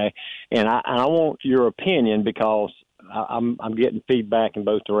this, okay? And I want your opinion, because I'm getting feedback in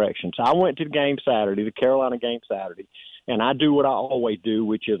both directions. I went to the game Saturday, the Carolina game Saturday, and I do what I always do,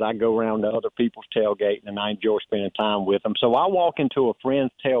 which is I go around to other people's tailgate, and I enjoy spending time with them. So I walk into a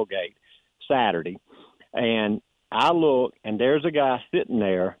friend's tailgate Saturday, and I look, and there's a guy sitting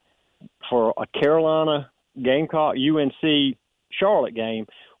there for a Carolina Gamecock UNC Charlotte game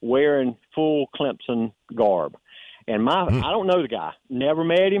wearing full Clemson garb. And I don't know the guy. Never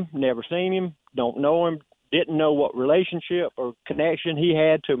met him, never seen him, don't know him, didn't know what relationship or connection he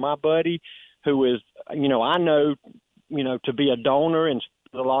had to my buddy, who is, I know, to be a donor and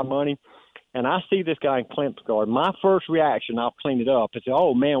spend a lot of money. And I see this guy in Clemson garb. My first reaction, I'll clean it up, is,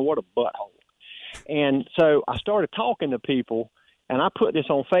 oh, man, what a butthole. And so I started talking to people, and I put this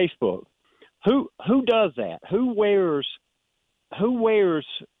on Facebook. Who does that? Who wears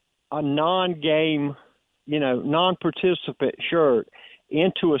a non-game, non-participant shirt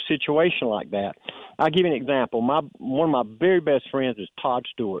into a situation like that? I'll give you an example. One of my very best friends is Todd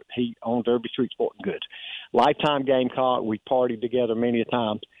Stewart. He owns Derby Street Sporting Goods. Lifetime Gamecock. We partied together many a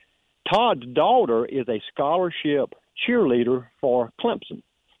times. Todd's daughter is a scholarship cheerleader for Clemson.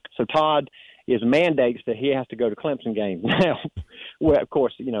 So Todd mandates that he has to go to Clemson games now. Well, of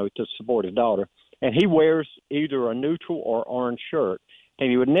course, to support his daughter. And he wears either a neutral or orange shirt. And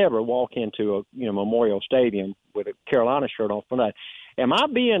he would never walk into a Memorial Stadium with a Carolina shirt on for that. Am I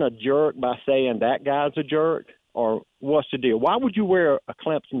being a jerk by saying that guy's a jerk, or what's the deal? Why would you wear a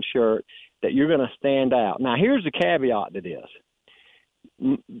Clemson shirt that you're going to stand out? Now, here's the caveat to this.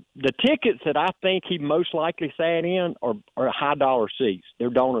 The tickets that I think he most likely sat in are high-dollar seats. They're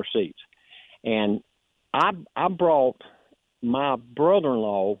donor seats. And I brought my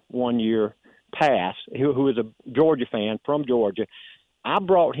brother-in-law one year past, who is a Georgia fan from Georgia. I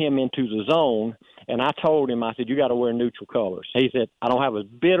brought him into the zone, and I told him, I said, you got to wear neutral colors. He said, I don't have a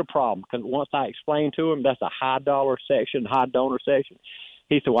bit of problem, because once I explained to him that's a high-dollar section, high donor section,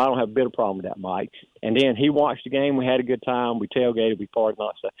 he said, well, I don't have a bit of problem with that, Mike. And then he watched the game. We had a good time. We tailgated. We partied and all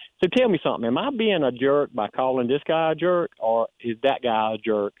that stuff. So tell me something. Am I being a jerk by calling this guy a jerk, or is that guy a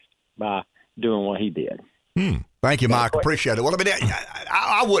jerk by doing what he did? Thank you, Mike. Appreciate it. Well,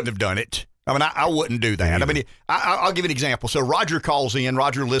 I wouldn't have done it. I wouldn't do that. I'll give you an example. So Roger calls in.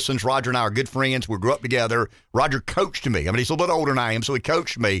 Roger listens. Roger and I are good friends. We grew up together. Roger coached me. He's a little bit older than I am, so he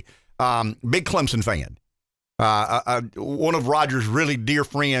coached me. Big Clemson fan. One of Roger's really dear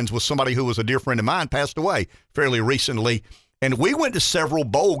friends was somebody who was a dear friend of mine, passed away fairly recently. And we went to several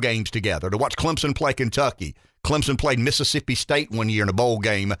bowl games together to watch Clemson play Kentucky. Clemson played Mississippi State one year in a bowl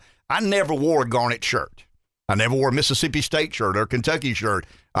game. I never wore a garnet shirt. I never wore a Mississippi State shirt or a Kentucky shirt.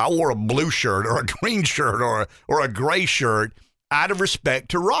 I wore a blue shirt or a green shirt or a gray shirt out of respect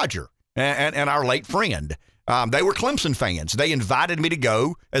to Roger and our late friend. They were Clemson fans. They invited me to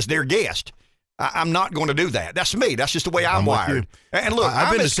go as their guest. I'm not going to do that. That's me. That's just the way I'm wired. And look,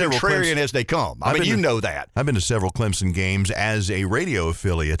 I've been as contrarian as they come. You know that. I've been to several Clemson games as a radio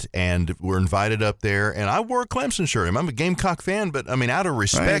affiliate, and we're invited up there, and I wore a Clemson shirt. I'm a Gamecock fan, but out of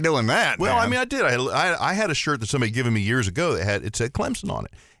respect. I ain't doing that. Well, man. I did. I had a shirt that somebody given me years ago that it said Clemson on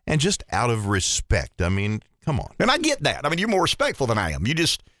it, and just out of respect. Come on. And I get that. You're more respectful than I am. You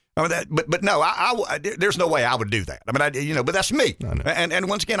just. But no, there's no way I would do that. But that's me. And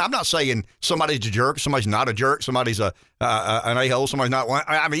once again, I'm not saying somebody's a jerk, somebody's not a jerk, somebody's an a-hole, somebody's not one.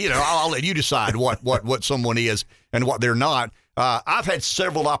 I'll let you decide what someone is and what they're not. I've had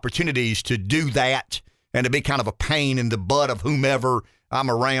several opportunities to do that and to be kind of a pain in the butt of whomever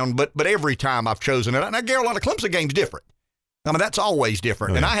I'm around. But every time I've chosen it, and I Carolina Clemson game's different. That's always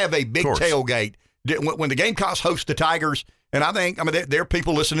different. And I have a big tailgate. When the Gamecocks host the Tigers, And I think, there are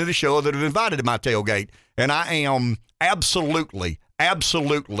people listening to the show that have invited to my tailgate, and I am absolutely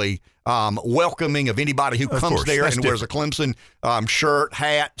welcoming of anybody who comes there and wears a Clemson shirt,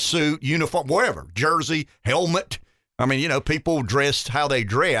 hat, suit, uniform, whatever, jersey, helmet. People dress how they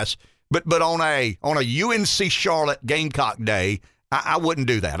dress. But on a UNC Charlotte Gamecock day, I wouldn't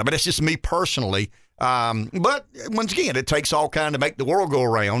do that. That's just me personally. But once again, it takes all kind to make the world go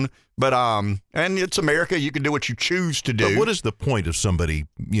around. But and it's America. You can do what you choose to do. But what is the point of somebody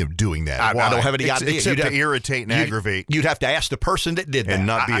doing that? I don't have any idea. Except to irritate and aggravate. You'd have to ask the person that did that, and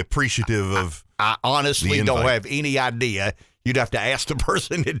not be appreciative of. I honestly don't have any idea. You'd have to ask the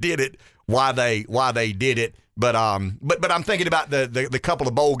person that did it why they did it. But I'm thinking about the couple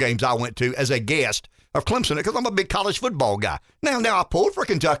of bowl games I went to as a guest of Clemson because I'm a big college football guy. Now I pulled for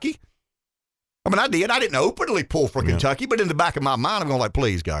Kentucky. I did. I didn't openly pull for Kentucky, but in the back of my mind, I'm going like,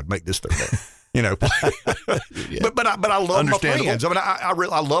 please, God, make this thing better. But I love my friends.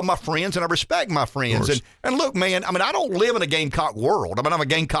 I love my friends and I respect my friends. And look, man, I don't live in a Gamecock world. I'm a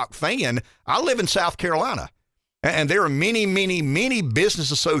Gamecock fan. I live in South Carolina. And there are many, many, many business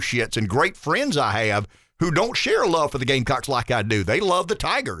associates and great friends I have who don't share a love for the Gamecocks like I do. They love the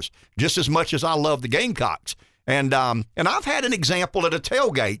Tigers just as much as I love the Gamecocks. And I've had an example at a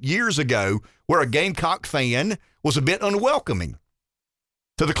tailgate years ago where a Gamecock fan was a bit unwelcoming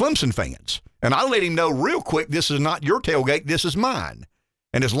to the Clemson fans. And I let him know real quick, this is not your tailgate, this is mine.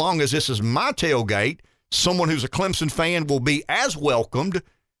 And as long as this is my tailgate, someone who's a Clemson fan will be as welcomed,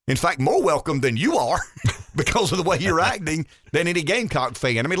 in fact, more welcome than you are because of the way you're acting than any Gamecock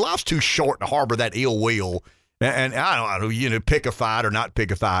fan. Life's too short to harbor that ill will. And I don't know, pick a fight or not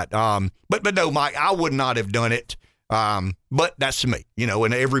pick a fight. But no, Mike, I would not have done it. But that's me,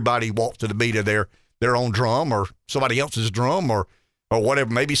 and everybody walks to the beat of their own drum or somebody else's drum or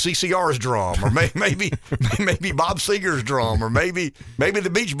whatever, maybe CCR's drum or maybe Bob Seger's drum or maybe the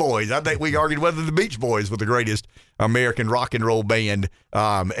Beach Boys. I think we argued whether the Beach Boys were the greatest American rock and roll band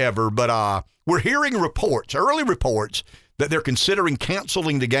ever. But we're hearing early reports that they're considering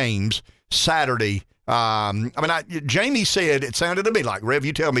canceling the games Saturday. Jamie said, it sounded to me like, Rev,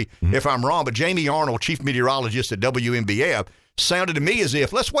 you tell me if I'm wrong, but Jaime Arnold, chief meteorologist at WMBF, sounded to me as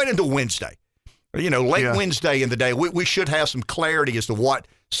if, let's wait until Wednesday. Wednesday in the day, we should have some clarity as to what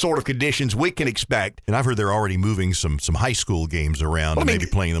sort of conditions we can expect. And I've heard they're already moving some high school games around and maybe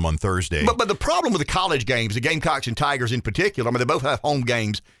playing them on Thursday. But the problem with the college games, the Gamecocks and Tigers in particular, they both have home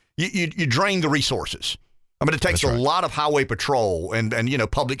games, you drain the resources. It takes a lot of highway patrol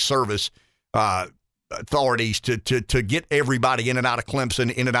and public service authorities to get everybody in and out of Clemson,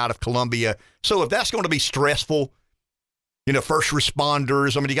 in and out of Columbia. So if that's going to be stressful, first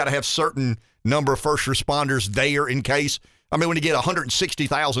responders, you got to have certain number of first responders there in case. When you get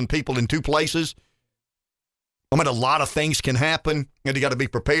 160,000 people in two places, a lot of things can happen, and you got to be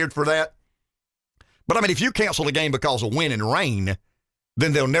prepared for that. But if you cancel a game because of wind and rain,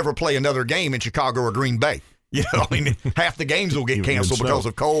 then they'll never play another game in Chicago or Green Bay. Half the games will get canceled because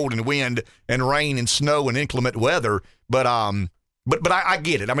of cold and wind and rain and snow and inclement weather. But I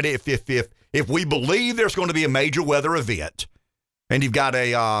get it. If we believe there's going to be a major weather event, and you've got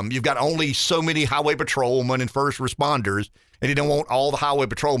only so many highway patrolmen and first responders, and you don't want all the highway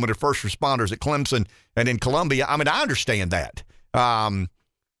patrolmen and first responders at Clemson and in Columbia, I understand that.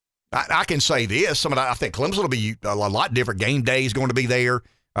 I can say this. I think Clemson will be a lot different. Game day is going to be there.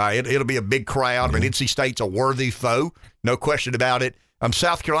 It'll be a big crowd. NC State's a worthy foe, no question about it.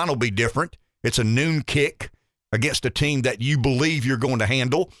 South Carolina will be different. It's a noon kick against a team that you believe you're going to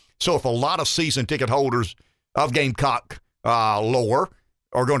handle. So if a lot of season ticket holders of Gamecock lore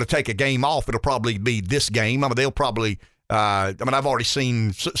are going to take a game off, it'll probably be this game. They'll probably. I've already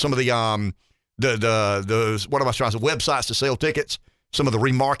seen some of the what am I trying to say? Websites to sell tickets. Some of the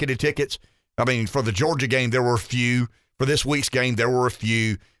remarketed tickets. For the Georgia game, there were a few. For this week's game, there were a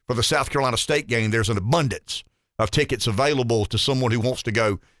few. For the South Carolina State game, there's an abundance of tickets available to someone who wants to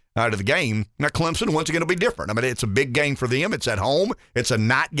go out of the game. Now, Clemson, once again, will be different. It's a big game for them. It's at home. It's a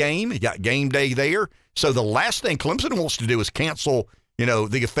night game. You got game day there. So the last thing Clemson wants to do is cancel,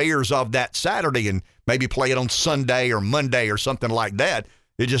 the affairs of that Saturday and maybe play it on Sunday or Monday or something like that.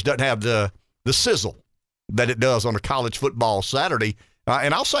 It just doesn't have the sizzle that it does on a college football Saturday.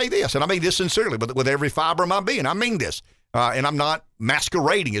 And I'll say this, and I mean this sincerely, but with every fiber of my being, I mean this, and I'm not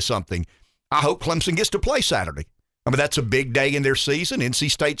masquerading as something. I hope Clemson gets to play Saturday. That's a big day in their season.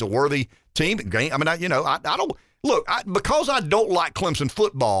 NC State's a worthy team. I don't look because I don't like Clemson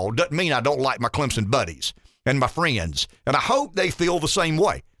football doesn't mean I don't like my Clemson buddies and my friends, and I hope they feel the same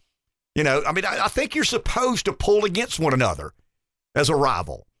way. I think you're supposed to pull against one another as a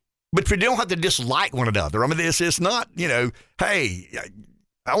rival. But you don't have to dislike one another. I mean, it's not, hey,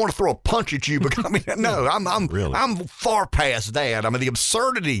 I want to throw a punch at you because no, I'm far past that. I mean, the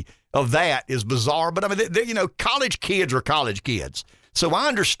absurdity of that is bizarre. But I mean, college kids are college kids, so I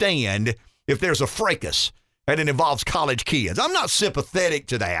understand if there's a fracas and it involves college kids. I'm not sympathetic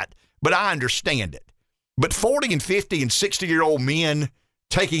to that, but I understand it. But 40 and 50 and 60-year-old men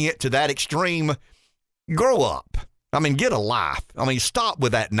taking it to that extreme, grow up. I mean, get a life. I mean, stop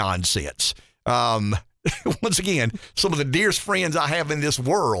with that nonsense. Once again, some of the dearest friends I have in this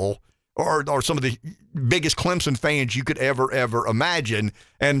world are some of the biggest Clemson fans you could ever imagine.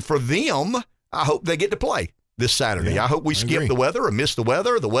 And for them, I hope they get to play this Saturday. I hope we skip the weather or miss the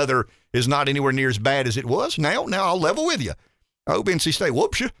weather. The weather is not anywhere near as bad as it was. Now I'll level with you. I hope NC State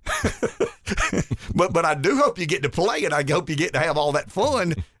whoops you. but I do hope you get to play, and I hope you get to have all that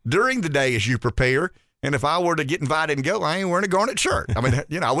fun during the day as you prepare. And if I were to get invited and go, I ain't wearing a Garnet shirt. I mean,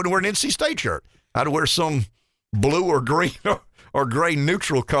 I wouldn't wear an NC State shirt. I'd wear some blue or green or gray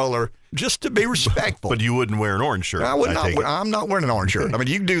neutral color just to be respectful. But you wouldn't wear an orange shirt. I'm not wearing an orange shirt. I mean,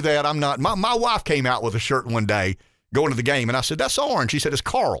 you can do that. I'm not. My wife came out with a shirt one day going to the game, and I said, that's orange. She said, it's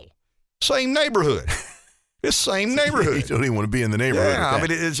Carl. Same neighborhood. It's same neighborhood. You don't even want to be in the neighborhood. Yeah, I mean,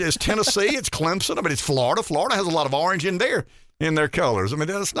 it's Tennessee, it's Clemson. I mean, it's Florida. Florida has a lot of orange in their colors. I mean,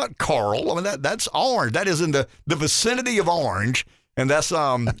 that's not Carl. I mean, that's orange. That is in the vicinity of orange. And that's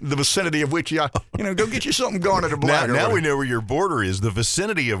the vicinity of which go get you something garnet or black. Now we know where your border is, the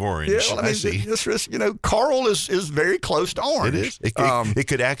vicinity of orange. Yeah, well, I see. Carl is very close to orange. It is. It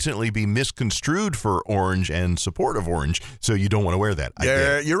could accidentally be misconstrued for orange and support of orange, so you don't want to wear that.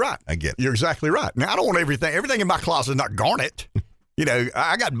 You're right. I get it. You're exactly right. Now, I don't want everything in my closet is not garnet.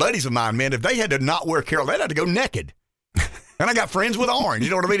 I got buddies of mine, man, if they had to not wear Carol, they'd have to go naked. And I got friends with orange. You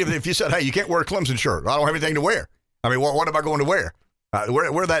know what I mean? If you said, hey, you can't wear a Clemson shirt, I don't have anything to wear. I mean, what am I going to wear?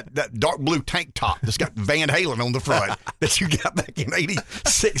 Wear that dark blue tank top that's got Van Halen on the front that you got back in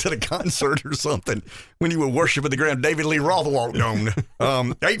 '86 at a concert or something when you were worshiping the ground David Lee Roth walked on.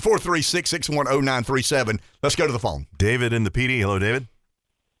 843-661-0937. Let's go to the phone. David in the PD. Hello, David.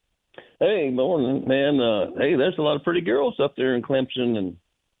 Hey, morning, man. Hey, there's a lot of pretty girls up there in Clemson and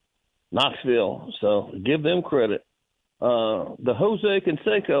Knoxville, so give them credit. The Jose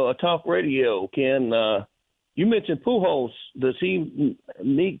Canseco, a talk radio, you mentioned Pujols. Does he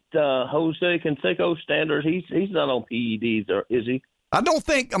meet Jose Canseco standards? He's not on PEDs, or is he? I don't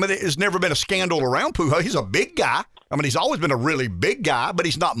think. I mean, there's never been a scandal around Pujols. He's a big guy. I mean, he's always been a really big guy, but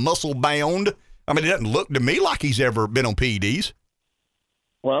he's not muscle bound. I mean, it doesn't look to me like he's ever been on PEDs.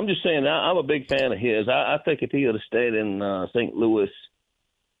 Well, I'm just saying, I'm a big fan of his. I think if he would have stayed in St. Louis,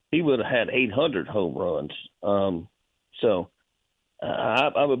 he would have had 800 home runs. So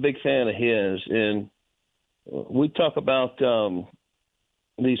I'm a big fan of his. And we talk about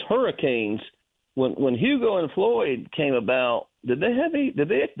these hurricanes. When Hugo and Floyd came about, did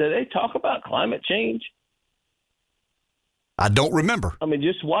they talk about climate change? I don't remember. I mean,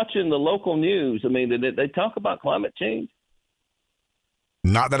 just watching the local news. I mean, did they talk about climate change?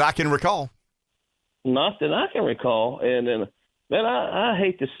 Not that I can recall. Not that I can recall. And then, man, I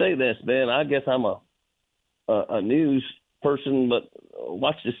hate to say this, man. I guess I'm a news person, but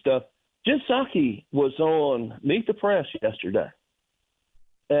watch this stuff. Jen Psaki was on Meet the Press yesterday.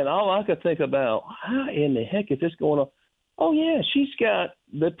 And all I could think about, how in the heck is this going on? Oh, yeah, she's got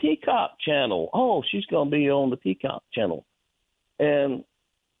the Peacock channel. Oh, she's going to be on the Peacock channel. And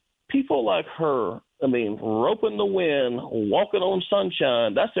people like her, I mean, roping the wind, walking on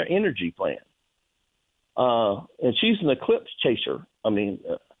sunshine, that's their energy plan. And she's an eclipse chaser. I mean,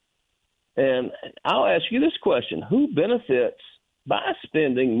 and I'll ask you this question. Who benefits by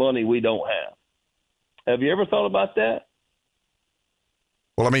spending money we don't have? Have you ever thought about that?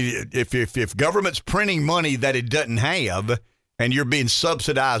 Well, I mean, if government's printing money that it doesn't have and you're being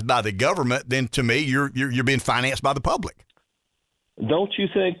subsidized by the government, then to me, you're being financed by the public. Don't you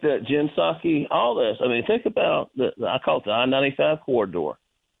think that Jen Psaki, all this, I mean, think about, I call it the I-95 corridor,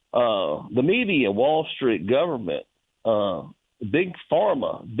 the media, Wall Street, government, big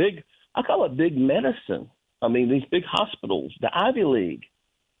pharma, I call it big medicine. I mean, these big hospitals, the Ivy League.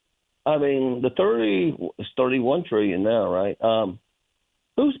 I mean, it's $31 trillion now, right?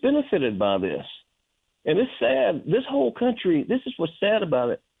 Who's benefited by this? And it's sad. This whole country, this is what's sad about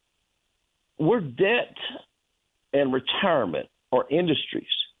it. We're debt and retirement or industries.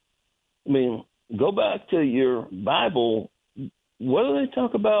 I mean, go back to your Bible. What do they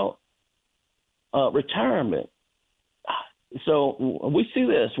talk about? Retirement. So we see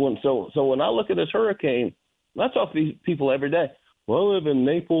this when I look at this hurricane, I talk to these people every day. Well, I live in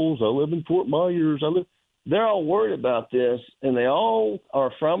Naples. I live in Fort Myers. they're all worried about this, and they all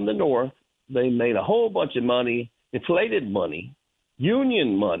are from the North. They made a whole bunch of money, inflated money,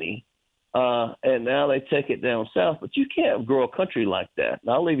 union money, and now they take it down south. But you can't grow a country like that.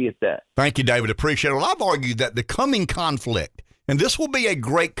 And I'll leave you at that. Thank you, David. Appreciate it. Well, I've argued that the coming conflict, and this will be a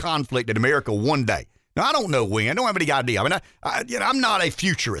great conflict in America one day. Now, I don't know when. I don't have any idea. I mean, I'm not a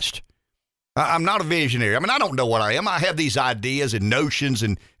futurist. I'm not a visionary. I mean, I don't know what I am. I have these ideas and notions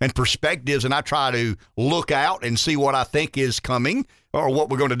and perspectives, and I try to look out and see what I think is coming or what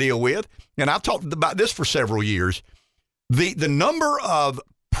we're going to deal with. And I've talked about this for several years. The number of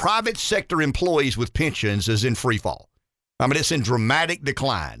private sector employees with pensions is in free fall. I mean, it's in dramatic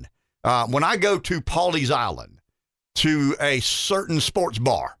decline. When I go to Pawleys Island, to a certain sports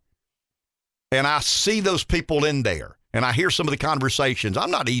bar, and I see those people in there, and I hear some of the conversations.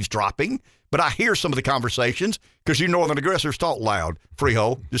 I'm not eavesdropping, but I hear some of the conversations because you Northern aggressors talk loud.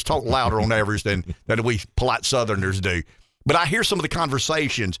 Freehold, just talk louder on average than we polite Southerners do. But I hear some of the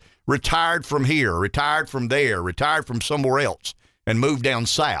conversations, retired from here, retired from there, retired from somewhere else, and moved down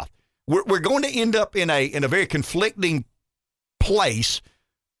south. We're going to end up in a very conflicting place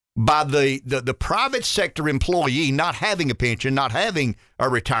by the private sector employee not having a pension, not having a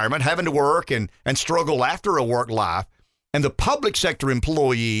retirement, having to work and struggle after a work life, and the public sector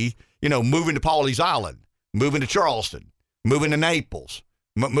employee, moving to Pawleys Island, moving to Charleston, moving to Naples,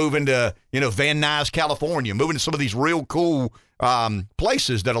 moving to, Van Nuys, California, moving to some of these real cool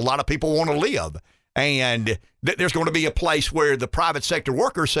places that a lot of people want to live. And there's going to be a place where the private sector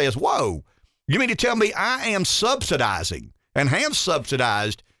worker says, whoa, you mean to tell me I am subsidizing and have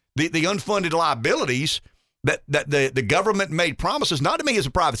subsidized the unfunded liabilities that the government made promises, not to me as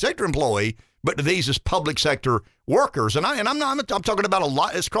a private sector employee, but to these as public sector workers. And I'm talking about a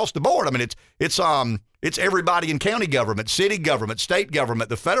lot. It's across the board. I mean, it's everybody in county government, city government, state government,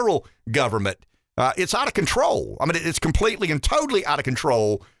 the federal government. It's out of control. I mean, it's completely and totally out of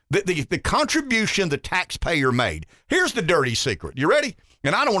control. The contribution the taxpayer made. Here's the dirty secret. You ready?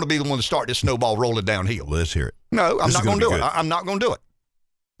 And I don't want to be the one to start this snowball rolling downhill. Let's hear it. No, I'm not going to do it. I'm not going to do it.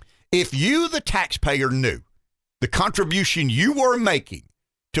 If you, the taxpayer, knew the contribution you were making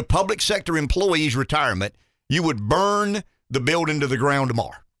to public sector employees' retirement, you would burn the building to the ground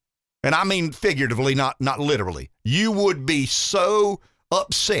tomorrow. And I mean figuratively, not literally. You would be so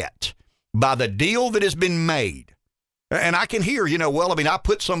upset by the deal that has been made. And I can hear, I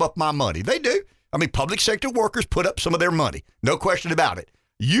put some up my money. They do. I mean, public sector workers put up some of their money. No question about it.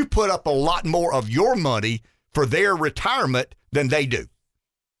 You put up a lot more of your money for their retirement than they do.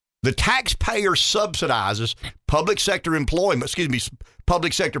 The taxpayer subsidizes public sector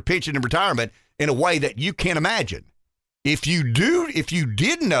public sector pension and retirement in a way that you can't imagine. If you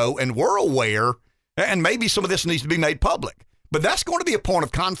did know and were aware, and maybe some of this needs to be made public, but that's going to be a point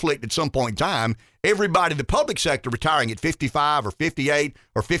of conflict at some point in time. Everybody in the public sector retiring at 55 or 58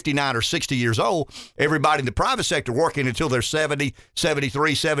 or 59 or 60 years old, everybody in the private sector working until they're 70,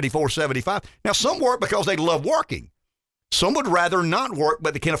 73, 74, 75. Now, some work because they love working. Some would rather not work,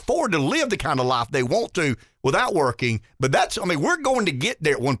 but they can afford to live the kind of life they want to without working. But we're going to get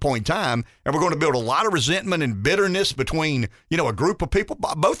there at one point in time, and we're going to build a lot of resentment and bitterness between, a group of people.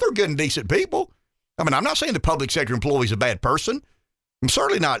 Both are good and decent people. I mean, I'm not saying the public sector employee is a bad person. I'm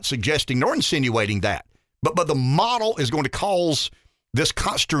certainly not suggesting nor insinuating that. But the model is going to cause this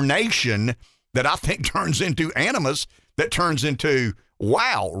consternation that I think turns into animus, that turns into,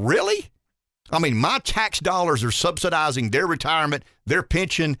 wow, really? I mean, my tax dollars are subsidizing their retirement, their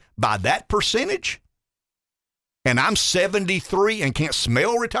pension by that percentage? And I'm 73 and can't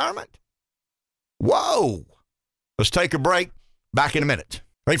smell retirement? Whoa. Let's take a break. Back in a minute.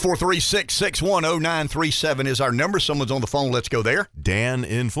 843-661-0937 is our number. Someone's on the phone. Let's go there. Dan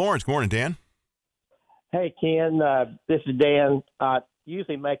in Florence. Good morning, Dan. Hey, Ken. This is Dan. I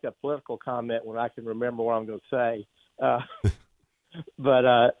usually make a political comment when I can remember what I'm going to say. But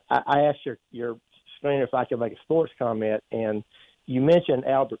I asked your screener if I could make a sports comment, and you mentioned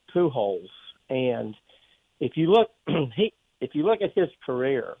Albert Pujols. And if you look at his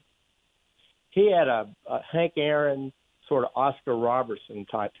career, he had a Hank Aaron sort of Oscar Robertson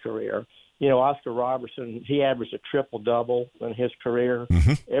type career. Oscar Robertson, he averaged a triple-double in his career.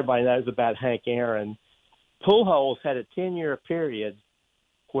 Mm-hmm. Everybody knows about Hank Aaron. Pujols had a 10-year period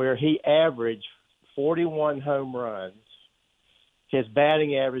where he averaged 41 home runs. His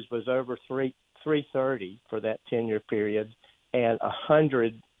batting average was over 330 for that 10-year period, and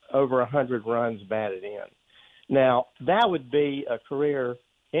over 100 runs batted in. Now, that would be a career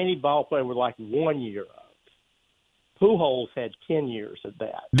any ball player would like 1 year of. Pujols had 10 years of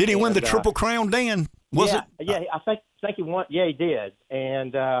that. Did he win the Triple Crown, Dan? Yeah, I think he won. Yeah, he did.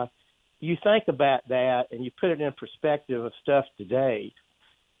 And you think about that and you put it in perspective of stuff today.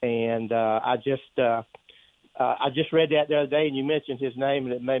 And I just read that the other day, and you mentioned his name,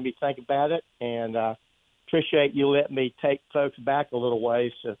 and it made me think about it. And appreciate you letting me take folks back a little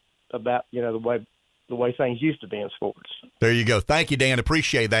ways about the way things used to be in sports. There you go. Thank you, Dan.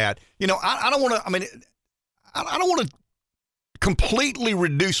 Appreciate that. I don't want to. I don't want to completely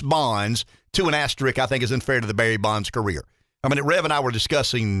reduce Bonds to an asterisk. I think is unfair to the Barry Bonds career. Rev and I were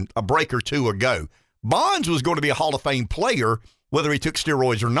discussing a break or two ago. Bonds was going to be a Hall of Fame player, whether he took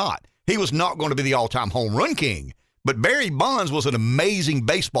steroids or not. He was not going to be the all-time home run king. But Barry Bonds was an amazing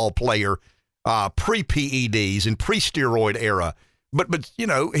baseball player pre-PEDs and pre-steroid era. But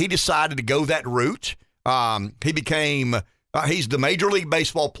he decided to go that route. He became he's the Major League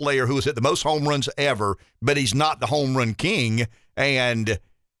Baseball player who has hit the most home runs ever, but he's not the home run king. But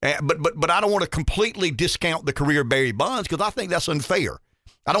I don't want to completely discount the career of Barry Bonds because I think that's unfair.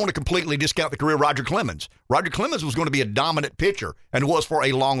 I don't want to completely discount the career of Roger Clemens. Roger Clemens was going to be a dominant pitcher and was for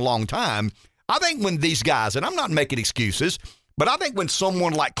a long, long time. I think when these guys, and I'm not making excuses, but I think when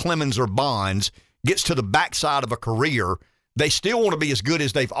someone like Clemens or Bonds gets to the backside of a career, they still want to be as good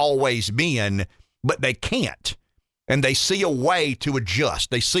as they've always been, but they can't. And they see a way to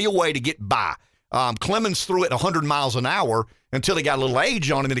adjust. They see a way to get by. Clemens threw it 100 miles an hour until he got a little age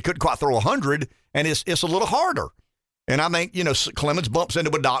on him and he couldn't quite throw 100, and it's a little harder. And I think, Clemens bumps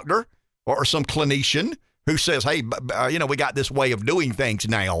into a doctor or some clinician who says, hey, we got this way of doing things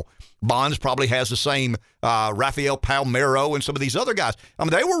now. Bonds probably has the same Rafael Palmeiro and some of these other guys.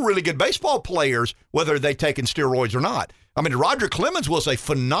 They were really good baseball players, whether they'd taken steroids or not. Roger Clemens was a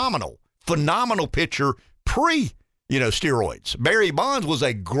phenomenal pitcher steroids. Barry Bonds was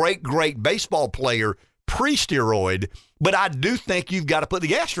a great, great baseball player pre-steroid, but I do think you've got to put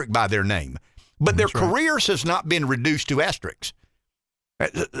the asterisk by their name. But their careers has not been reduced to asterisks.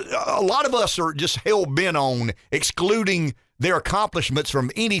 A lot of us are just hell-bent on excluding their accomplishments from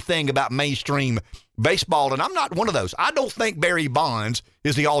anything about mainstream baseball, and I'm not one of those. I don't think Barry Bonds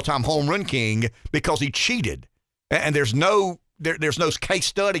is the all-time home run king because he cheated. And there's no case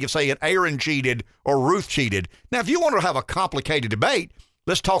study of saying Aaron cheated or Ruth cheated. Now, if you want to have a complicated debate,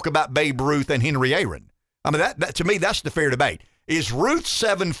 let's talk about Babe Ruth and Henry Aaron. That to me, that's the fair debate. Is Ruth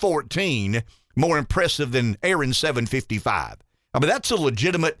 714 more impressive than Aaron 755? That's a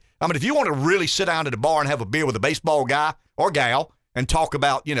legitimate. If you want to really sit down at a bar and have a beer with a baseball guy or gal and talk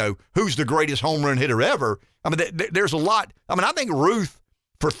about, who's the greatest home run hitter ever, there's a lot. I think Ruth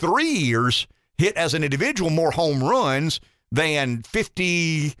for 3 years hit as an individual more home runs than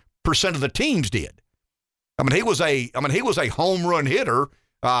 50% of the teams did. He was a home run hitter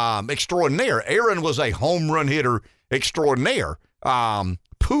extraordinaire. Aaron was a home run hitter extraordinaire.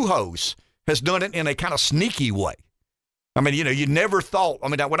 Pujols has done it in a kind of sneaky way. You never thought.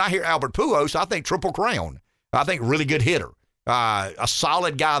 When I hear Albert Pujols, I think Triple Crown. I think really good hitter, a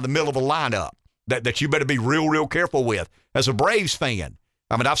solid guy in the middle of a lineup that you better be real, real careful with. As a Braves fan,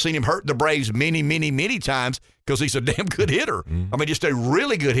 I've seen him hurt the Braves many, many, many times because he's a damn good hitter. Just a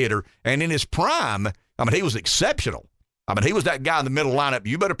really good hitter. And in his prime, he was exceptional. He was that guy in the middle lineup.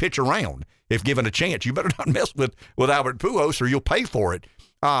 You better pitch around if given a chance. You better not mess with Albert Pujols or you'll pay for it.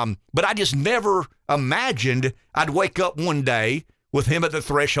 But I just never imagined I'd wake up one day with him at the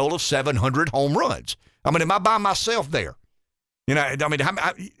threshold of 700 home runs. Am I by myself there? I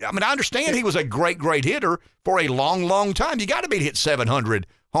understand he was a great, great hitter for a long, long time. You got to be to hit 700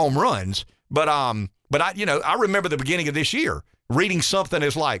 home runs. But I remember the beginning of this year reading something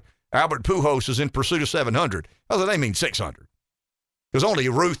as like Albert Pujols is in pursuit of 700. Oh, they mean 600. Because only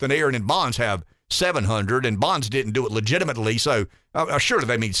Ruth and Aaron and Bonds have 700, and Bonds didn't do it legitimately, so surely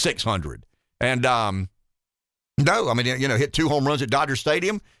they mean 600. And hit 2 home runs at Dodger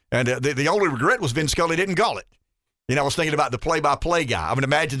Stadium, and the only regret was Vin Scully didn't call it. I was thinking about the play-by-play guy.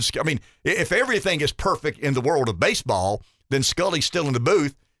 If everything is perfect in the world of baseball, then Scully's still in the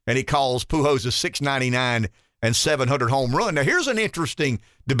booth, and he calls Pujols a 699 and 700 home run. Now, here's an interesting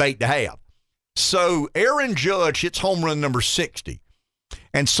debate to have. So Aaron Judge hits home run number 60.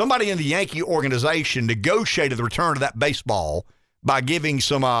 And somebody in the Yankee organization negotiated the return of that baseball by giving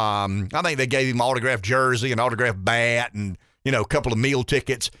some, I think they gave him an autographed jersey, an autographed bat, and, a couple of meal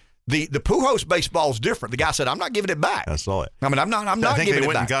tickets. The Pujols baseball is different. The guy said, I'm not giving it back. I saw it. I'm not giving it back. I think they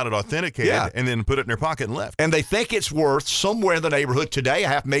went and got it authenticated and then put it in their pocket and left. And they think it's worth somewhere in the neighborhood today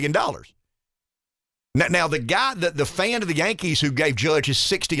 $500,000. Now the guy, the fan of the Yankees who gave Judge his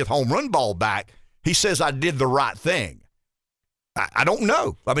 60th home run ball back, he says, I did the right thing. I don't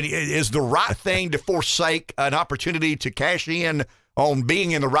know. Is the right thing to forsake an opportunity to cash in on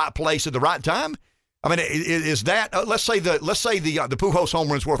being in the right place at the right time? I mean, is that let's say the Pujols home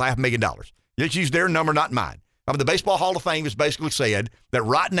run's worth $500,000. Let's use their number, not mine. I mean, the Baseball Hall of Fame has basically said that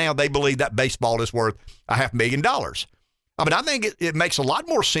right now they believe that baseball is worth $500,000. I mean, I think it makes a lot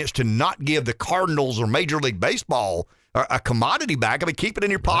more sense to not give the Cardinals or Major League Baseball a commodity back. I mean, keep it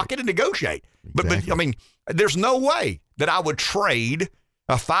in your pocket and negotiate. Exactly. But I mean, there's no way that I would trade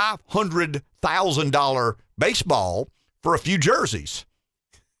a $500,000 baseball for a few jerseys.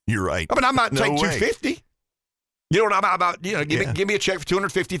 You're right. I mean, I might take $250. You know what I'm about? You know, give me a check for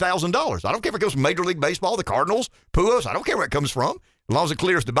 $250,000. I don't care if it goes from Major League Baseball, the Cardinals, Pujols. I don't care where it comes from, as long as it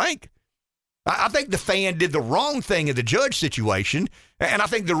clears the bank. I think the fan did the wrong thing in the Judge situation, and I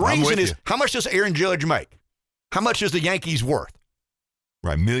think the reason is how much does Aaron Judge make? How much is the Yankees worth?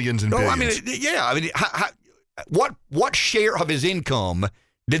 Right, millions and billions. I mean, yeah. I mean, what share of his income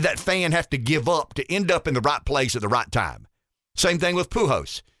did that fan have to give up to end up in the right place at the right time? Same thing with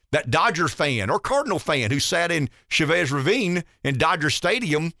Pujols. That Dodgers fan or Cardinal fan who sat in Chavez Ravine in Dodger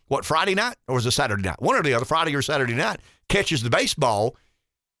Stadium, Friday night? Or was it Saturday night? One or the other, Friday or Saturday night, catches the baseball.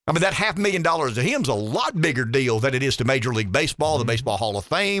 I mean, that $500,000 to him is a lot bigger deal than it is to Major League Baseball, the Baseball Hall of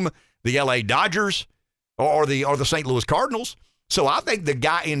Fame, the L.A. Dodgers, or the St. Louis Cardinals. So I think the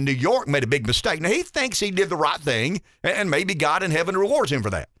guy in New York made a big mistake. Now, he thinks he did the right thing, and maybe God in heaven rewards him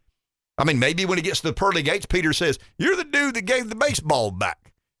for that. I mean, maybe when he gets to the pearly gates, Peter says, "You're the dude that gave the baseball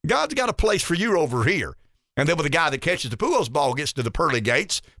back. God's got a place for you over here." And then when the guy that catches the Pujols ball gets to the pearly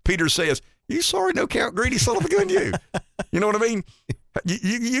gates, Peter says, "You sorry, no count, greedy son of a gun, you." You know what I mean?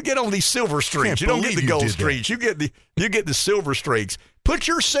 You get on these silver streaks. You don't get the gold streaks. You get the silver streaks. Put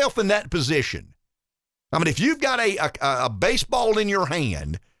yourself in that position. I mean, if you've got a baseball in your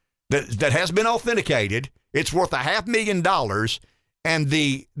hand that has been authenticated, it's worth $500,000, and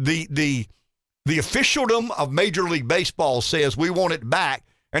the officialdom of Major League Baseball says we want it back,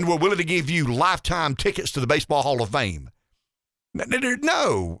 and we're willing to give you lifetime tickets to the Baseball Hall of Fame.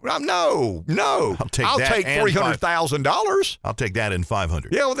 No. I'll take $300,000. I'll take that in $500.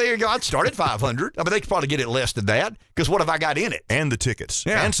 Yeah, well, there you go. I'd start at $500. I mean, they could probably get it less than that, because what have I got in it? And the tickets.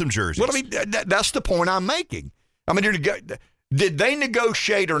 Yeah. And some jerseys. Well, I mean, that's the point I'm making. I mean, did they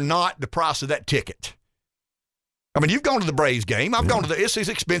negotiate or not the price of that ticket? I mean, you've gone to the Braves game. I've gone to it's an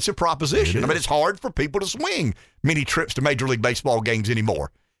expensive proposition. I mean, it's hard for people to swing many trips to Major League Baseball games anymore.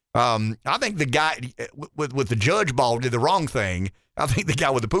 I think the guy with the Judge ball did the wrong thing. I think the guy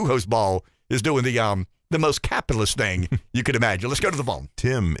with the Pujols ball is doing the most capitalist thing you could imagine. Let's go to the phone.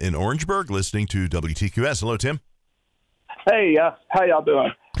 Tim in Orangeburg, listening to WTQS. Hello, Tim. Hey, how y'all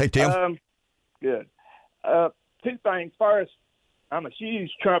doing? Hey, Tim. Good. Two things. First, I'm a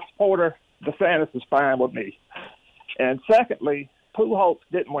huge Trump supporter. Desantis is fine with me. And secondly, Pujols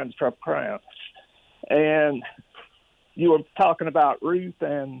didn't win the Triple Crown. And you were talking about Ruth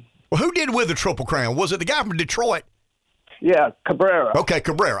and... Well, who did win the Triple Crown? Was it the guy from Detroit? Yeah, Cabrera. Okay,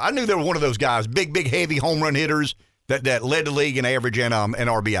 Cabrera. I knew they were one of those guys, big, heavy home run hitters that led the league in average and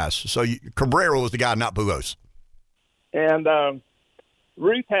RBIs. So Cabrera was the guy, not Pujols. And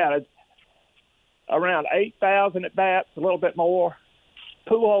Ruth had around 8,000 at-bats, a little bit more.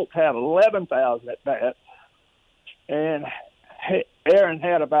 Pujols had 11,000 at-bats. And Aaron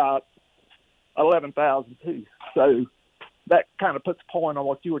had about 11,000 too. So that kind of puts a point on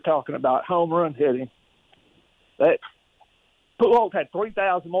what you were talking about, home run hitting. That Pujols had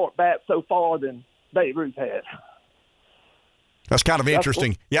 3,000 more at-bats so far than Babe Ruth had. That's kind of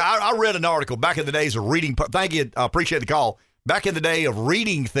interesting. Yeah, I read an article back in the days of reading. Thank you. I appreciate the call. Back in the day of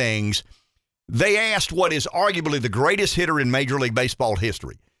reading things, they asked what is arguably the greatest hitter in Major League Baseball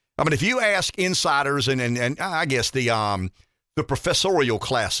history. I mean, if you ask insiders and I guess the professorial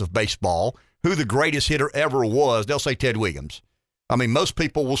class of baseball who the greatest hitter ever was, they'll say Ted Williams. I mean, most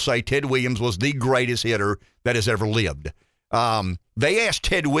people will say Ted Williams was the greatest hitter that has ever lived. They asked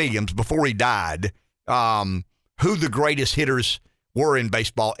Ted Williams before he died who the greatest hitters were in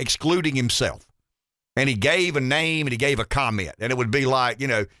baseball, excluding himself. And he gave a name and he gave a comment. And it would be like,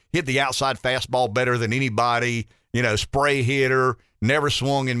 hit the outside fastball better than anybody, spray hitter, never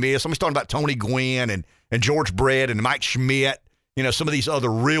swung and missed. Somebody's talking about Tony Gwynn and George Brett and Mike Schmidt. Some of these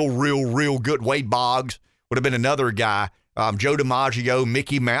other real good. Wade Boggs would have been another guy. Joe DiMaggio,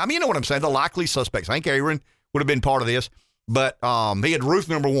 Mickey Mouse. I mean, you know what I'm saying? The likely suspects. Hank Aaron would have been part of this. But he had Ruth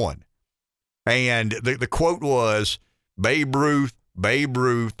number one. And the quote was, Babe Ruth,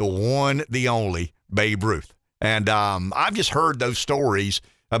 the one, the only Babe Ruth. And I've just heard those stories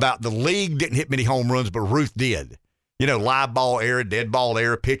about the league didn't hit many home runs, but Ruth did. Live ball era, dead ball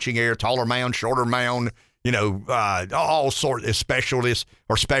era, pitching era, taller mound, shorter mound, all sorts of specialists.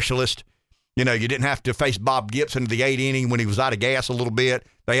 You didn't have to face Bob Gibson in the 8th inning when he was out of gas a little bit.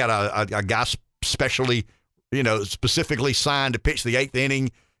 They had a guy specifically signed to pitch the 8th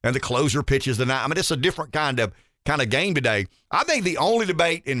inning, and the closer pitches the 9th. I mean, it's a different kind of game today. I think the only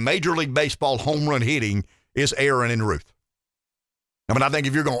debate in Major League Baseball home run hitting is Aaron and Ruth. I mean, I think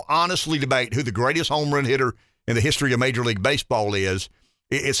if you're going to honestly debate who the greatest home run hitter in the history of Major League Baseball is,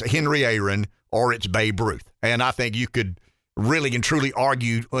 it's Henry Aaron or it's Babe Ruth. And I think you could really and truly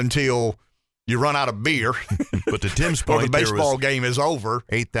argue until you run out of beer. But to Tim's point, or the baseball game is over.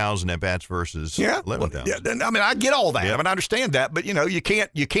 8,000 at-bats versus 11,000. Yeah, I mean, I get all that. Yeah. I mean, I understand that. But, you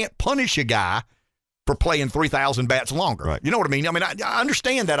can't punish a guy for playing 3,000 bats longer. Right. You know what I mean? I mean, I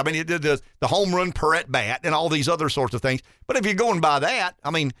understand that. I mean, the home run per at bat and all these other sorts of things. But if you're going by that,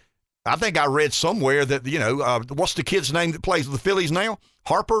 I mean, I think I read somewhere that, what's the kid's name that plays with the Phillies now?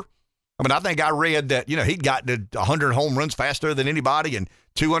 Harper? I mean, I think I read that, he'd gotten to 100 home runs faster than anybody and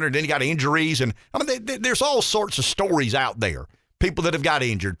 200, then he got injuries. And, I mean, there's all sorts of stories out there. People that have got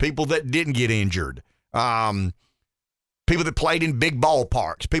injured, people that didn't get injured, people that played in big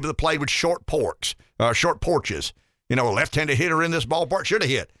ballparks, people that played with short porches. A left-handed hitter in this ballpark should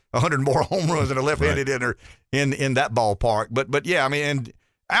have hit 100 more home runs than a left-handed hitter in that ballpark. But yeah, I mean, and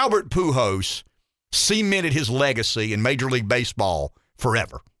Albert Pujols cemented his legacy in Major League Baseball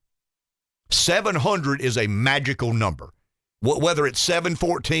forever. 700 is a magical number. Whether it's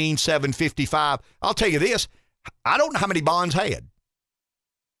 714, 755, I'll tell you this, I don't know how many Bonds had.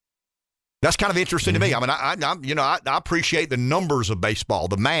 That's kind of interesting to me. I mean, I appreciate the numbers of baseball,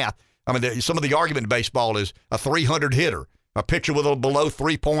 the math. I mean, some of the argument in baseball is a 300 hitter, a pitcher with a below 9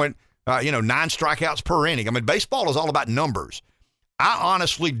 strikeouts per inning. I mean, baseball is all about numbers. I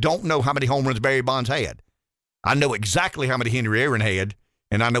honestly don't know how many home runs Barry Bonds had. I know exactly how many Henry Aaron had,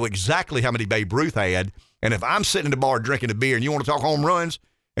 and I know exactly how many Babe Ruth had. And if I'm sitting in the bar drinking a beer and you want to talk home runs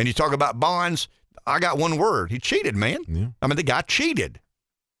and you talk about Bonds, I got one word. He cheated, man. Yeah. I mean, the guy cheated.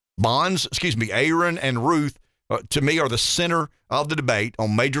 Aaron and Ruth, to me, are the center of the debate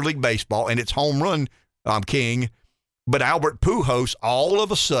on Major League Baseball, and it's home run king. But Albert Pujols all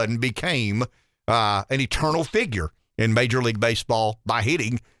of a sudden became an eternal figure in Major League Baseball by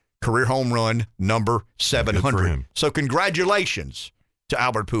hitting career home run number 700. So congratulations to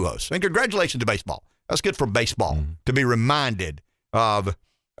Albert Pujols, and congratulations to baseball. That's good for baseball to be reminded of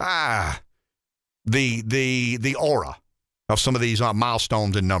the aura of some of these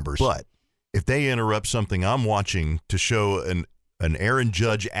milestones and numbers. But if they interrupt something I'm watching to show an Aaron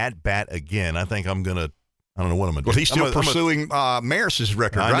Judge at bat again, I think I'm gonna. I don't know what I'm gonna do. Well, he's still pursuing Maris's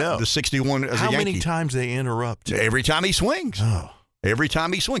record, right? I know. The 61 as a Yankee. How many times they interrupt? Every time he swings. Oh. Every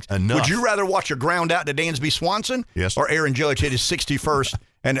time he swings. Enough. Would you rather watch a ground out to Dansby Swanson? Yes. Or Aaron Judge hit his 61st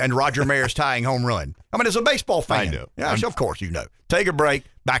and Roger Maris tying home run? I mean, as a baseball fan. I know. Yeah, of course you know. Take a break.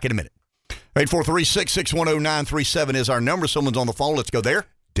 Back in a minute. 843-661-0937 is our number. Someone's on the phone. Let's go there.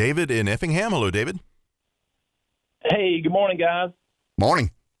 David in Effingham. Hello, David. Hey, good morning, guys. Morning.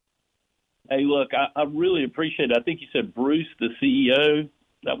 Hey, look, I really appreciate it. I think you said Bruce, the CEO,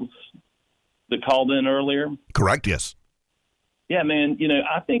 that was that called in earlier. Correct, yes. Yeah, man,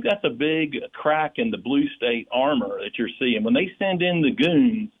 I think that's a big crack in the Blue State armor that you're seeing. When they send in the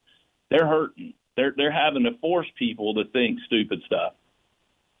goons, they're hurting. They're having to force people to think stupid stuff.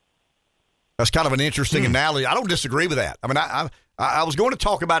 That's kind of an interesting analogy. I don't disagrry with that. I mean, I was going to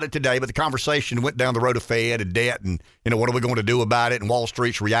talk about it today, but the conversation went down the road of Fed and debt and, what are we going to do about it and Wall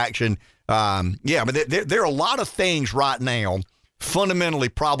Street's reaction. But there are a lot of things right now fundamentally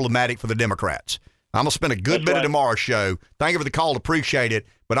problematic for the Democrats. I'm going to spend a good bit of tomorrow's show. Thank you for the call. Appreciate it.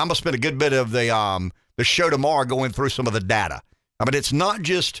 But I'm going to spend a good bit of the show tomorrow going through some of the data. I mean, it's not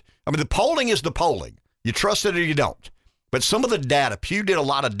just – the polling is the polling. You trust it or you don't. But some of the data, Pew did a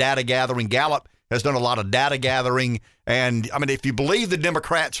lot of data gathering. Gallup has done a lot of data gathering. And, if you believe the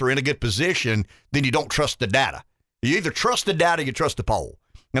Democrats are in a good position, then you don't trust the data. You either trust the data or you trust the poll.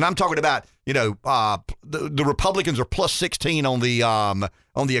 And I'm talking about, the Republicans are plus 16 on the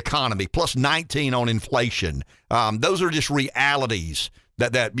economy, plus 19 on inflation. Those are just realities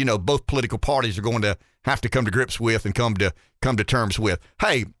that both political parties are going to have to come to grips with and come to terms with.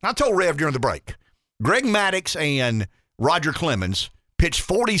 Hey, I told Rev during the break, Greg Maddux and Roger Clemens pitched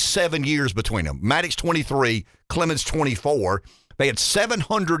 47 years between them. Maddux 23, Clemens 24. They had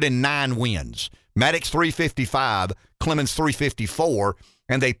 709 wins. Maddux 355, Clemens 354,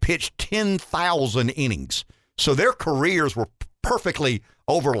 and they pitched 10,000 innings. So their careers were perfectly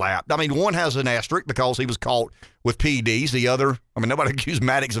overlapped. One has an asterisk because he was caught with PEDs. The other, nobody accused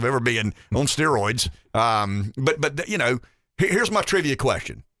Maddux of ever being on steroids. But here's my trivia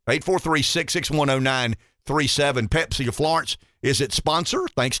question. 843-661-0937. Pepsi of Florence is its sponsor.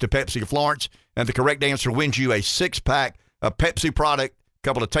 Thanks to Pepsi of Florence. And the correct answer wins you a 6-pack of Pepsi product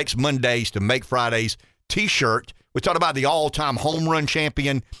couple of Takes Mondays to Make Fridays T-shirt. We talked about the all-time home run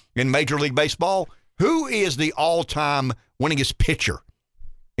champion in Major League Baseball. Who is the all-time winningest pitcher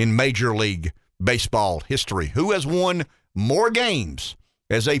in Major League Baseball history? Who has won more games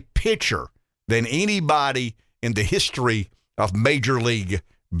as a pitcher than anybody in the history of Major League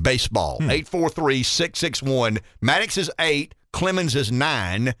Baseball? 843-661. Maddox is 8. Clemens is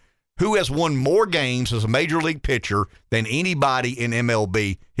 9. Who has won more games as a Major League pitcher than anybody in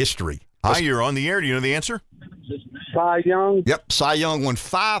MLB history? Hi, you're on the air. Do you know the answer? Cy Young. Yep, Cy Young won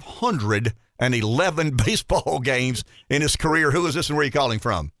 511 baseball games in his career. Who is this and where are you calling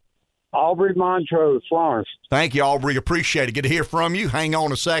from? Aubrey Montrose, Florence. Thank you, Aubrey. Appreciate it. Good to hear from you. Hang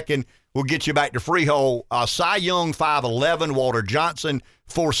on a second. We'll get you back to Freehold. Cy Young, 5'11", Walter Johnson,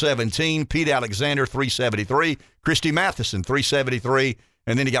 417, Pete Alexander, 373, Christy Matheson, 373,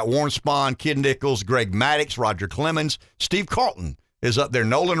 and then you got Warren Spahn, Kid Nichols, Greg Maddux, Roger Clemens, Steve Carlton is up there.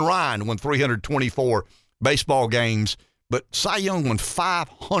 Nolan Ryan won 324 baseball games, but Cy Young won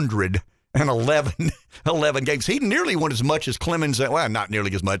 511 games. He nearly won as much as Clemens. Well, not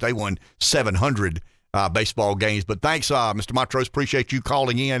nearly as much. They won 700 baseball games. But thanks, Mr. Montrose. Appreciate you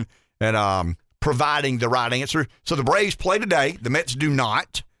calling in and providing the right answer. So the Braves play today. The Mets do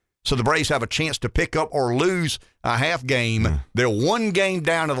not. So the Braves have a chance to pick up or lose a half game. They're one game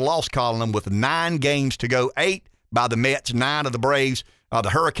down to the loss column with 9 games to go. 8 by the Mets, 9 of the Braves.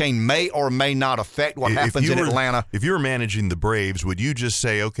 The hurricane may or may not affect what happens in Atlanta. If you were managing the Braves, would you just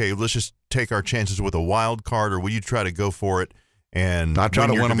say, okay, let's just take our chances with a wild card, or would you try to go for it and I try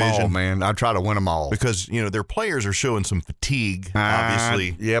to win them all, man. I try to win them all. Because, their players are showing some fatigue,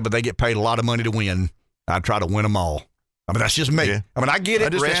 obviously. Yeah, but they get paid a lot of money to win. I try to win them all. I mean, that's just me. Yeah. I mean, I get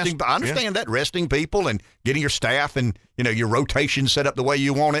it. I understand Yeah. that, resting people and getting your staff and, your rotation set up the way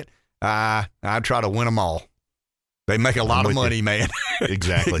you want it. I try to win them all. They make a lot of money, man.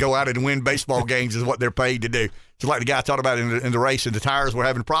 Exactly. Go out and win baseball games is what they're paid to do. Just like the guy talked about in the race, and the tires were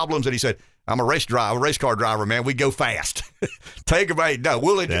having problems, and he said, I'm a race car driver, man. We go fast. Take a break. No,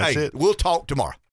 we'll talk tomorrow.